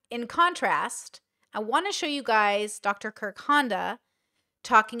 Now, in contrast, I want to show you guys Dr. Kirk Honda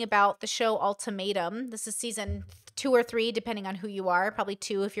talking about the show Ultimatum. This is season 2 or 3, depending on who you are. Probably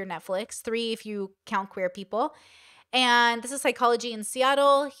 2 if you're Netflix, 3 if you count queer people. And this is Psychology in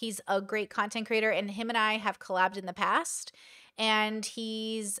Seattle. He's a great content creator, and him and I have collabed in the past. And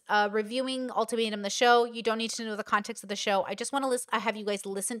he's reviewing Ultimatum, the show. You don't need to know the context of the show. I just want to have you guys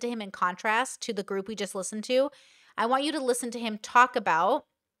listen to him in contrast to the group we just listened to. I want you to listen to him talk about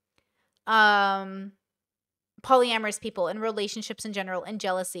polyamorous people and relationships in general and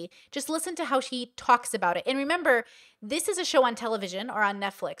jealousy. Just listen to how he talks about it. And remember, this is a show on television or on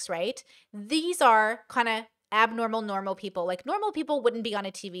Netflix, right? These are kind of abnormal, normal people. Like, normal people wouldn't be on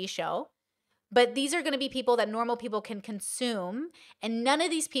a TV show, but these are going to be people that normal people can consume. And none of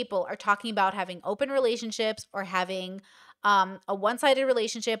these people are talking about having open relationships or having a one-sided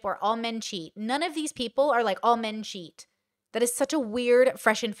relationship or all men cheat. None of these people are like, all men cheat. That is such a weird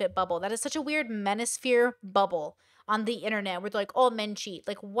fresh and fit bubble. That is such a weird manosphere bubble on the internet where they're like, all men cheat.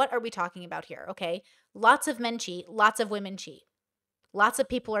 Like, what are we talking about here? Okay. Lots of men cheat. Lots of women cheat. Lots of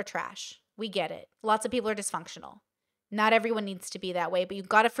people are trash. We get it. Lots of people are dysfunctional. Not everyone needs to be that way, but you've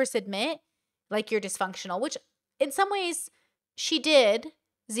got to first admit, like, you're dysfunctional, which in some ways she did.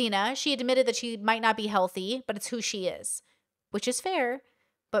 Xena, she admitted that she might not be healthy, but it's who she is, which is fair.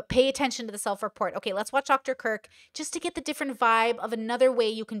 But pay attention to the self-report. Okay, let's watch Dr. Kirk just to get the different vibe of another way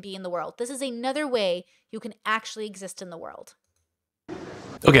you can be in the world. This is another way you can actually exist in the world.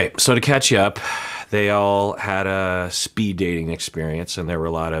 Okay, so to catch you up, they all had a speed dating experience and there were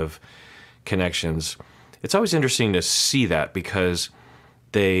a lot of connections. It's always interesting to see that because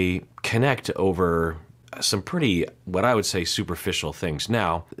they connect over some pretty, what I would say, superficial things.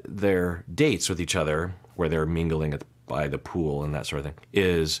 Now, their dates with each other, where they're mingling by the pool and that sort of thing,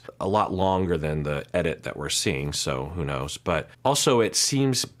 is a lot longer than the edit that we're seeing, so who knows. But also it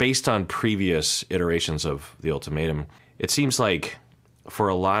seems, based on previous iterations of the ultimatum, it seems like for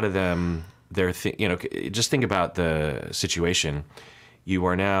a lot of them, they're just think about the situation. You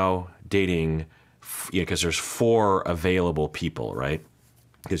are now dating, because there's 4 available people, right?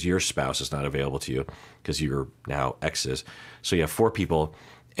 Because your spouse is not available to you because you're now exes. So you have 4 people,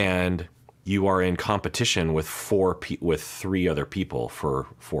 and you are in competition with 3 other people for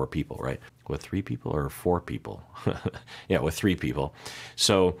 4 people, right? With 3 people or 4 people? Yeah, with 3 people.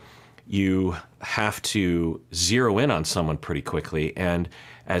 So you have to zero in on someone pretty quickly, and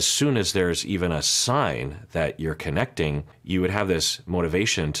as soon as there's even a sign that you're connecting, you would have this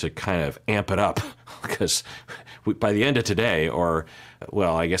motivation to kind of amp it up because by the end of today, or,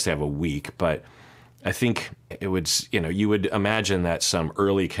 well, I guess they have a week, but I think it would, you would imagine that some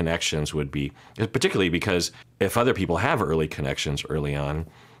early connections would be, particularly because if other people have early connections early on,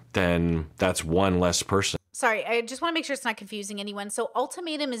 then that's one less person. Sorry, I just want to make sure it's not confusing anyone. So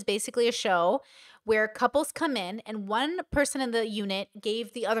Ultimatum is basically a show where couples come in and one person in the unit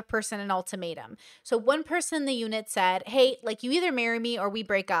gave the other person an ultimatum. So one person in the unit said, hey, like, you either marry me or we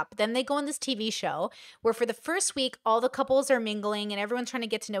break up. Then they go on this TV show where for the first week, all the couples are mingling and everyone's trying to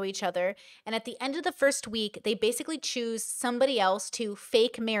get to know each other. And at the end of the first week, they basically choose somebody else to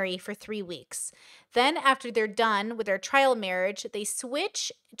fake marry for 3 weeks. Then after they're done with their trial marriage, they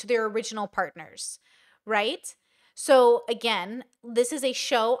switch to their original partners, right? So again, this is a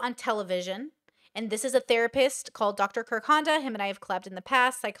show on television. And this is a therapist called Dr. Kirk Honda. Him and I have collabed in the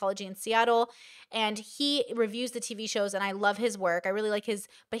past, Psychology in Seattle. And he reviews the TV shows, and I love his work. I really like his,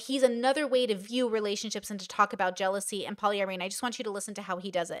 but he's another way to view relationships and to talk about jealousy and polyamory. And I just want you to listen to how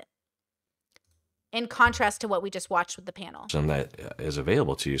he does it, in contrast to what we just watched with the panel. That is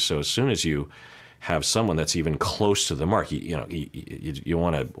available to you. So as soon as you have someone that's even close to the mark, you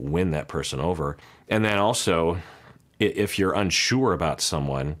want to win that person over. And then also, if you're unsure about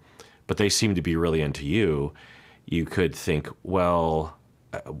someone, but they seem to be really into you, you could think, well,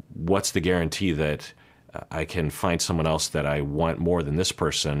 what's the guarantee that I can find someone else that I want more than this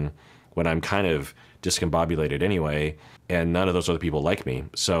person when I'm kind of discombobulated anyway, and none of those other people like me.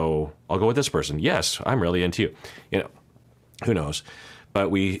 So I'll go with this person. Yes, I'm really into you. Who knows?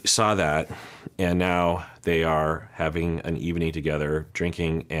 But we saw that, and now they are having an evening together,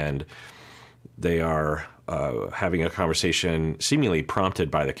 drinking, and they are having a conversation seemingly prompted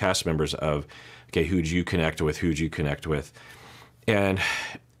by the cast members of, okay, who'd you connect with? Who'd you connect with? And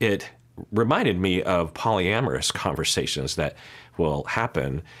it reminded me of polyamorous conversations that will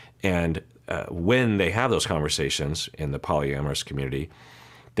happen. And when they have those conversations in the polyamorous community,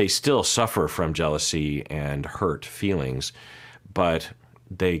 they still suffer from jealousy and hurt feelings, but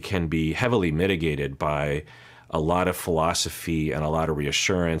they can be heavily mitigated by a lot of philosophy and a lot of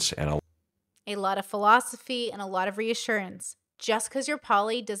reassurance and a lot of philosophy and a lot of reassurance. Just because you're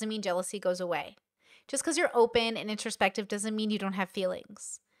poly doesn't mean jealousy goes away. Just because you're open and introspective doesn't mean you don't have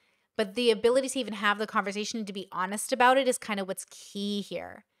feelings. But the ability to even have the conversation and to be honest about it is kind of what's key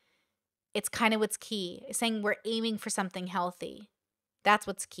here. It's kind of what's key. It's saying we're aiming for something healthy. That's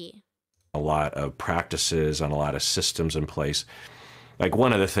what's key. A lot of practices and a lot of systems in place. Like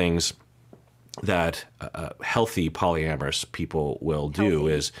one of the things that healthy polyamorous people will do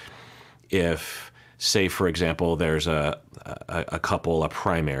is, if, say, for example, there's a couple, a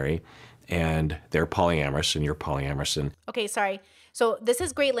primary, and they're polyamorous and you're polyamorous. And okay, sorry. So this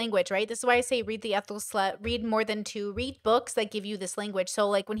is great language, right? This is why I say read The Ethical Slut, read more than 2, read books that give you this language. So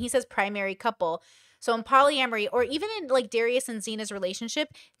like when he says primary couple, so in polyamory, or even in like Darius and Xena's relationship,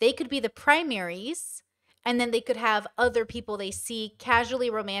 they could be the primaries, and then they could have other people they see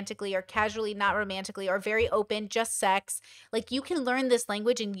casually romantically or casually not romantically or very open, just sex. Like you can learn this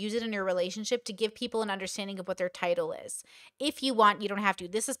language and use it in your relationship to give people an understanding of what their title is. If you want, you don't have to.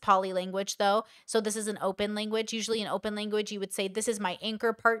 This is poly language though. So this is an open language. Usually in open language, you would say, this is my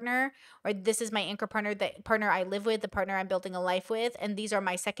anchor partner, or this is my anchor partner, the partner I live with, the partner I'm building a life with. And these are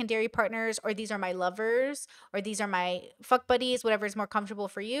my secondary partners, or these are my lovers, or these are my fuck buddies, whatever is more comfortable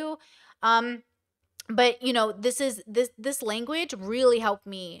for you. But you know, this language really helped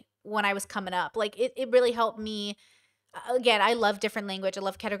me when I was coming up. Like it really helped me Again, I love different language. I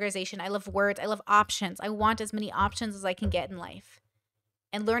love categorization. I love words. I love options. I want as many options as I can get in life.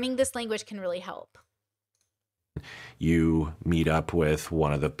 And learning this language can really help. You meet up with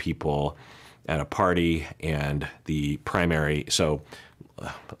one of the people at a party, and the primary, so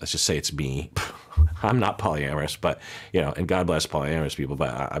let's just say it's me. I'm not polyamorous, but and God bless polyamorous people,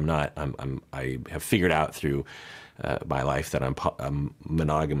 but I'm not. I have figured out through my life that I'm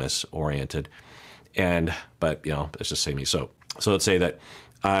monogamous oriented, but let's just say me. So let's say that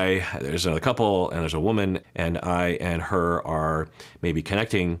there's another couple and there's a woman, and I and her are maybe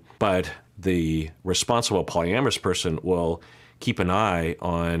connecting, but the responsible polyamorous person will keep an eye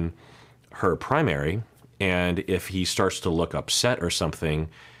on her primary, and if he starts to look upset or something,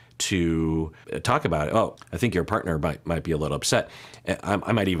 to talk about it. Oh, I think your partner might be a little upset.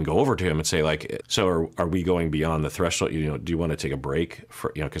 I might even go over to him and say, like, so are we going beyond the threshold? Do you want to take a break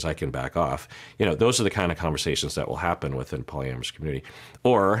for, because I can back off. Those are the kind of conversations that will happen within polyamorous community.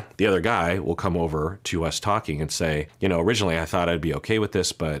 Or the other guy will come over to us talking and say, originally I thought I'd be okay with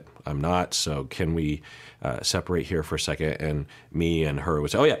this, but I'm not. So can we separate here for a second? And me and her would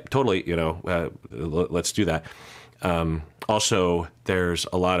say, oh yeah, totally. Let's do that. Also, there's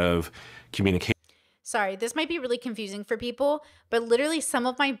a lot of communication. Sorry, this might be really confusing for people, but literally some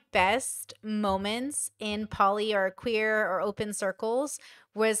of my best moments in poly or queer or open circles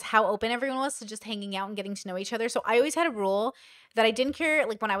was how open everyone was to just hanging out and getting to know each other. So I always had a rule that I didn't care,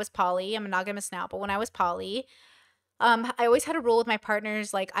 like when I was poly, I'm monogamous now, but when I was poly, I always had a rule with my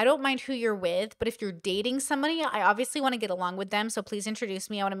partners, like, I don't mind who you're with, but if you're dating somebody, I obviously want to get along with them. So please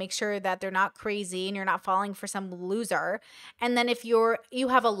introduce me. I want to make sure that they're not crazy and you're not falling for some loser. And then if you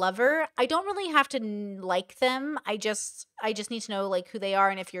have a lover, I don't really have to like them. I just need to know like who they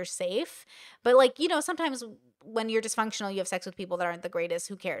are and if you're safe. But like, sometimes when you're dysfunctional, you have sex with people that aren't the greatest,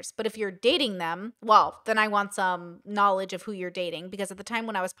 who cares? But if you're dating them, well, then I want some knowledge of who you're dating, because at the time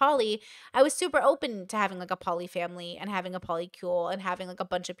when I was poly, I was super open to having like a poly family and having a polycule and having like a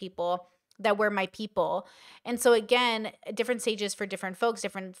bunch of people that were my people. And so again, different stages for different folks,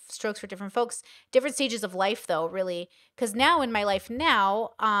 different strokes for different folks, different stages of life though, really. Because now in my life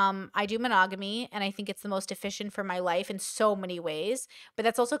now, I do monogamy, and I think it's the most efficient for my life in so many ways. But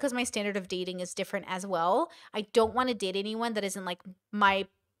that's also because my standard of dating is different as well. I don't want to date anyone that isn't like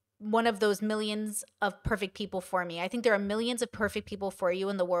one of those millions of perfect people for me. I think there are millions of perfect people for you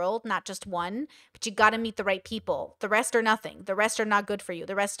in the world, not just one, but you got to meet the right people. The rest are nothing. The rest are not good for you.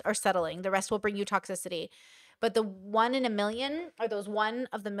 The rest are settling. The rest will bring you toxicity. But the one in a million, or those one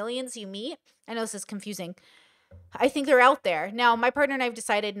of the millions you meet, I know this is confusing, I think they're out there. Now, my partner and I have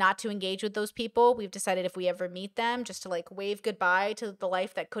decided not to engage with those people. We've decided if we ever meet them, just to like wave goodbye to the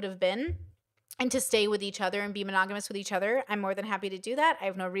life that could have been, and to stay with each other and be monogamous with each other. I'm more than happy to do that. I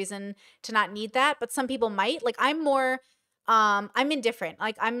have no reason to not need that, but some people might. Like I'm indifferent.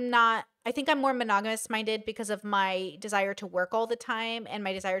 Like I think I'm more monogamous minded because of my desire to work all the time and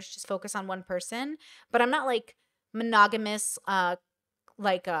my desire to just focus on one person, but I'm not like monogamous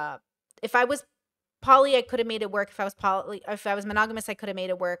if I was poly, I could have made it work. If I was monogamous, I could have made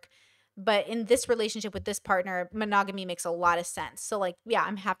it work. But in this relationship with this partner, monogamy makes a lot of sense. So like, yeah,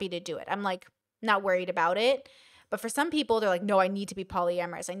 I'm happy to do it. I'm like not worried about it. But for some people, they're like, no, I need to be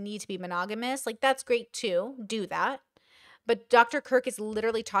polyamorous. I need to be monogamous. Like, that's great too. Do that. But Dr. Kirk is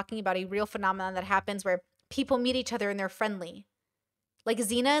literally talking about a real phenomenon that happens where people meet each other and they're friendly. Like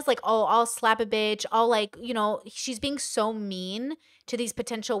Xena is like, oh, I'll slap a bitch. I'll like, she's being so mean to these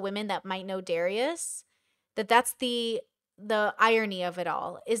potential women that might know Darius, that's the irony of it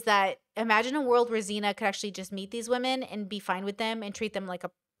all, is that imagine a world where Xena could actually just meet these women and be fine with them and treat them like a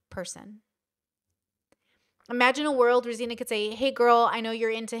person. Imagine a world where Xena could say, hey girl, I know you're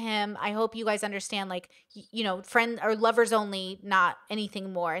into him. I hope you guys understand, like, friend or lovers only, not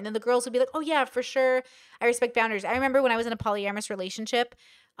anything more. And then the girls would be like, oh yeah, for sure. I respect boundaries. I remember when I was in a polyamorous relationship,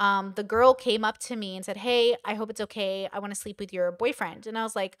 the girl came up to me and said, hey, I hope it's okay. I want to sleep with your boyfriend. And I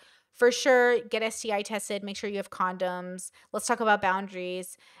was like, for sure, get STI tested, make sure you have condoms. Let's talk about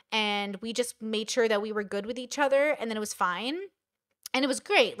boundaries. And we just made sure that we were good with each other, and then it was fine. And it was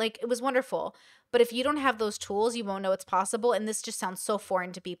great. Like, it was wonderful. But if you don't have those tools, you won't know it's possible. And this just sounds so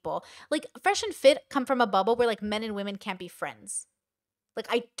foreign to people. Like, Fresh and Fit come from a bubble where, like, men and women can't be friends. Like,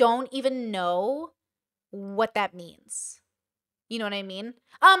 I don't even know what that means. You know what I mean?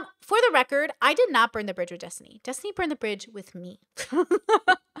 For the record, I did not burn the bridge with Destiny. Destiny burned the bridge with me.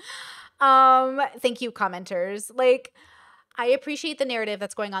 Thank you, commenters. Like, I appreciate the narrative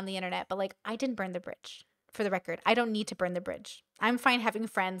that's going on the internet, but, like, I didn't burn the bridge. For the record, I don't need to burn the bridge. I'm fine having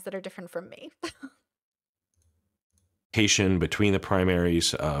friends that are different from me. between the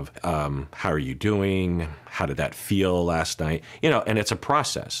primaries of how are you doing? How did that feel last night? And it's a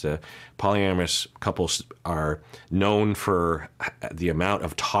process. The polyamorous couples are known for the amount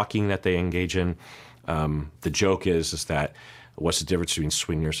of talking that they engage in. The joke is that what's the difference between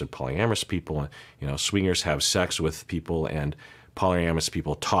swingers and polyamorous people? Swingers have sex with people, and polyamorous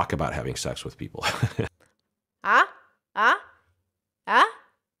people talk about having sex with people.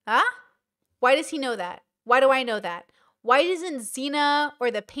 Why does he know that? Why do I know that? Why doesn't Xena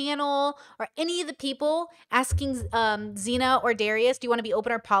or the panel or any of the people asking Xena or Darius, do you want to be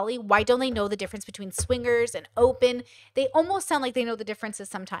open or poly? Why don't they know the difference between swingers and open? They almost sound like they know the differences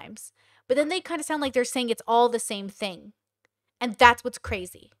sometimes. But then they kind of sound like they're saying it's all the same thing. And that's what's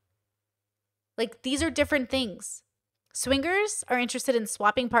crazy. Like, these are different things. Swingers are interested in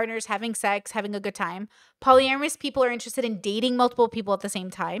swapping partners, having sex, having a good time. Polyamorous people are interested in dating multiple people at the same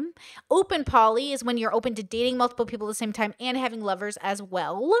time. Open poly is when you're open to dating multiple people at the same time and having lovers as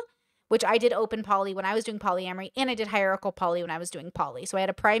well, which I did open poly when I was doing polyamory, and I did hierarchical poly when I was doing poly. So I had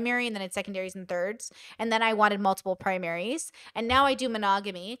a primary, and then I had secondaries and thirds, and then I wanted multiple primaries. And now I do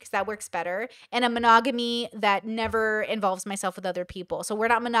monogamy because that works better, and a monogamy that never involves myself with other people. So we're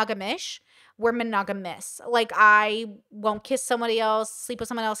not monogamish, we're monogamous. Like, I won't kiss somebody else, sleep with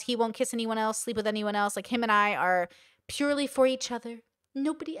someone else. He won't kiss anyone else, sleep with anyone else. Like, him and I are purely for each other,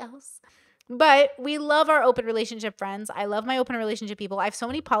 nobody else. But we love our open relationship friends. I love my open relationship people. I have so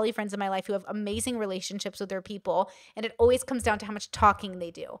many poly friends in my life who have amazing relationships with their people. And it always comes down to how much talking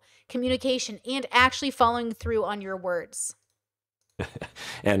they do, communication, and actually following through on your words.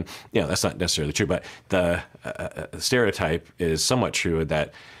 And, that's not necessarily true. But the stereotype is somewhat true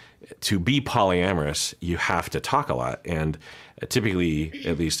that to be polyamorous, you have to talk a lot. And typically,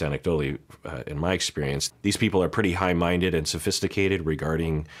 at least anecdotally, in my experience, these people are pretty high-minded and sophisticated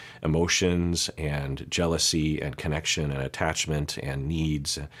regarding emotions and jealousy and connection and attachment and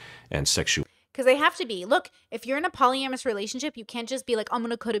needs and sexuality. Because they have to be. Look, if you're in a polyamorous relationship, you can't just be like, I'm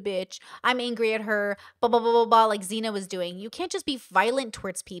going to cut a bitch. I'm angry at her, blah, blah, blah, blah, blah, like Xena was doing. You can't just be violent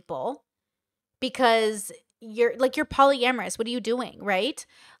towards people because you're polyamorous. What are you doing, right?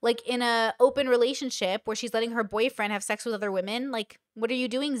 Like, in a open relationship where she's letting her boyfriend have sex with other women, like, what are you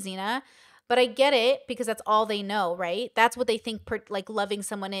doing, Xena? But I get it because that's all they know, right? That's what they think loving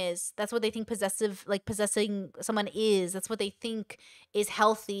someone is. That's what they think possessing someone is. That's what they think is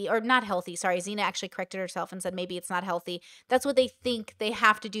healthy or not healthy. Sorry, Xena actually corrected herself and said maybe it's not healthy. That's what they think they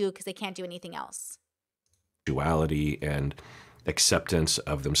have to do because they can't do anything else. Duality and acceptance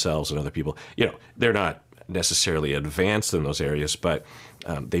of themselves and other people. They're not necessarily advanced in those areas, but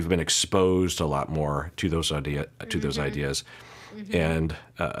they've been exposed a lot more to those ideas, mm-hmm. and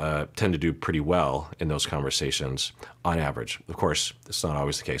tend to do pretty well in those conversations on average. Of course, it's not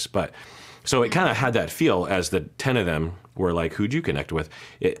always the case, but so it kind of had that feel as the 10 of them were like, who'd you connect with?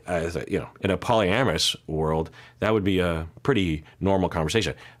 In a polyamorous world, that would be a pretty normal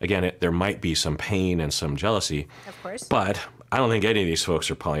conversation. Again, there might be some pain and some jealousy, of course, but I don't think any of these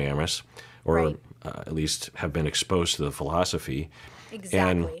folks are polyamorous or right. At least have been exposed to the philosophy.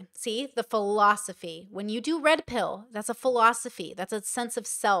 Exactly. See, the philosophy. When you do red pill, that's a philosophy. That's a sense of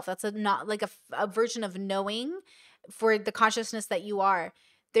self. That's not like a version of knowing for the consciousness that you are.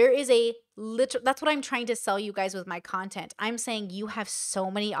 There is that's what I'm trying to sell you guys with my content. I'm saying you have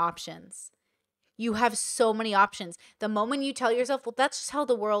so many options. You have so many options. The moment you tell yourself, well, that's just how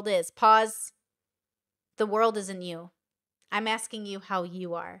the world is. Pause. The world isn't you. I'm asking you how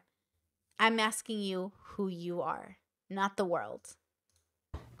you are. I'm asking you who you are, not the world.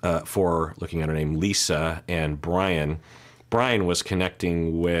 For looking at her name, Lisa and Brian. Brian was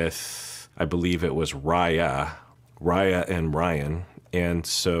connecting with, I believe it was Raya and Ryan. And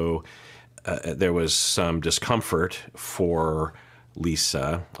so there was some discomfort for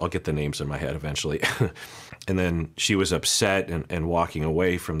Lisa. I'll get the names in my head eventually. And then she was upset and walking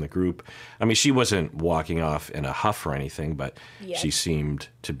away from the group. I mean, she wasn't walking off in a huff or anything, but she seemed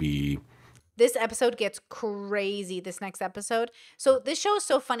to be... This episode gets crazy, this next episode. So this show is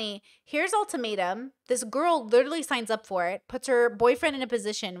so funny. Here's ultimatum. This girl literally signs up for it, puts her boyfriend in a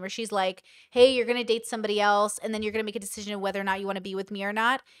position where she's like, hey, you're going to date somebody else, and then you're going to make a decision of whether or not you want to be with me or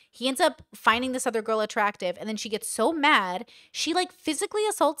not. He ends up finding this other girl attractive, and then she gets so mad, she physically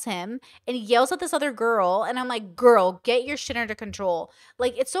assaults him and yells at this other girl, and I'm like, girl, get your shit under control.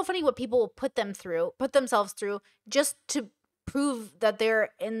 It's so funny what people will put themselves through just to prove that they're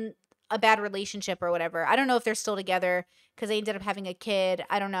in a bad relationship or whatever. I don't know if they're still together because they ended up having a kid.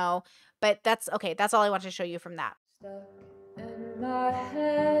 I don't know. But that's okay. That's all I wanted to show you from that. Stuck in my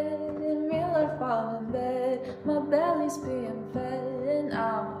head, in real life I'm in bed. My belly's being fed and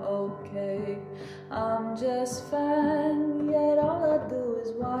I'm okay. I'm just fine, yet all I do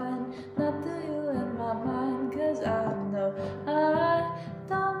is whine. Not to you in my mind, cause I know I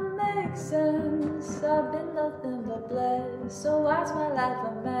don't make sense. I've been nothing but blessed, so why's my life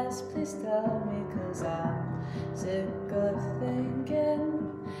a mess? Please tell me, cause I'm sick of thinking.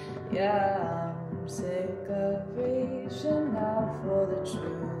 Yeah, I'm sick of reaching out for the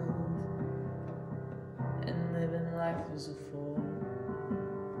truth and living life as a fool.